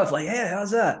some stuff like, hey,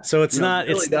 how's that? So it's not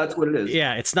really, that's what it is.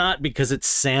 Yeah, it's not because it's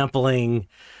sampling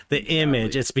the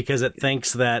image. It's because it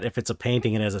thinks that if it's a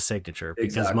painting, it has a signature.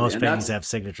 Because most paintings have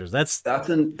signatures. That's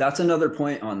another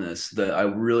point on this that I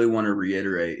really want to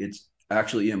reiterate. It's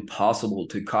actually impossible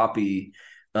to copy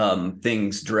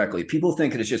things directly. People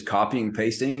think it's just copying and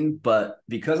pasting, but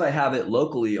because I have it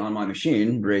locally on my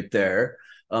machine right there,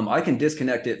 I can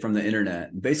disconnect it from the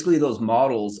internet. Basically, those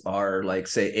models are like,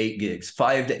 say, 8 gigs,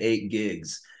 5 to 8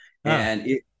 gigs. And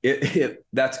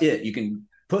that's it. You can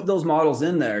put those models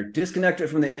in there, disconnect it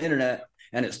from the internet,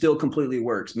 and it still completely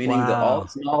works, meaning that all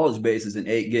its knowledge base is in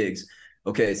 8 gigs.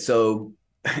 Okay, so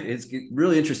it's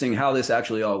really interesting how this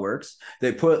actually all works.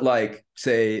 They put like,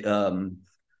 say,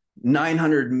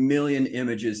 900 million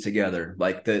images together,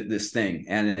 like this thing,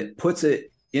 and it puts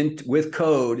it in with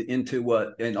code into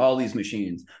in all these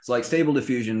machines. So like Stable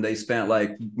Diffusion, they spent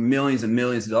like millions and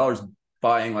millions of dollars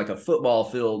buying like a football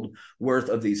field worth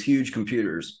of these huge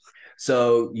computers.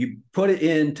 So you put it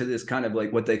into this kind of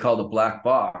like what they call the black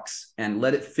box and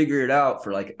let it figure it out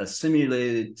for like a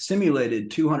simulated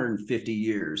 250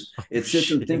 years. It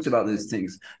sits and thinks about these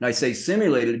things. And I say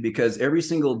simulated because every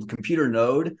single computer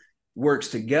node works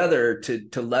together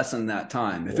to lessen that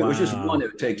time. If it was just one, it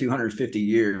would take 250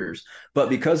 years. But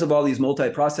because of all these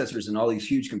multiprocessors and all these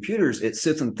huge computers, it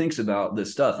sits and thinks about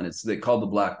this stuff, and they call the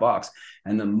black box.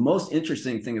 And the most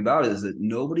interesting thing about it is that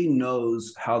nobody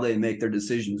knows how they make their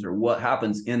decisions or what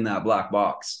happens in that black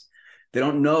box. They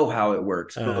don't know how it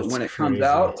works. But when it comes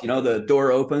out, you know, the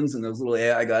door opens and those little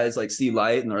AI guys like see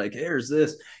light and they're like, hey, here's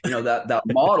this, you know, that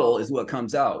model is what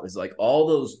comes out. It's like all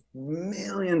those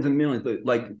millions and millions,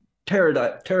 like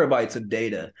terabytes of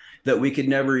data that we could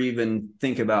never even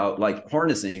think about like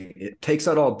harnessing. It takes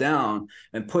that all down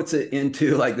and puts it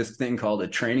into like this thing called a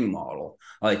training model,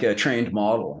 like a trained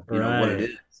model, you know what it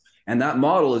is. And that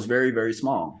model is very, very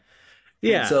small.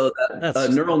 Yeah. And so a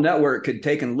neural network could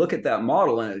take and look at that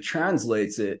model and it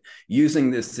translates it using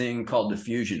this thing called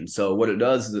diffusion. So what it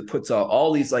does is it puts out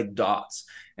all these like dots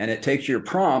and it takes your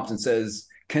prompt and says,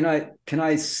 can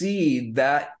I see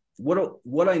that?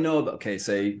 What I know about, okay,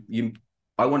 say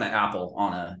I want an apple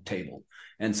on a table.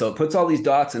 And so it puts all these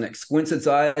dots and it squints its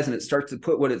eyes and it starts to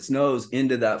put what its knows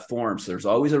into that form. So there's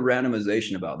always a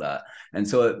randomization about that. And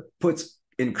so it puts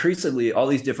increasingly all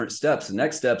these different steps. The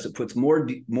next steps, it puts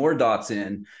more dots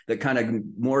in that kind of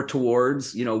more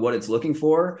towards, you know, what it's looking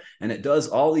for. And it does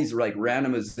all these like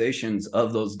randomizations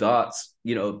of those dots,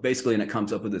 you know, basically, and it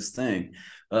comes up with this thing.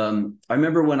 I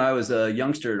remember when I was a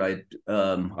youngster,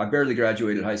 I barely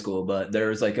graduated high school, but there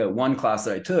was like one class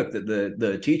that I took that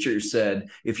the teacher said,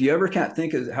 if you ever can't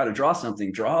think of how to draw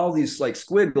something, draw all these like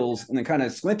squiggles and then kind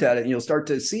of squint at it and you'll start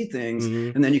to see things.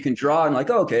 And then you can draw and like,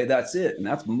 oh, okay, that's it. And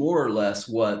that's more or less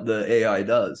what the AI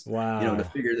does, you know, to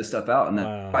figure this stuff out. And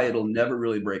that's why it'll never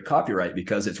really break copyright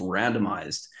because it's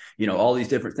randomized, you know, all these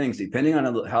different things, depending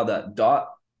on how that dot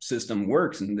system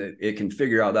works and that it can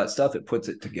figure out that stuff, it puts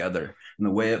it together and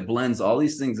the way it blends all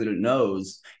these things that it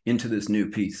knows into this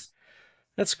new piece.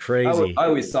 That's crazy. I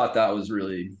always thought that was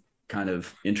really kind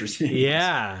of interesting.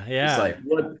 Yeah. It's like,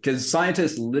 what? Because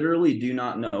scientists literally do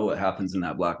not know what happens in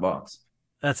that black box.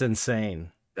 That's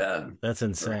insane. That's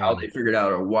insane. How they figured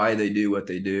out or why they do what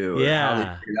they do. Or how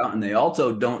they figured out. And they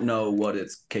also don't know what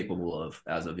it's capable of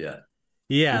as of yet.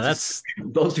 Yeah,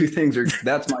 those two things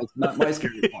that's not my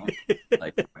scary point.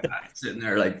 Like I'm sitting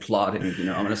there like plotting, you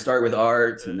know, I'm going to start with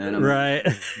art and then I'm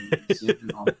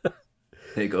I'll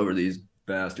take over these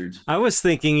bastards. I was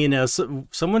thinking, you know,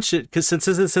 someone should, because since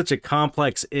this is such a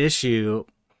complex issue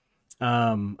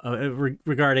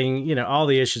regarding, you know, all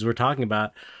the issues we're talking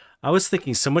about, I was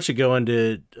thinking someone should go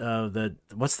into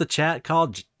what's the chat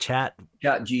called? Chat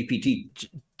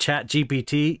GPT. Chat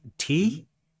GPT.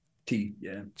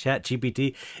 Chat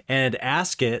GPT, and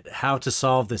ask it how to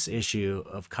solve this issue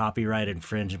of copyright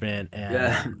infringement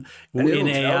and in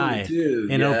AI,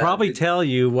 and it'll probably tell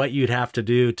you what you'd have to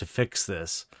do to fix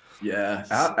this. Yeah.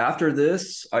 After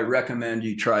this, I recommend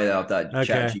you try out that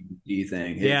Okay. ChatGPT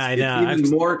thing. Yeah, I It's know. even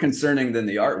more concerning than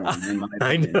the art one, in my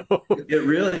I opinion. know. It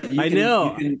really, I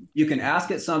know. you can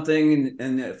ask it something,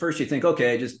 and at first you think,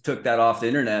 okay, I just took that off the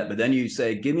internet, but then you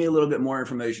say, give me a little bit more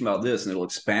information about this, and it'll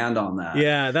expand on that.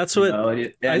 Yeah, that's You what know,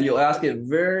 and I you'll ask it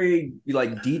very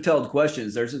like detailed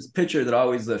questions. There's this picture that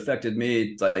always affected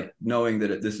me, like knowing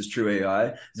that this is true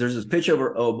AI. There's this picture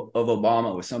of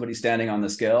Obama with somebody standing on the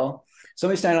scale.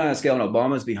 Somebody's standing on a scale, and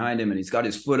Obama's behind him, and he's got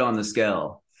his foot on the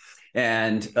scale.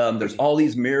 And there's all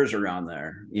these mirrors around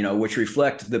there, you know, which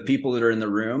reflect the people that are in the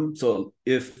room. So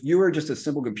if you were just a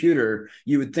simple computer,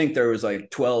 you would think there was like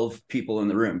 12 people in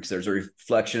the room because there's a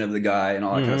reflection of the guy and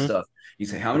all that kind of stuff. You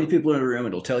say, how many people are in the room?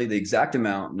 It'll tell you the exact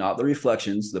amount, not the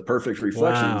reflections, the perfect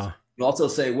reflections. wow. It'll also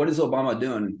say, what is Obama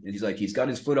doing? And he's like, he's got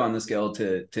his foot on the scale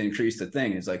to increase the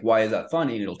thing. It's like, why is that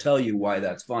funny? And it'll tell you why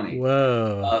that's funny.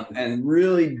 Whoa. And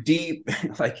really deep,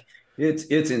 like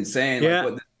it's insane, Yeah. like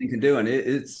what this thing can do. And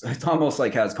it's almost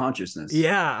like has consciousness.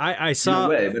 Yeah, I saw in a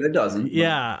way, but it doesn't.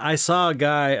 Yeah, I saw a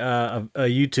guy a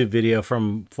YouTube video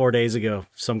from 4 days ago.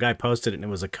 Some guy posted it, and it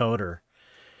was a coder,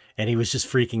 and he was just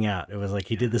freaking out. It was like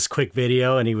he did this quick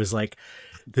video, and he was like,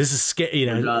 "This is scary." You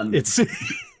know, it's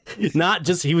not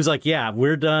just. He was like, "Yeah,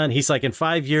 we're done." He's like, "In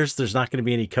 5 years, there's not going to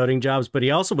be any coding jobs." But he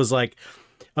also was like,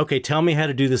 "Okay, tell me how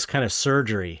to do this kind of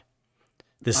surgery."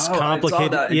 This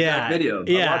complicated, I saw that video.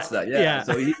 Yeah, I watched that. Yeah.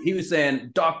 So he was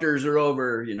saying doctors are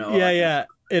over. You know. Yeah.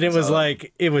 And it was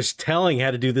like it was telling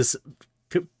how to do this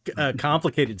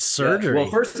complicated surgery. Yeah.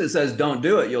 Well, first it says don't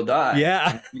do it, you'll die.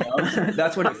 Yeah. You know?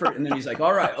 That's what it first, and then he's like,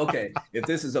 all right, okay, if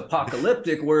this is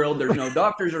apocalyptic world, there's no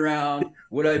doctors around,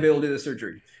 would I be able to do the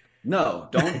surgery? No,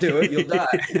 don't do it, you'll die.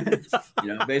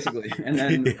 You know, basically. And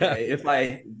then okay, if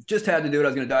I just had to do it, I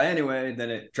was going to die anyway. Then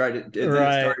it started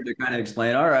to kind of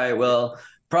explain, all right, well,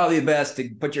 probably best to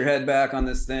put your head back on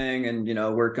this thing and, you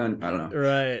know, work on, I don't know.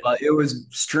 Right. But it was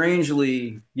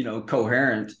strangely, you know,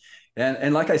 coherent.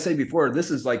 And like I said before, this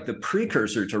is like the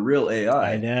precursor to real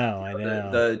AI. I know.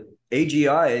 The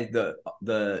AGI, the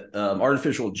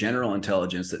artificial general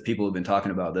intelligence that people have been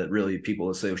talking about, that really people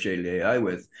associated AI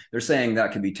with, they're saying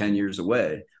that could be 10 years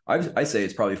away. I say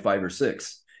it's probably 5 or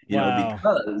 6, you know,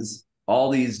 because all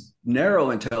these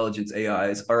narrow intelligence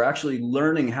AIs are actually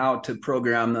learning how to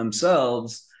program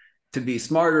themselves to be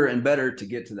smarter and better to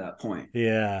get to that point.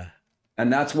 Yeah.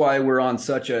 And that's why we're on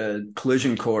such a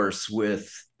collision course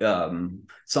with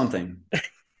something.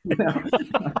 You know?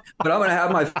 But I'm going to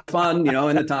have my fun, you know,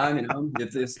 in the time, you know,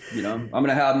 if this, you know, I'm going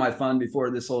to have my fun before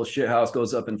this whole shit house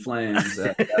goes up in flames,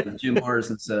 as Jim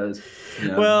Morrison says. You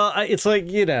know? Well, it's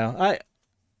like, you know, I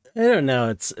don't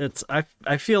know. I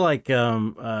feel like, you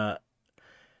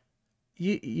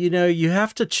know, you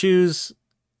have to choose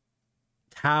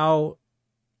how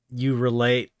you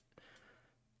relate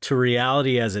to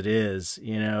reality as it is.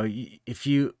 You know, if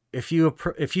you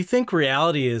think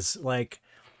reality is like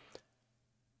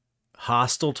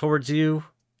hostile towards you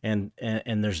and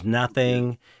there's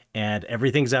nothing and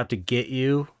everything's out to get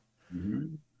you,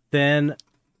 then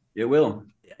it will.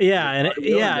 Yeah. And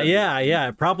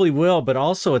it probably will. But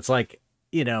also it's like,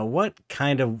 you know, what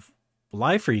kind of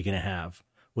life are you going to have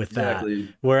with that?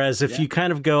 Whereas if you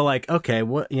kind of go like, okay,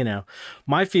 what, you know,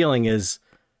 my feeling is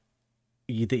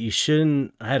that you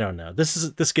shouldn't, I don't know.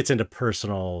 This gets into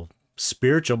personal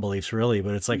spiritual beliefs really,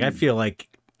 but it's like, I feel like,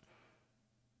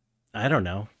 I don't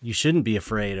know, you shouldn't be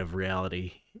afraid of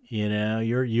reality. You know,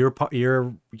 you're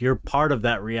part of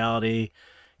that reality.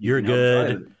 You're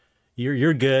good.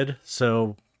 You're good.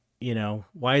 So, you know,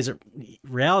 why is it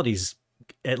reality's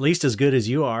at least as good as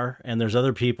you are? And there's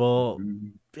other people.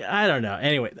 I don't know.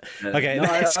 Anyway, okay. No,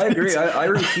 I agree. I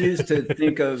refuse to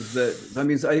think of the. I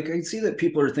mean, I can see that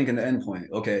people are thinking the end point.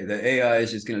 Okay, the AI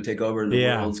is just going to take over, and the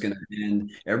world's going to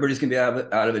end. Everybody's going to be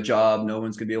out of a job. No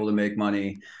one's going to be able to make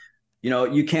money. You know,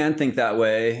 you can think that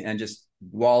way and just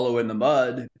wallow in the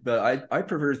mud. But I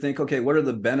prefer to think, okay, what are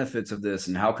the benefits of this,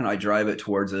 and how can I drive it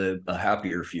towards a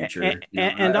happier future?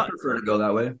 And I prefer to go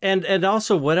that way. And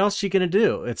also, what else are you going to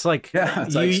do? It's like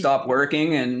like stop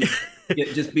working and.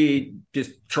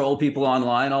 Just troll people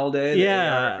online all day.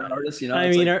 Yeah, artists, you know. I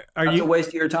mean, like, are you a waste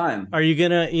of your time? Are you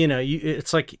gonna, you know,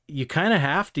 it's like you kind of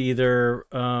have to either,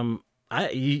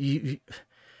 you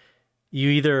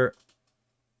either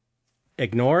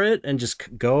ignore it and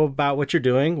just go about what you're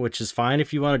doing, which is fine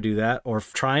if you want to do that, or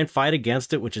try and fight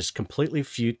against it, which is completely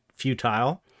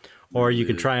futile, or you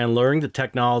can try and learn the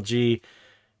technology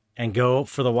and go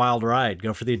for the wild ride,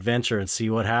 go for the adventure and see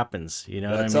what happens. You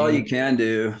know, that's all you can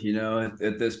do, you know,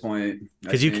 at this point.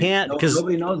 Because you can't, because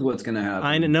nobody knows what's going to happen.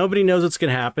 I know nobody knows what's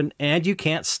going to happen, and you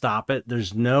can't stop it.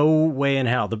 There's no way in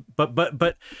hell.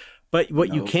 But But you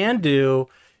what you know, can do,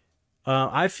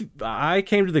 I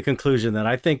came to the conclusion that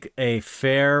I think a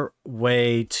fair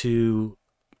way to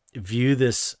view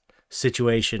this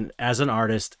situation as an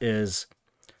artist is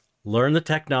learn the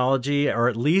technology, or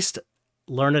at least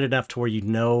learn it enough to where you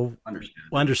know,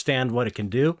 understand what it can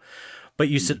do. But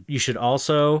you should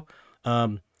also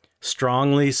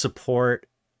strongly support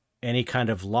any kind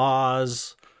of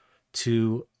laws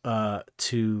to like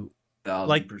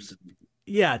 1,000%.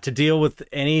 yeah, to deal with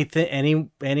anything,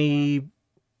 any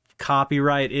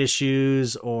copyright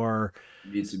issues, or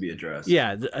Needs to be addressed.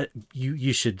 yeah,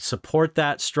 you should support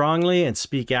that strongly and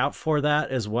speak out for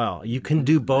that as well. You can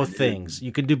do both things.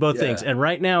 You can do both things. And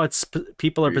right now it's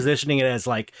people are positioning it as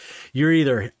like you're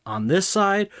either on this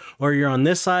side or you're on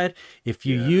this side. If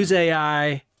you use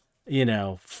AI, you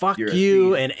know, fuck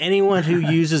you and anyone who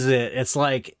uses it. It's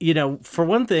like, you know, for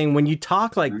one thing, when you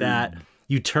talk like that,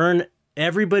 you turn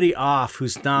everybody off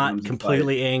who's not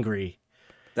completely angry.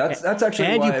 That's actually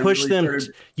and why you push really them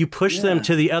started, you push them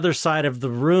to the other side of the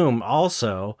room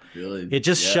also. Really? It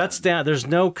just shuts down. There's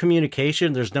no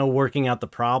communication, there's no working out the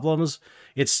problems.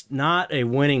 It's not a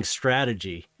winning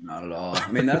strategy. Not at all.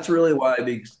 I mean, that's really why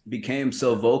I became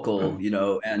so vocal, you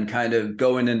know, and kind of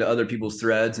going into other people's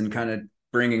threads and kind of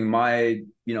bringing my,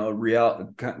 you know,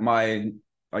 my,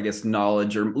 I guess,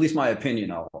 knowledge, or at least my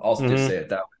opinion. I'll just say it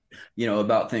that way, you know,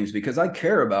 about things, because I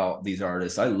care about these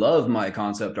artists. I love my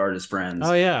concept artist friends.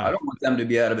 Oh yeah. I don't want them to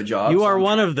be out of a job. You are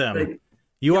one of them.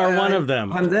 You are one of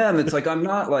them. I'm them. It's like, I'm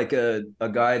not like a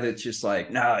guy that's just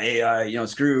like, no, AI, you know,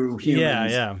 screw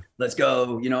humans. Yeah. Let's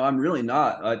go. You know, I'm really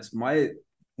not. It's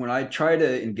when I try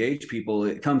to engage people,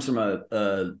 it comes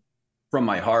from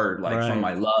my heart, like from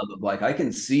my love of like, I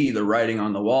can see the writing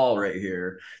on the wall right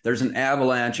here. There's an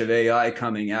avalanche of AI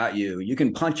coming at you. You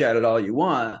can punch at it all you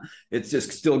want. It's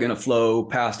just still going to flow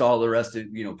past all the rest of,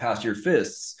 you know, past your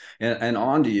fists and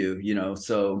onto you, you know?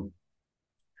 So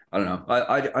I don't know.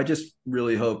 I just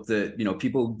really hope that, you know,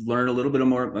 people learn a little bit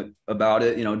more about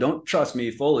it. You know, don't trust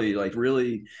me fully, like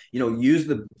really, you know,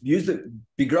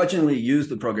 begrudgingly use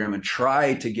the program and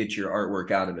try to get your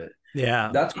artwork out of it.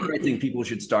 Yeah. That's where I think people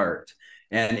should start.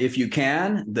 And if you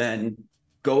can, then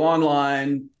go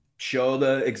online, show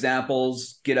the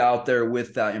examples, get out there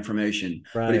with that information.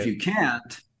 Right. But if you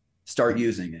can't, start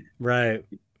using it. Right.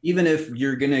 Even if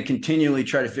you're going to continually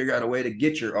try to figure out a way to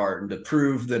get your art and to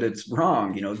prove that it's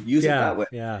wrong, you know, use it that way.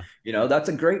 Yeah. You know, that's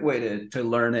a great way to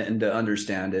learn it and to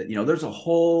understand it. You know, there's a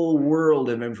whole world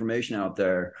of information out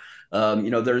there. You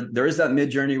know, there is that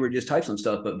Midjourney where you just type some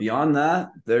stuff, but beyond that,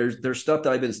 there's stuff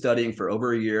that I've been studying for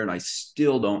over a year and I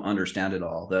still don't understand it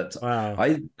all. Wow.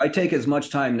 I take as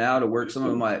much time now to work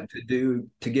some of to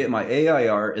get my AI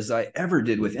art as I ever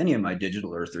did with any of my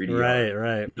digital or 3D art.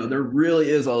 Right. You know, there really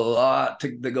is a lot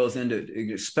that goes into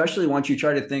it, especially once you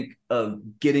try to think of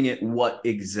getting it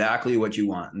exactly what you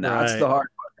want. And that's the hard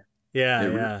part. Yeah.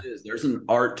 Really is. There's an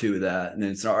art to that. And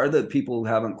it's an art that people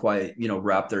haven't quite, you know,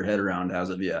 wrapped their head around as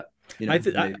of yet. You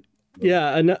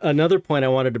know, another point I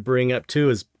wanted to bring up too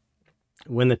is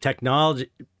when the technology,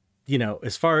 you know,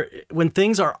 when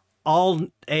things are all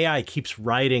AI keeps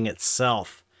writing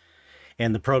itself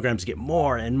and the programs get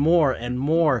more and more and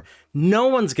more, no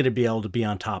one's going to be able to be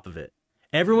on top of it.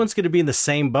 Everyone's going to be in the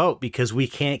same boat because we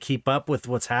can't keep up with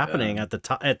what's happening at the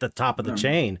top of the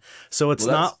chain. So it's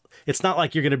not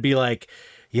like you're going to be like,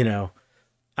 you know,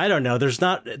 I don't know. There's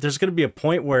going to be a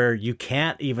point where you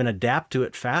can't even adapt to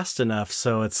it fast enough.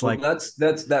 So it's like, that's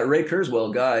that Ray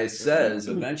Kurzweil guy says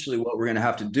eventually what we're going to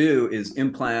have to do is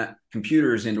implant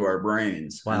computers into our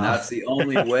brains. Wow. And that's the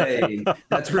only way.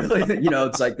 That's really, you know,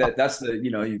 it's like that's the, you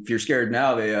know, if you're scared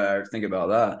now of AI, think about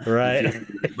that. Right.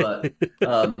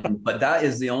 But that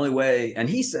is the only way. And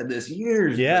he said this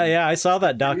years. Yeah. I saw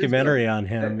that documentary on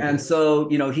him. And so,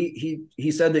 you know,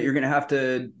 he said that you're going to have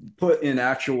to put in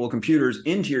actual computers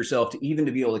into yourself to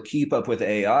be able to keep up with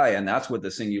AI. And that's what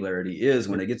the singularity is,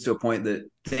 when it gets to a point that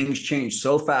things change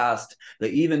so fast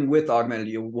that even with augmented,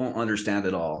 you won't understand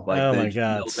it all. Like, oh my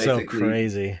God, so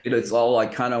crazy. It's all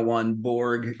like kind of one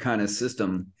Borg kind of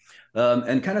system.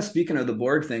 And kind of speaking of the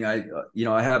Borg thing, I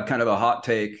have kind of a hot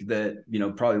take that, you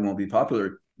know, probably won't be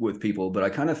popular with people, but I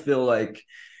kind of feel like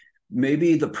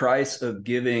maybe the price of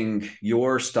giving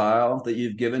your style that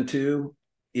you've given to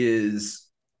is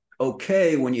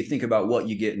okay when you think about what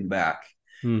you get back.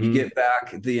 Mm-hmm. You get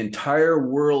back the entire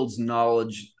world's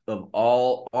knowledge of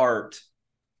all art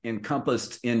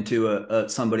encompassed into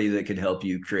somebody that could help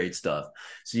you create stuff.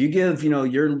 So you give, you know,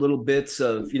 your little bits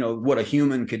of, you know, what a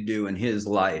human could do in his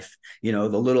life, you know,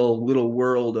 the little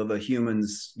world of a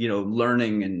human's, you know,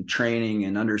 learning and training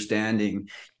and understanding.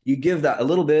 You give that a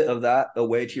little bit of that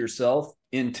away to yourself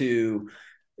into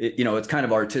you know, it's kind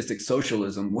of artistic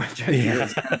socialism, which I Yeah.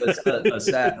 feel is kind of a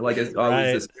sad, like it's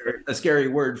always a scary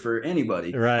word for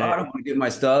anybody. Oh, I Right. don't want to give my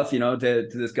stuff, you know, to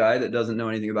this guy that doesn't know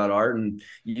anything about art and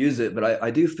use it. But I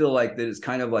do feel like that it's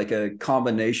kind of like a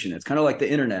combination. It's kind of like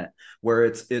the internet, where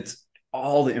it's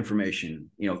all the information,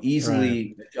 you know,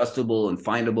 easily adjustable and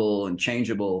findable and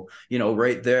changeable, you know,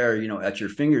 right there, you know, at your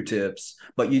fingertips.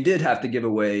 But you did have to give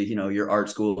away, you know, your art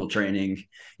school training,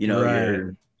 you know,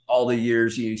 your all the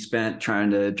years you spent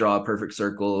trying to draw a perfect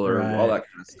circle or all that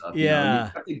kind of stuff. You know, you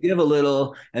have to give a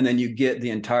little and then you get the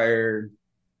entire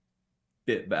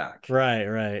bit back.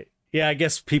 Right. Yeah, I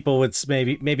guess people would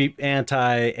maybe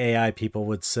anti-AI people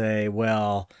would say,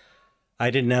 well, I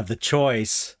didn't have the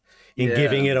choice in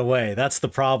giving it away. That's the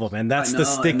problem. And that's the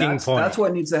sticking point. That's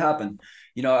what needs to happen.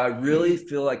 You know, I really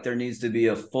feel like there needs to be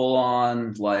a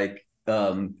full-on, like,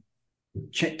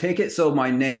 take it so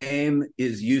my name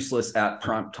is useless at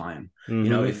prompt time. You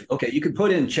know, if you could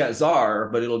put in Chet Zar,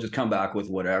 but it'll just come back with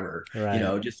whatever. You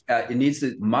know, just it needs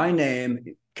to, my name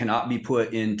cannot be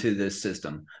put into this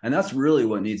system, and that's really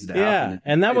what needs to happen.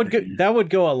 And that would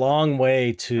go a long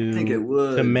way to, I think it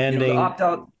would, to mending. You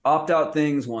know, opt out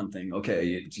things, one thing.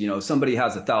 Okay, you know, somebody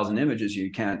has 1,000 images,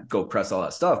 you can't go press all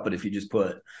that stuff, but if you just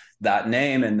put that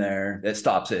name in there, it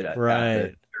stops it at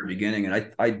the beginning.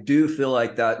 And I do feel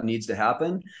like that needs to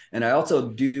happen. And I also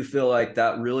do feel like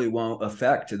that really won't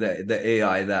affect the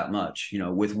AI that much, you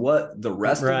know, with what the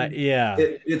rest of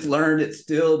it's learned, it's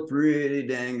still pretty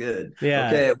dang good.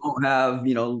 Okay, it won't have,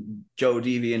 you know, Joe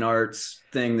DeviantArt's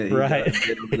thing that he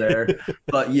did over there,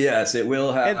 but yes, it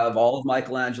will have all of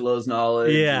Michelangelo's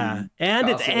knowledge. And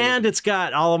it's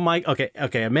got all of my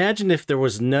okay. Imagine if there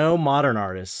was no modern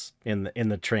artists in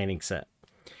the training set,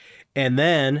 and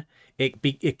then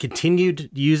it continued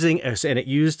using, and it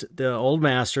used the old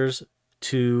masters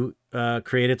to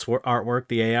create its artwork,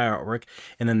 the AI artwork,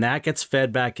 and then that gets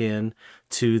fed back in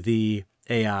to the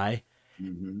AI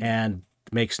and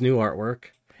makes new artwork,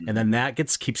 and then that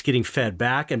keeps getting fed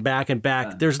back and back and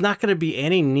back. There's not going to be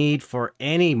any need for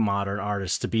any modern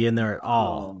artists to be in there at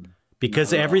all,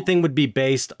 because everything would be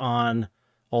based on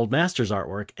old masters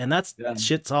artwork, and that's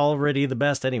shit's already the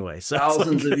best anyway. So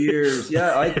thousands of years. Yeah,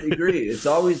 I agree. It's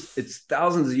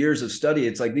thousands of years of study.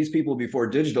 It's like these people before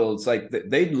digital, it's like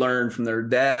they'd learned from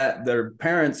their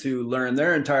parents who learned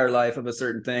their entire life of a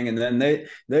certain thing, and then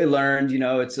they learned, you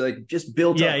know, it's like just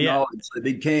built up knowledge that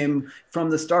became from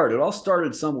the start. It all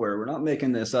started somewhere. We're not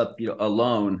making this up, you know,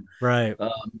 alone.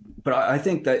 But I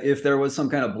think that if there was some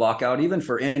kind of block out, even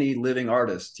for any living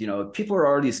artist, you know, people are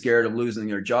already scared of losing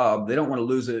their job. They don't want to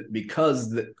lose it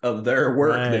because of their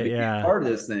work. They became part of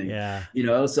this thing. You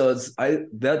know, so I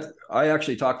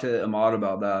actually talked to Ahmad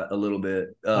about that a little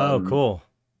bit. Oh, cool.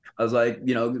 I was like,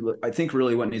 you know, I think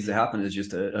really what needs to happen is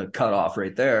just a cutoff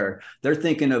right there. They're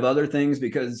thinking of other things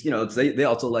because, you know, they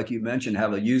also, like you mentioned,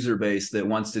 have a user base that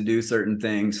wants to do certain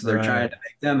things. So they're trying to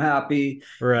make them happy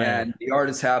and the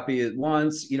artist happy at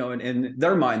once, you know, and in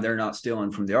their mind, they're not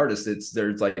stealing from the artist.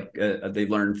 There's like, they've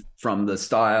learned from the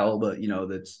style, but, you know,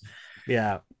 that's,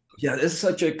 yeah, this is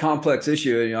such a complex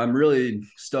issue. You know, I'm really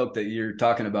stoked that you're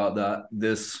talking about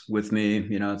this with me.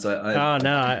 You know, it's I'm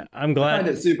glad. I find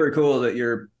it super cool that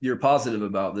you're positive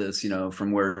about this. You know,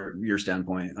 from your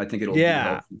standpoint, I think it'll be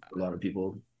helpful for a lot of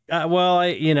people. Well,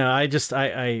 I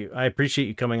appreciate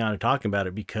you coming on and talking about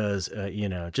it because, you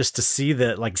know, just to see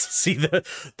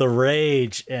the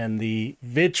rage and the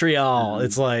vitriol,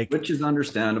 it's like, which is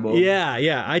understandable.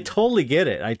 Yeah. I totally get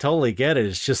it.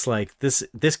 It's just like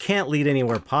this can't lead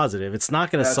anywhere positive. It's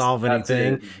not going to solve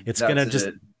anything. It's going to just,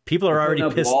 people are already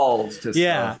pissed.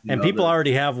 And people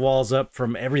already have walls up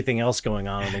from everything else going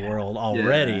on in the world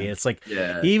already. It's like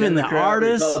even the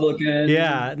artists.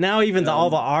 Now even all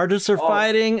the artists are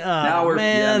fighting. Now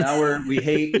we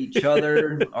hate each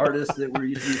other. Artists that were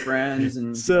used to be friends,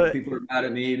 and people are mad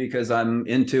at me because I'm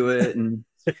into it. And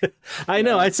I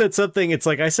know I said something. It's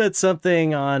like I said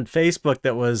something on Facebook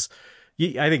that was,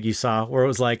 I think you saw, where it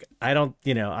was like, I don't,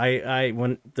 you know, I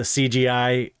when the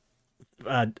CGI.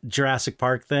 Jurassic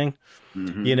Park thing,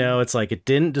 you know, it's like it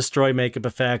didn't destroy makeup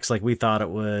effects like we thought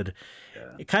it would.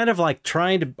 It kind of like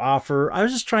trying to offer, I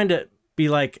was just trying to be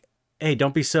like, hey,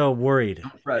 don't be so worried.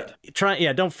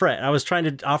 Don't fret. I was trying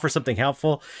to offer something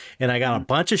helpful, and I got a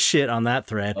bunch of shit on that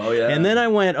thread. And then I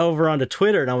went over onto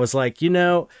Twitter and I was like, you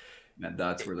know, man,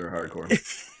 that's where they're hardcore.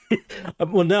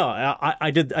 Well, no,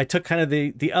 I took kind of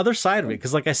the other side of it,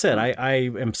 because like I said, I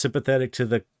am sympathetic to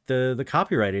the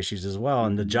copyright issues as well,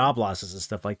 and the job losses and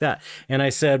stuff like that. And I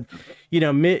said, you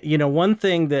know, one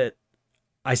thing that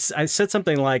I said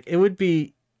something like, it would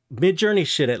be, Midjourney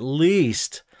should at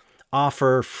least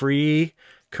offer free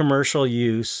commercial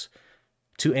use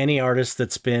to any artist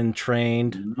that's been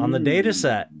trained on the data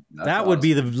set. That's That would awesome.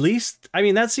 be the least. I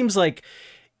mean, that seems like,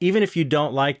 even if you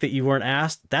don't like that you weren't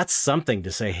asked, that's something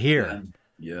to say here.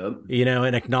 Yeah. Yep. You know,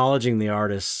 and acknowledging the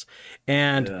artists.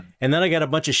 And Yeah. and then I got a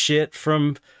bunch of shit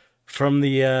from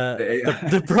the AI.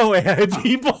 the pro AI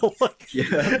people. Like, Yeah.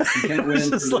 You can't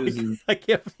win for losing. I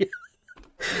can't.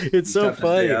 It's so Have to stay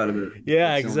funny. out of it.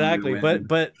 Yeah, That's the only way to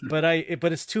exactly. win.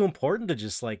 But it's too important to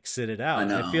just like sit it out. I I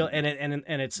know. feel and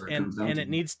it's Where it comes down and to. it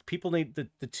needs, people need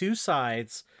the two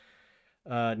sides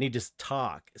need to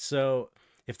talk. So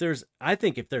I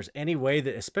think if there's any way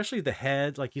that, especially the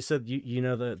head, like you said, you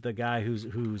know, the guy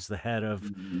who's the head of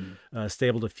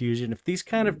Stable Diffusion, if these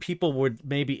kind of people would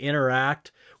maybe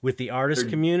interact with the artist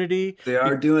community. They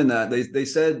are doing that.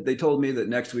 They told me that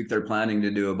next week they're planning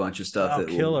to do a bunch of stuff that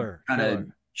will kind of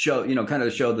show, kind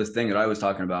of show this thing that I was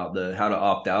talking about, the how to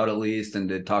opt out at least, and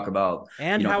to talk about,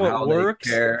 and how it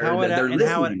works, how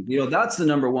it, that's the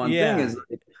number one thing is,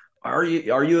 are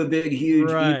you a big,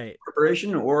 huge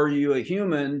corporation, or are you a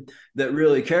human that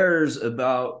really cares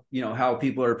about, how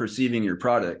people are perceiving your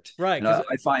product? Right. And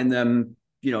I find them,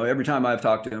 every time I've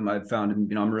talked to him, I've found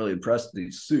him, I'm really impressed.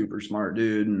 He's super smart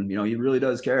dude. And, he really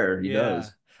does care. He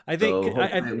does. I think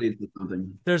it leads to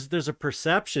something. There's a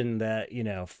perception that,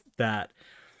 that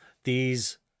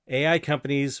these AI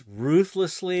companies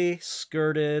ruthlessly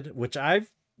skirted, which I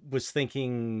was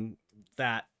thinking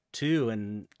that too,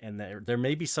 and there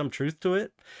may be some truth to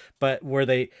it, but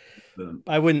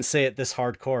I wouldn't say it this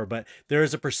hardcore, but there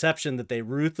is a perception that they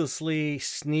ruthlessly,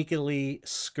 sneakily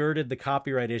skirted the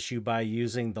copyright issue by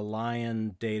using the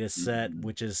Lion data set,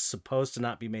 which is supposed to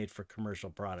not be made for commercial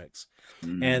products.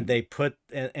 And they put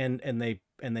and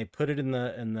they put it in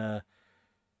the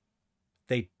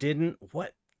they didn't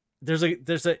what there's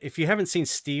a if you haven't seen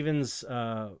Steven's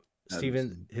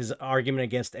his argument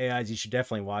against AIs, you should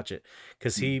definitely watch it,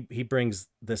 because he brings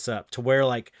this up to where,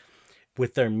 like,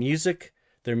 with their music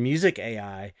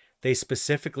AI, they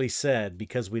specifically said,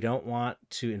 because we don't want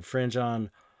to infringe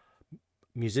on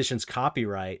musicians'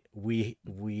 copyright, we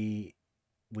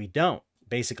don't.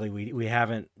 Basically, we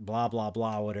haven't blah blah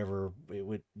blah whatever it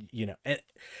would, and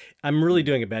I'm really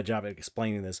doing a bad job at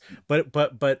explaining this,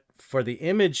 but for the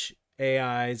image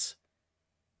AIs,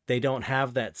 they don't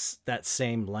have that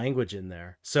same language in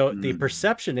there. So the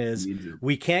perception is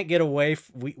we can't get away.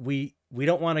 We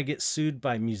don't want to get sued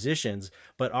by musicians,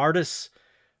 but artists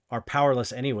are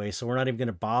powerless anyway. So we're not even going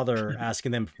to bother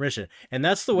asking them permission. And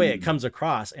that's the way it comes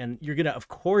across. And you're going to, of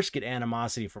course, get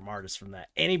animosity from artists from that.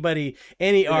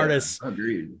 Any artist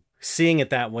seeing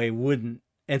it that way wouldn't.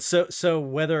 And so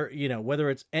whether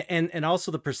it's, and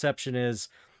also the perception is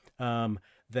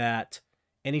that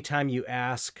anytime you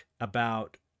ask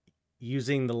about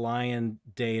using the Lion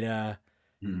data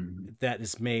that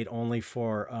is made only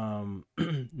for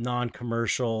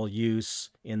non-commercial use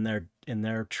in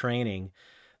their training,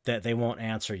 that they won't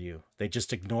answer you. They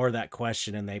just ignore that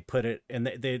question, and they put it, and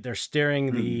they're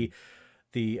steering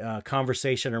the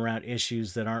conversation around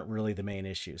issues that aren't really the main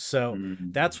issues. So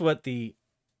that's what I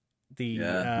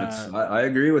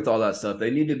agree with all that stuff. They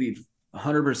need to be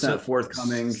 100%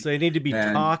 forthcoming. So they need to be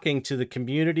talking to the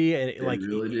community, and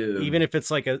even if it's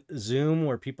like a Zoom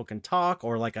where people can talk,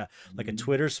 or like a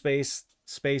Twitter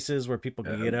spaces where people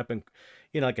can get up and,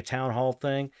 like a town hall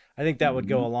thing. I think that would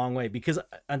go a long way, because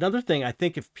another thing, I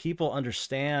think if people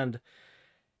understand,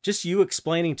 just you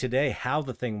explaining today how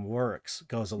the thing works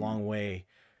goes a long way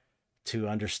to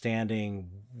understanding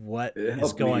what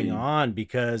is going on,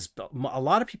 because a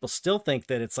lot of people still think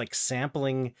that it's like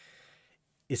sampling.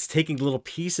 It's taking little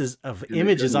pieces of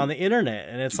images on the internet,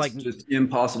 and it's like just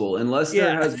impossible unless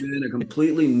there has been a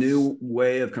completely new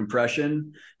way of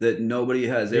compression that nobody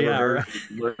has ever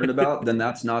learned about. Then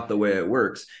that's not the way it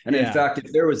works. And in fact,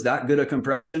 if there was that good a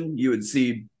compression, you would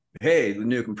see, hey, the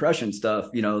new compression stuff,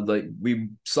 like, we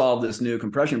solved this new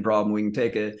compression problem. We can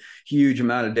take a huge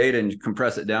amount of data and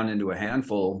compress it down into a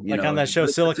handful. On that show,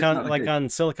 on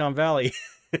Silicon Valley.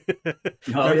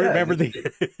 Remember the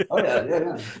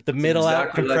the middle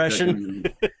out compression.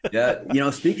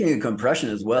 Speaking of compression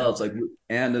as well, it's like,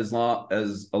 and as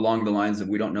along the lines of,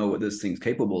 we don't know what this thing's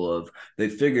capable of, they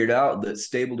figured out that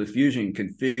Stable Diffusion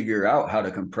can figure out how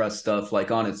to compress stuff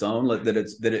like on its own, like that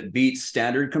it beats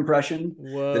standard compression.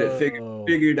 Whoa. That it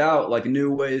figured out like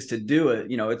new ways to do it.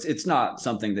 It's not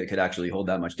something that could actually hold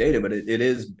that much data, but it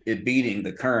is beating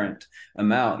the current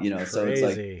amount. So it's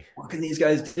like, what can these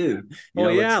guys do?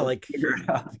 Like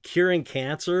curing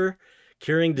cancer,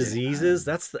 curing diseases.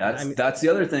 That's the, I mean, that's the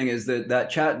other thing is that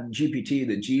Chat GPT,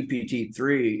 the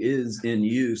GPT-3, is in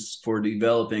use for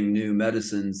developing new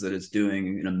medicines. That it's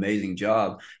doing an amazing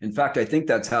job. In fact, I think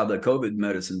that's how the COVID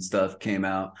medicine stuff came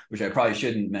out, which I probably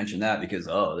shouldn't mention that because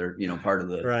they're part of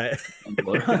the right.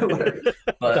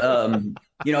 But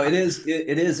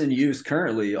it is in use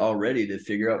currently already to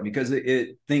figure out, because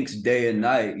it thinks day and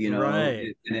night,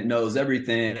 right. and it knows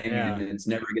everything, yeah. and it's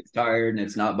never gets tired, and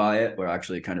it's not biased, or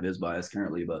actually it kind of is biased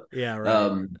currently, but yeah,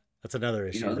 right. That's another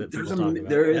issue that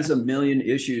there is a million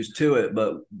issues to it,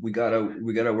 but we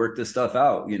gotta work this stuff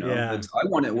out. Yeah. I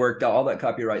want it worked out, all that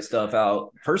copyright stuff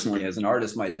out personally as an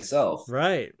artist myself.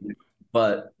 Right.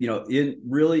 But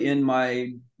in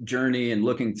my journey and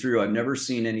looking through, I've never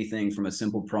seen anything from a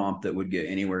simple prompt that would get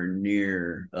anywhere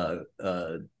near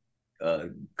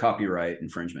copyright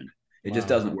infringement. It just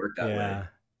doesn't work that way.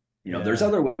 There's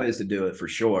other ways to do it for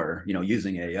sure,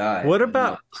 using AI. What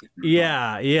about,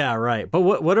 yeah, right. But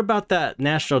what about that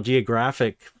National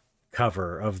Geographic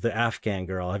cover of the Afghan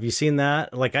girl? Have you seen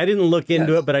that? Like, I didn't look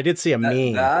into it, but I did see a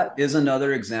meme. That is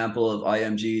another example of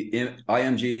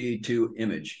IMG to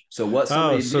image. So what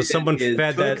somebody so someone took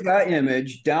that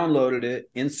image, downloaded it,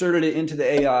 inserted it into the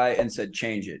AI, and said,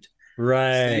 change it.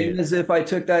 Right. Same as if I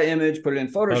took that image, put it in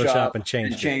Photoshop and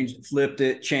changed, flipped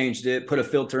it, changed it, put a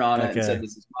filter on it, and said,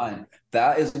 this is mine.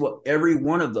 That is what every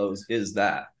one of those is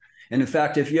that. And in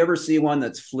fact, if you ever see one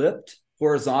that's flipped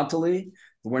horizontally,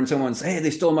 when someone says, hey, they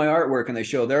stole my artwork, and they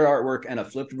show their artwork and a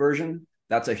flipped version,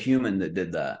 that's a human that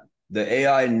did that. The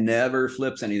AI never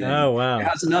flips anything. Oh, wow. It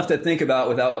has enough to think about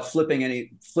without flipping it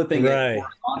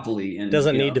horizontally. And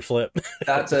doesn't need to flip.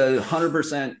 That's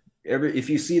 100%. If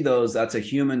you see those, that's a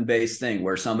human-based thing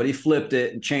where somebody flipped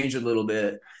it and changed it a little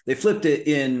bit. They flipped it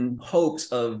in hopes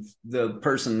of the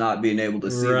person not being able to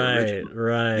see the original,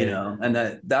 right.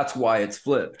 And that's why it's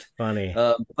flipped. Funny.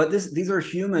 But these are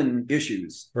human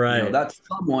issues. Right. That's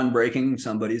someone breaking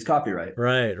somebody's copyright.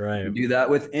 Right. You do that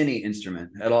with any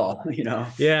instrument at all.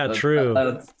 Yeah, true.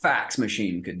 A fax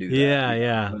machine could do that.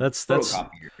 Yeah.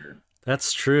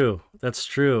 That's true. That's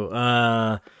true.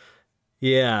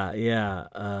 Yeah.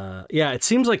 It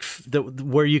seems like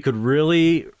where you could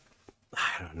really,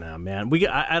 I don't know, man.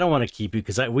 I don't want to keep you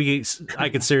because I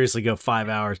could seriously go 5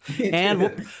 hours,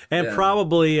 and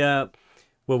probably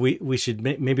well, we should,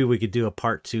 maybe we could do a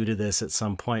part 2 to this at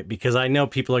some point, because I know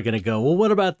people are going to go, well,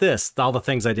 what about this? All the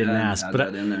things I didn't ask,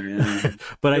 but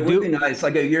it would be nice,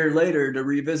 like a year later, to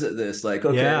revisit this. Like,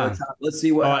 okay, let's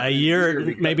see what a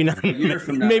year, maybe not. A year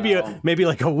from now, maybe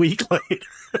like a week later.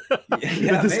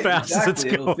 As fast as it's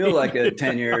going. It'll feel like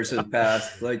 10 years has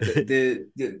passed. Like the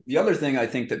other thing I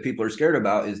think that people are scared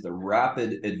about is the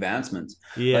rapid advancements.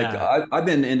 Like I've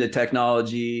been into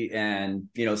technology and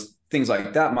things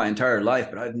like that my entire life,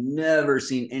 but I've never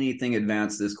seen anything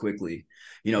advance this quickly.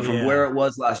 From where it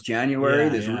was last January,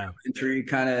 this entry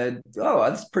kind of,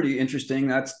 that's pretty interesting.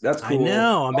 That's cool. I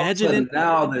know. Imagine it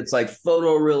now that it's like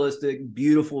photorealistic,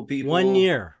 beautiful people. 1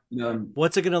 year.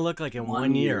 What's it going to look like in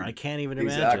 1 year? I can't even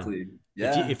imagine. Exactly.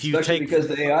 Yeah. If you take, because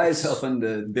the AI is helping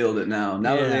to build it now.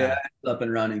 Now that the AI is up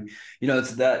and running,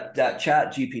 it's that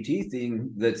Chat GPT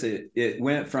thing. It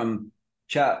went from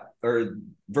chat or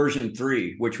version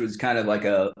 3, which was kind of like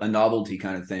a novelty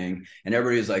kind of thing, and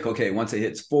everybody's like, okay, once it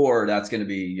hits 4, that's going to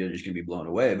be, you're just going to be blown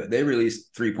away. But they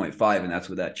released 3.5, and that's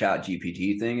what that Chat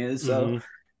GPT thing is. So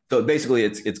basically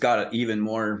it's got even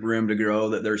more room to grow,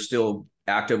 that they're still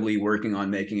actively working on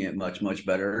making it much, much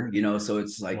better, so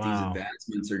it's like these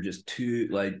advancements are just too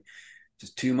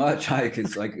much.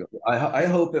 I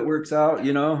hope it works out.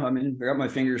 I mean, I got my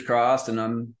fingers crossed, and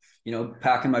I'm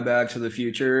packing my bags for the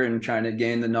future and trying to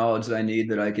gain the knowledge that I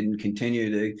need, that I can continue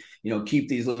to, keep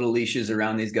these little leashes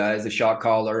around these guys, the shot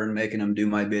caller, and making them do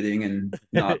my bidding, and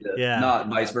not not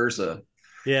vice versa.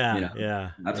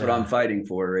 That's what I'm fighting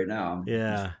for right now.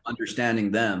 Just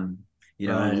understanding them,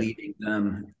 and leading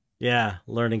them.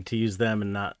 Learning to use them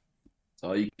and not that's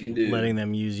all you can do. Letting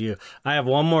them use you. I have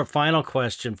one more final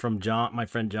question from my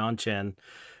friend John Chen,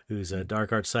 who's a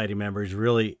Dark Art Society member. He's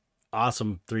really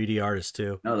awesome 3D artist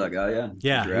too. Know that guy,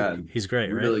 he's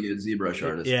great, right? Really good ZBrush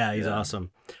artist. Yeah, he's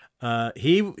awesome.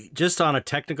 He just, on a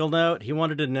technical note, he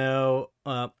wanted to know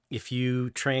if you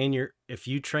train your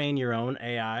own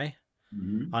AI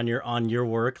on your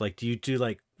work. Like, do you do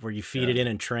like where you feed it in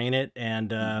and train it,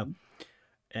 and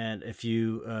if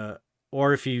you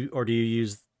or do you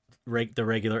use the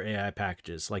regular AI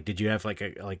packages? Like, did you have like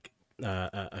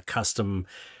a custom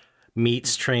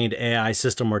Meats trained AI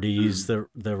system, or do you use the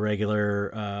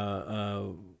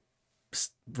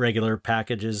regular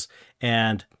packages?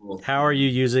 And how are you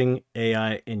using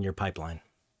AI in your pipeline?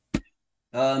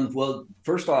 Well,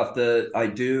 first off, I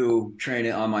do train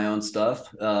it on my own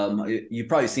stuff. You've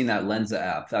probably seen that Lensa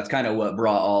app. That's kind of what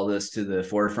brought all this to the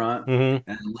forefront. Mm-hmm.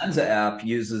 And the Lensa app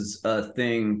uses a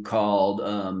thing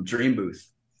called Dream Booth.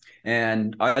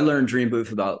 And I learned Dream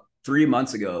Booth about 3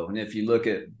 months ago. And if you look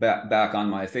at back on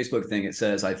my Facebook thing, it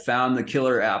says, I found the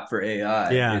killer app for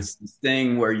AI. Yeah. It's this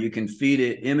thing where you can feed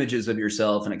it images of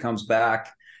yourself and it comes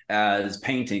back as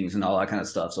paintings and all that kind of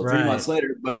stuff. So 3 months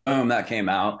later, boom, that came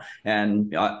out.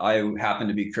 And I happen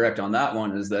to be correct on that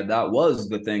one, is that was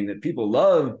the thing that people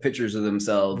love, pictures of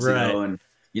themselves, right. you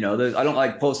know, and I don't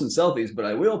like posting selfies, but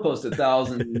I will post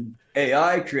 1,000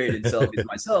 AI created selfies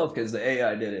myself because the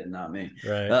AI did it and not me.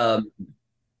 Right.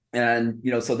 And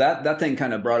so that thing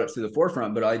kind of brought it to the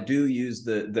forefront. But I do use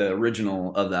the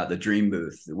original of that, the Dream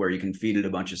Booth, where you can feed it a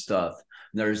bunch of stuff.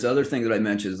 And there's other thing that I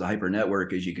mentioned is the hyper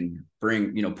network, is you can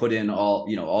bring, put in all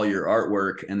your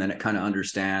artwork, and then it kind of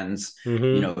understands,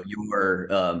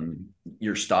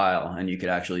 your style, and you could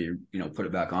actually, put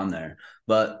it back on there.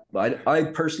 But I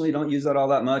personally don't use that all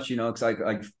that much, because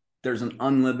I there's an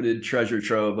unlimited treasure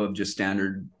trove of just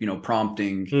standard,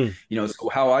 prompting, so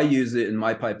how I use it in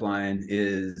my pipeline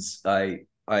is I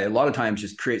a lot of times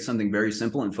just create something very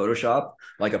simple in Photoshop,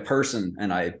 like a person,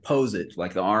 and I pose it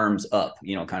like the arms up,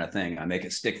 kind of thing. I make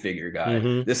a stick figure guy.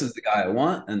 This is the guy I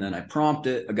want. And then I prompt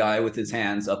it, a guy with his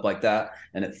hands up like that,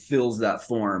 and it fills that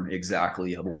form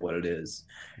exactly of what it is.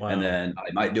 Wow. And then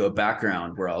I might do a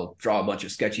background where I'll draw a bunch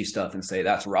of sketchy stuff and say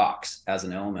that's rocks as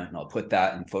an element, and I'll put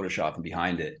that in Photoshop and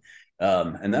behind it.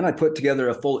 And then I put together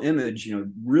a full image,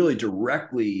 really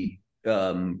directly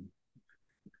done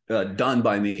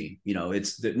by me.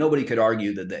 It's that nobody could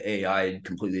argue that the AI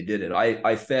completely did it.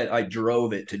 I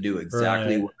drove it to do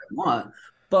exactly what I want,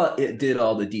 but it did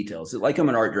all the details. Like I'm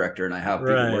an art director and I have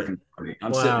people working for me.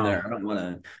 I'm sitting there. I don't want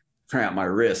to cramp my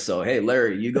wrist. So, hey,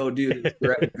 Larry, you go do this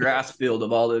grass field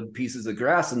of all the pieces of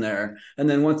grass in there. And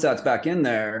then once that's back in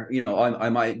there, I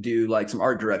might do like some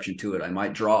art direction to it. I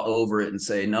might draw over it and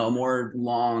say, no, more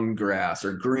long grass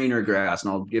or greener grass.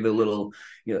 And I'll give it a little,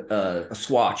 a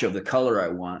swatch of the color I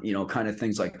want, kind of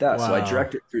things like that. Wow. So I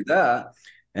direct it through that.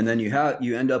 And then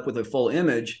you end up with a full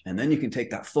image, and then you can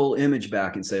take that full image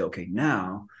back and say, okay,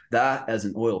 now that as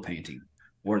an oil painting,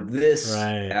 or this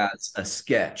as a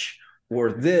sketch,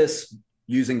 or this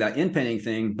using that inpainting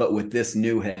thing, but with this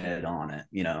new head on it,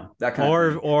 that kind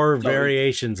of thing. Or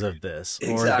variations of this,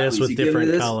 exactly. Or this with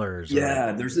different colors.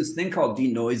 Yeah, there's this thing called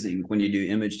denoising when you do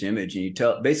image to image, and you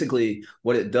tell, basically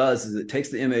what it does is it takes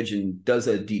the image and does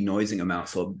a denoising amount.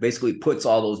 So it basically puts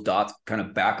all those dots kind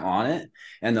of back on it.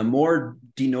 And the more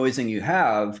denoising you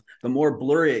have, the more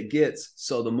blurry it gets.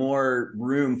 So the more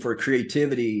room for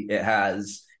creativity it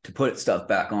has to put stuff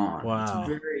back on. Wow. It's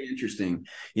very interesting.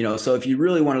 So if you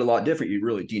really want it a lot different, you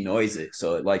really denoise it.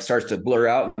 So it like starts to blur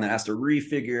out and then has to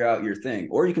refigure out your thing.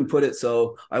 Or you can put it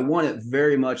so I want it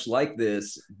very much like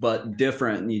this, but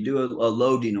different. And you do a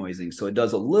low denoising. So it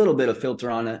does a little bit of filter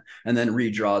on it and then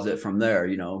redraws it from there,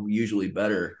 usually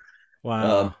better.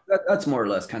 Wow. That's more or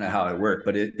less kind of how I work,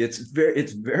 but it's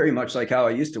very much like how I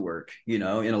used to work, in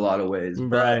a lot of ways.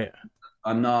 Right. But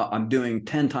I'm doing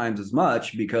 10 times as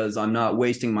much because I'm not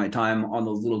wasting my time on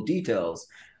those little details.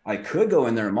 I could go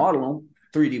in there and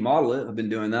 3D model it. I've been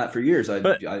doing that for years.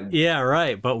 Yeah,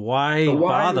 right. But why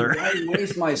bother? Why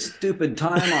waste my stupid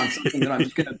time on something that I'm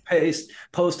just going to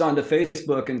post onto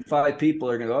Facebook, and 5 people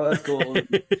are going to go, oh, that's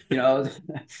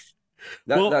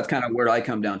cool. That's kind of where I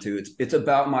come down to. It's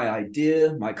about my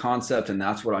idea, my concept, and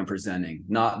that's what I'm presenting,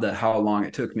 not how long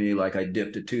it took me. Like I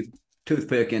dipped a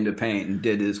toothpick into paint and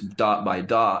did this dot by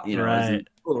dot, right.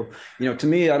 To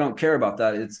me, I don't care about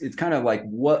that. It's kind of like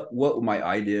what my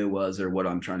idea was or what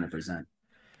I'm trying to present.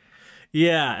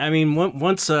 Yeah. I mean,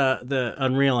 once the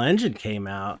Unreal Engine came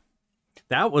out,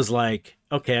 that was like,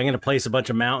 okay, I'm going to place a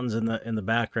bunch of mountains in the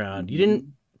background. You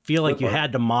didn't feel like you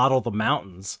had to model the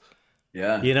mountains.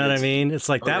 Yeah. You know what I mean? It's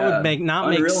like that would not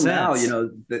make sense. Now,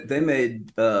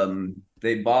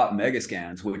 they bought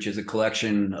Megascans, which is a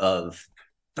collection of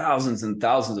thousands and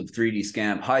thousands of 3D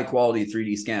scan, high quality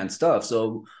 3D scan stuff.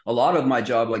 So a lot of my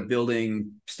job, like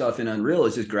building stuff in Unreal,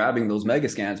 is just grabbing those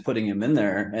Megascans, putting them in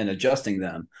there and adjusting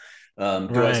them.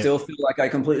 Do I still feel like I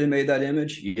completely made that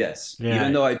image? Yes. Yeah.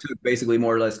 Even though I took basically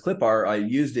more or less clip art, I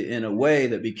used it in a way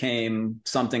that became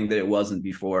something that it wasn't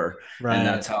before. Right. And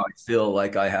that's how I feel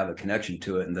like I have a connection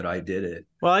to it and that I did it.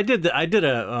 Well, I did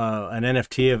an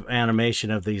NFT of animation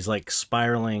of these like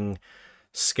spiraling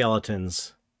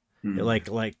skeletons, like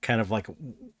kind of like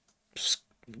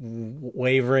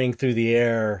wavering through the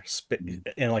air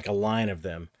in like a line of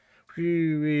them,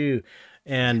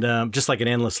 and just like an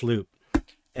endless loop.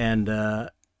 And I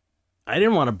I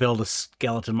didn't want to build a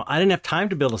skeleton. I didn't have time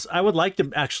to build a. I would have liked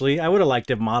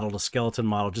to have modeled a skeleton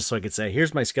model just so I could say,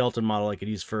 here's my skeleton model I could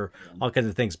use for all kinds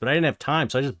of things. But I didn't have time,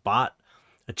 so I just bought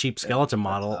a cheap skeleton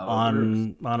model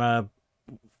on a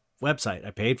website.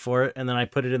 I paid for it, and then I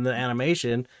put it in the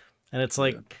animation, and it's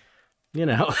like, you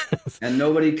know, and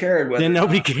nobody cared. Then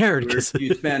nobody cared because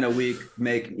you spend a week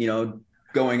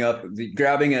going up,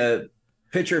 grabbing a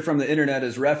picture from the internet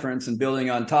as reference and building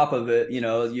on top of it.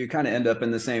 You kind of end up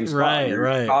in the same spot.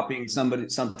 Right. Copying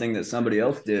something that somebody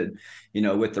else did,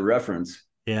 with the reference.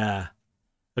 Yeah.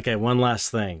 Okay. One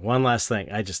last thing.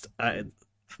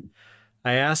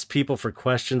 I asked people for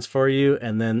questions for you,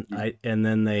 and then I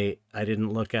didn't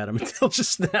look at them until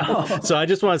just now. Oh. So I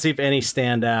just want to see if any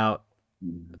stand out.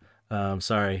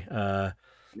 Sorry. Oh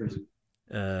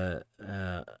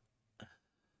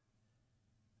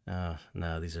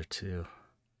no, these are too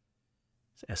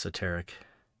esoteric.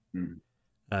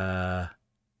 Okay,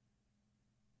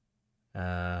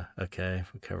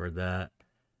 we covered that.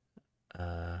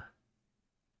 Oh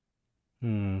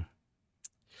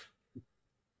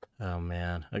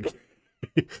man. Okay.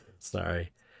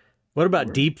 Sorry. What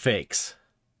about deep fakes?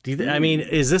 I mean,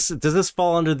 does this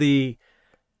fall under the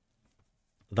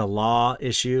law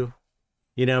issue?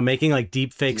 Making like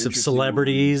deep fakes of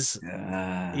celebrities.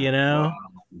 Wow.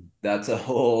 That's a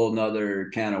whole nother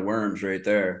can of worms right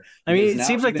there. I mean, it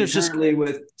seems like there's just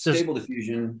with Stable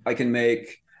Diffusion, I can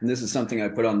make, and this is something I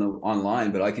put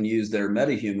online, but I can use their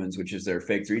metahumans, which is their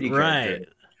fake 3D character. Right.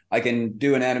 I can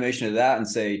do an animation of that and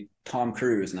say Tom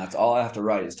Cruise, and that's all I have to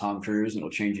write is Tom Cruise, and it'll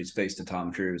change his face to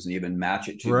Tom Cruise and even match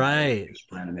it to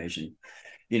animation.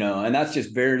 And that's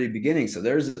just very beginning. So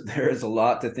there's a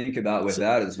lot to think about with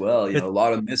that as well. A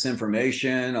lot of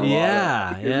misinformation. You're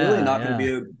really not going to be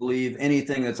able to believe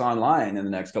anything that's online in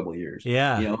the next couple of years.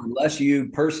 Yeah. Unless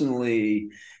you personally,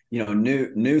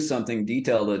 knew something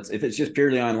detailed. If it's just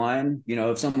purely online,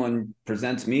 if someone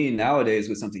presents me nowadays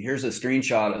with something, here's a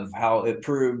screenshot of how it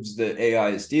proves that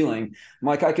AI is stealing. I'm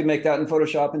like, I could make that in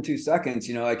Photoshop in 2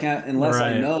 seconds. I can't, unless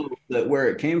I know that where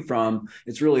it came from.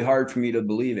 It's really hard for me to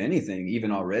believe anything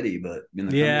even already, but in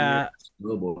the years,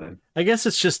 oh boy. I guess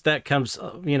it's just that comes,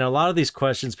 a lot of these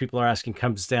questions people are asking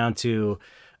comes down to,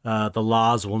 the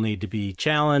laws will need to be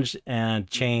challenged and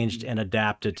changed and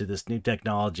adapted to this new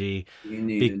technology. We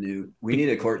need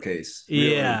a court case.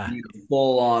 Really. Yeah. We need a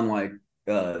full on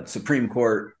Supreme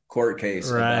Court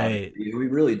case. Right. We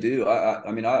really do.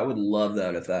 I mean, I would love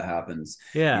that if that happens.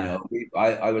 Yeah.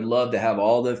 I would love to have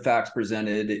all the facts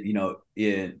presented,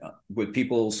 with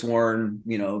people sworn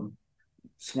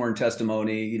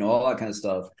testimony, all that kind of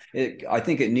stuff. I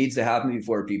think it needs to happen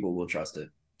before people will trust it.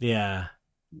 Yeah.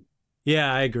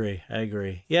 Yeah, I agree.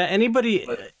 Yeah, any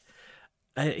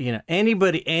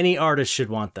artist should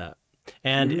want that.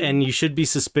 And you should be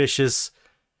suspicious.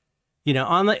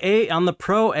 On the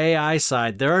pro AI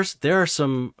side, there's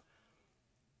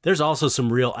also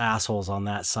some real assholes on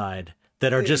that side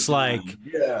that are just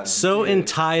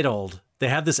entitled. They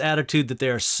have this attitude that they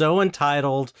are so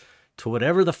entitled to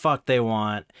whatever the fuck they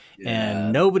want,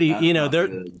 and nobody,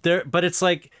 but it's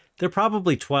like they're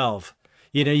probably 12.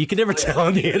 You can never tell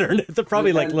on the internet. They're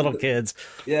probably like little kids.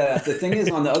 Yeah. The thing is,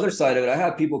 on the other side of it, I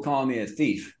have people calling me a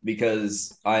thief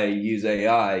because I use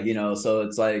AI, so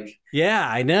it's like. Yeah,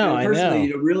 I know.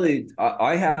 Personally, really,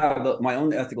 I have my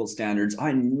own ethical standards.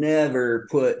 I never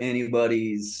put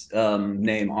anybody's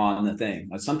name on the thing.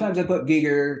 Sometimes I put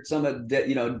Giger, some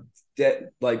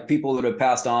like people that have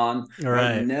passed on.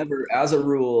 Right. I never, as a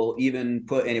rule, even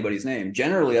put anybody's name.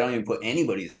 Generally, I don't even put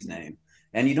anybody's name.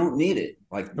 And you don't need it.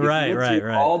 Right.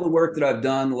 All the work that I've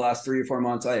done the last 3 or 4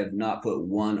 months, I have not put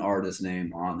one artist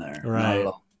name on there. Right. Not at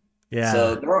all. Yeah.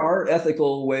 So there are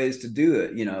ethical ways to do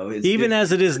it. Even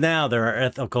as it is now, there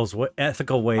are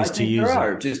ethical ways to use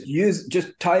it.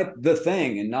 Just type the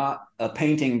thing and not a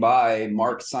painting by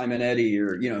Mark Simonetti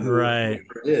or whoever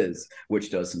it is, which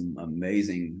does some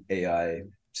amazing AI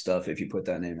stuff if you put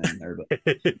that name in there. But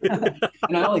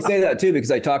and I only say that too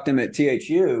because I talked to him at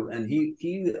THU, and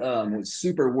he was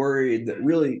super worried that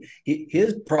really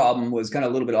his problem was kind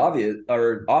of a little bit obvious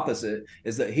or opposite,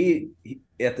 is that he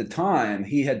at the time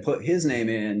he had put his name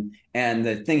in and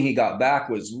the thing he got back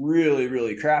was really,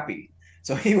 really crappy.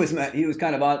 So he was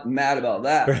kind of mad about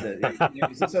that.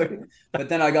 But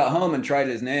then I got home and tried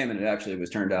his name, and it actually was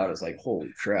turned out as like,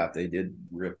 holy crap, they did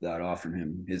rip that off from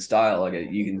him. His style, like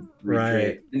you can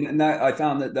recreate. Right. And that, I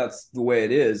found that that's the way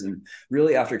it is. And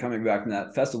really, after coming back from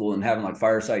that festival and having like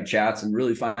fireside chats and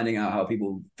really finding out how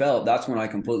people felt, that's when I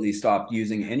completely stopped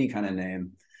using any kind of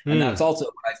name. And that's also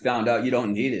when I found out you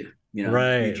don't need it. You know,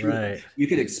 Right, right. you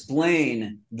could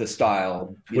explain the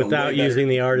style, way Without better. using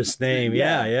the artist's name.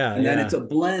 Yeah, Yeah. yeah, And then yeah. it's a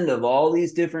blend of all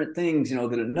these different things,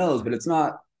 that it knows, but it's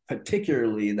not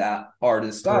particularly that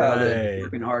artist style that you're Right.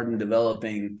 working hard in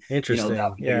developing, that Interesting.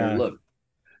 particular Yeah. look.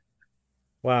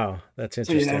 Wow, that's So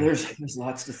yeah, interesting. there's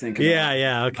lots to think Yeah, about.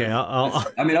 yeah.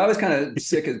 Okay. I mean, I was kind of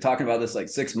sick of talking about this like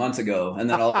 6 months ago, and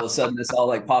then all of a sudden this all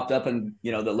like popped up, and the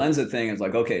Lensa thing is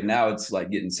like, okay, now it's like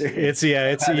getting serious. It's yeah,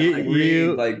 I've it's had to like read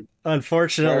you like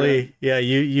unfortunately, yeah,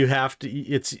 you have to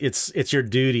it's your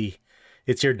duty.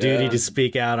 It's your duty yeah, to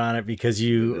speak out on it because it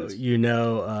you is. you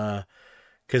know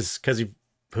cuz of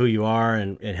who you are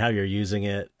and how you're using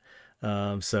it.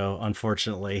 So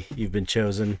unfortunately, you've been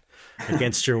chosen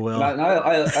against your And will.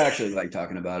 I actually like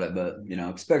talking about it, but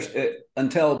especially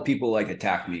until people like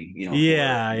attack me, for it,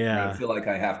 Yeah, I yeah. feel like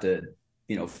I have to,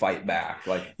 fight back,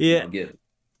 like Yeah. get.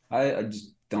 I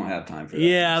just don't have time for that kind of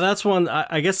Yeah, stuff. that's one.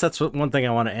 I guess that's one thing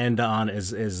I want to end on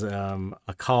is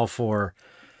a call for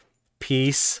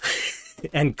peace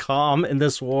and calm in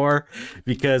this war,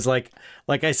 because like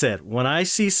I said, when I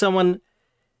see someone,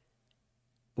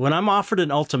 when I'm offered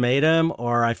an ultimatum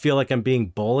or I feel like I'm being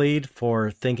bullied for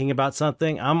thinking about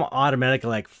something, I'm automatically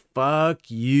like,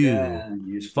 fuck you, Yeah,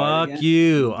 you just fight fuck again.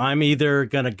 you. I'm either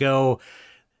gonna go,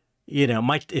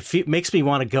 if it makes me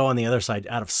want to go on the other side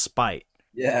out of spite.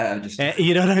 Yeah, just And,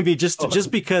 you know what I mean?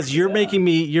 Just because you're yeah, making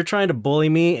me, you're trying to bully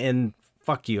me, and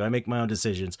fuck you. I make my own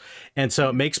decisions, and so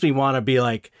it makes me want to be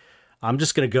like, I'm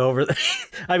just gonna go over.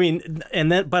 I mean, and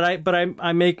then,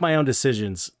 I make my own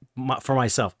decisions for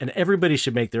myself, and everybody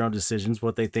should make their own decisions,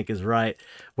 what they think is right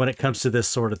when it comes to this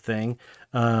sort of thing,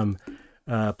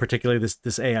 particularly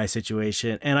this AI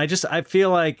situation. And I feel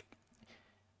like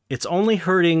it's only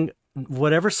hurting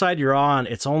whatever side you're on.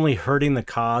 It's only hurting the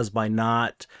cause by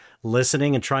not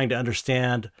listening and trying to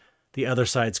understand the other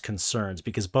side's concerns,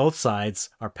 because both sides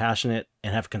are passionate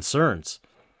and have concerns.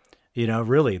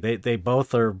 Really, they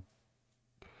both are,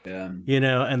 yeah.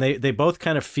 and they both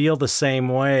kind of feel the same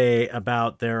way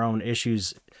about their own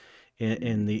issues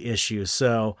in the issue.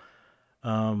 So,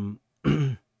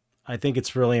 I think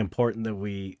it's really important that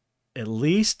we at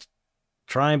least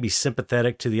try and be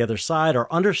sympathetic to the other side,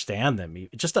 or understand them,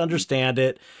 just understand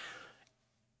it,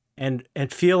 and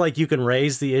feel like you can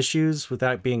raise the issues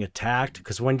without being attacked.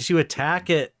 Because when you attack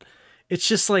it, it's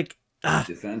just like,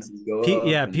 Defenses go up,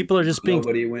 yeah, and people are just being,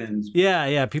 nobody wins.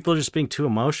 yeah, people are just being too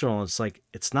emotional. It's like,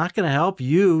 it's not going to help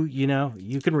you.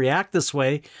 You can react this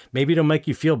way. Maybe it'll make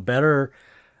you feel better.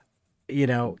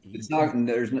 It's not.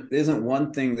 There isn't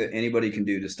one thing that anybody can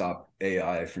do to stop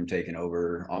AI from taking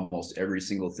over almost every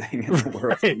single thing in the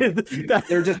world. Right.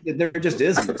 There just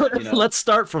isn't. Let's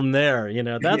start from there.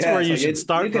 That's Yeah, where it's you like should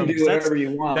start you can from. do 'Cause whatever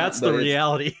you want, that's the but it's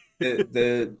reality.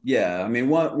 yeah. I mean,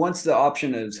 once the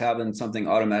option is having something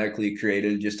automatically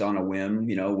created just on a whim,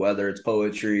 whether it's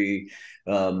poetry,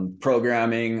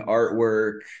 programming,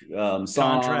 artwork,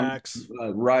 song, Contracts.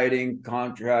 writing,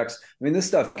 contracts. I mean, this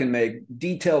stuff can make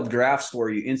detailed drafts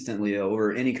for you instantly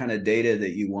over any kind of data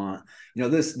that you want.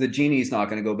 The genie's not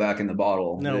going to go back in the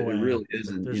bottle. No It way. really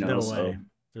isn't. There's no So way.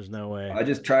 There's no way. I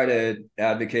just try to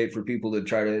advocate for people to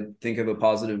try to think of a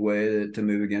positive way to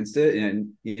move against it.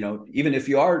 And, even if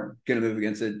you are going to move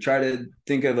against it, try to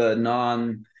think of a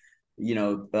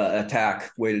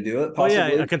attack way to do it. Oh yeah,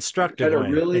 Possibly a constructive try to way.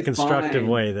 really A constructive find,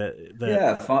 way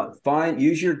yeah,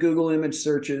 use your Google image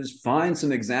searches, find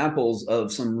some examples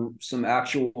of some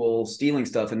actual stealing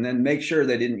stuff, and then make sure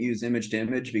they didn't use image to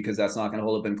image, because that's not going to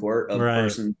hold up in court of right.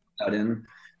 person that in.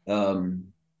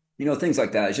 Things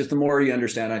like that. It's just the more you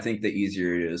understand, I think the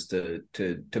easier it is to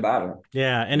battle.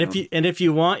 Yeah, and if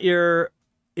you want your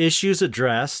issues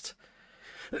addressed,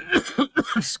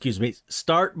 excuse me,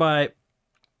 start by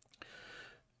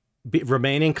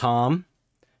remaining calm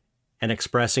and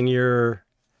expressing your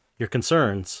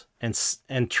concerns,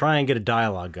 and try and get a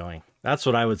dialogue going. That's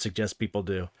what I would suggest people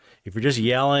do. If you're just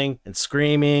yelling and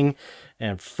screaming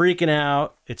and freaking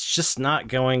out, it's just not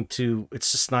going to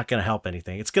help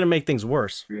anything. It's going to make things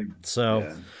worse. So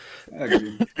yeah, I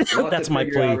agree. that's my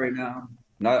plea right now.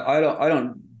 I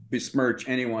don't besmirch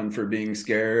anyone for being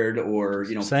scared or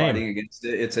Same. fighting against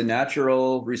it. It's a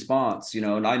natural response,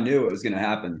 and I knew it was going to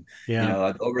happen.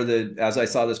 Yeah. As I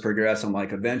saw this progress, I'm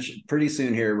like, eventually, pretty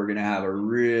soon here, we're going to have a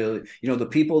really, the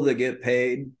people that get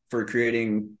paid for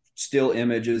creating still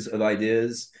images of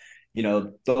ideas,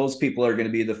 those people are going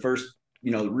to be the first,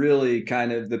 really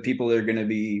kind of the people that are going to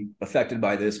be affected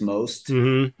by this most.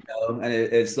 Mm-hmm. And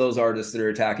it's those artists that are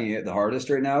attacking it the hardest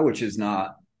right now, which is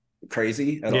not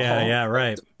crazy at all. Yeah,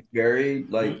 right. It's very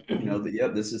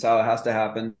this is how it has to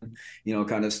happen,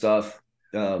 kind of stuff.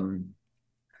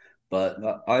 But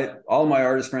all my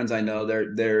artist friends I know,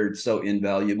 they're so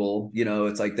invaluable. You know,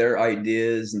 it's like their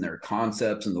ideas and their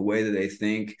concepts and the way that they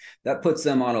think, that puts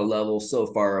them on a level so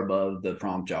far above the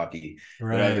prompt jockey. That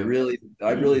Right.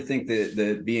 I really think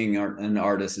that being an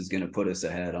artist is going to put us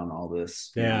ahead on all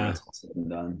this, you know, when Yeah, it's all said and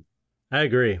done. I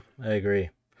agree. I agree.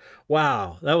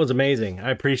 Wow, that was amazing.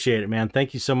 I appreciate it, man.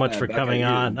 Thank you so much for Back at coming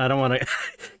on. you. I don't want to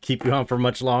keep you on for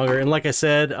much longer. And like I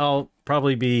said, I'll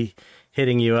probably be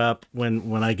hitting you up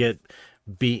when I get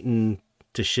beaten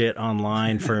to shit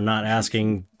online for not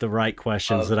asking the right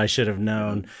questions that I should have Yeah.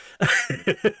 known.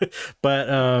 But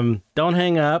don't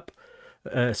hang up,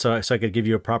 so I could give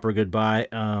you a proper goodbye.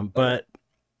 Okay. But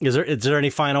is there any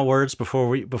final words before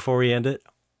we end it?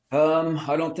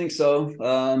 I don't think so.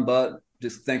 But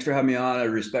just thanks for having me on. I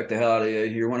respect the hell out of you.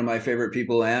 You're one of my favorite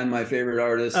people and my favorite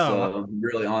artists. Oh, So I'm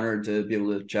really honored to be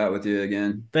able to chat with you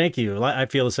again. thank you. I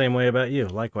feel the same way about you.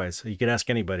 Likewise, you could ask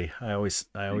anybody. I Thank always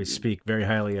you. speak very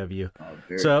highly of you. Oh,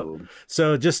 very So cool.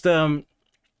 so just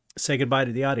say goodbye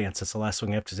to the audience. That's the last thing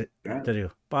we have All right. to do.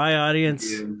 Bye, Thank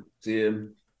audience. you. See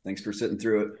you. Thanks for sitting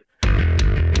through it.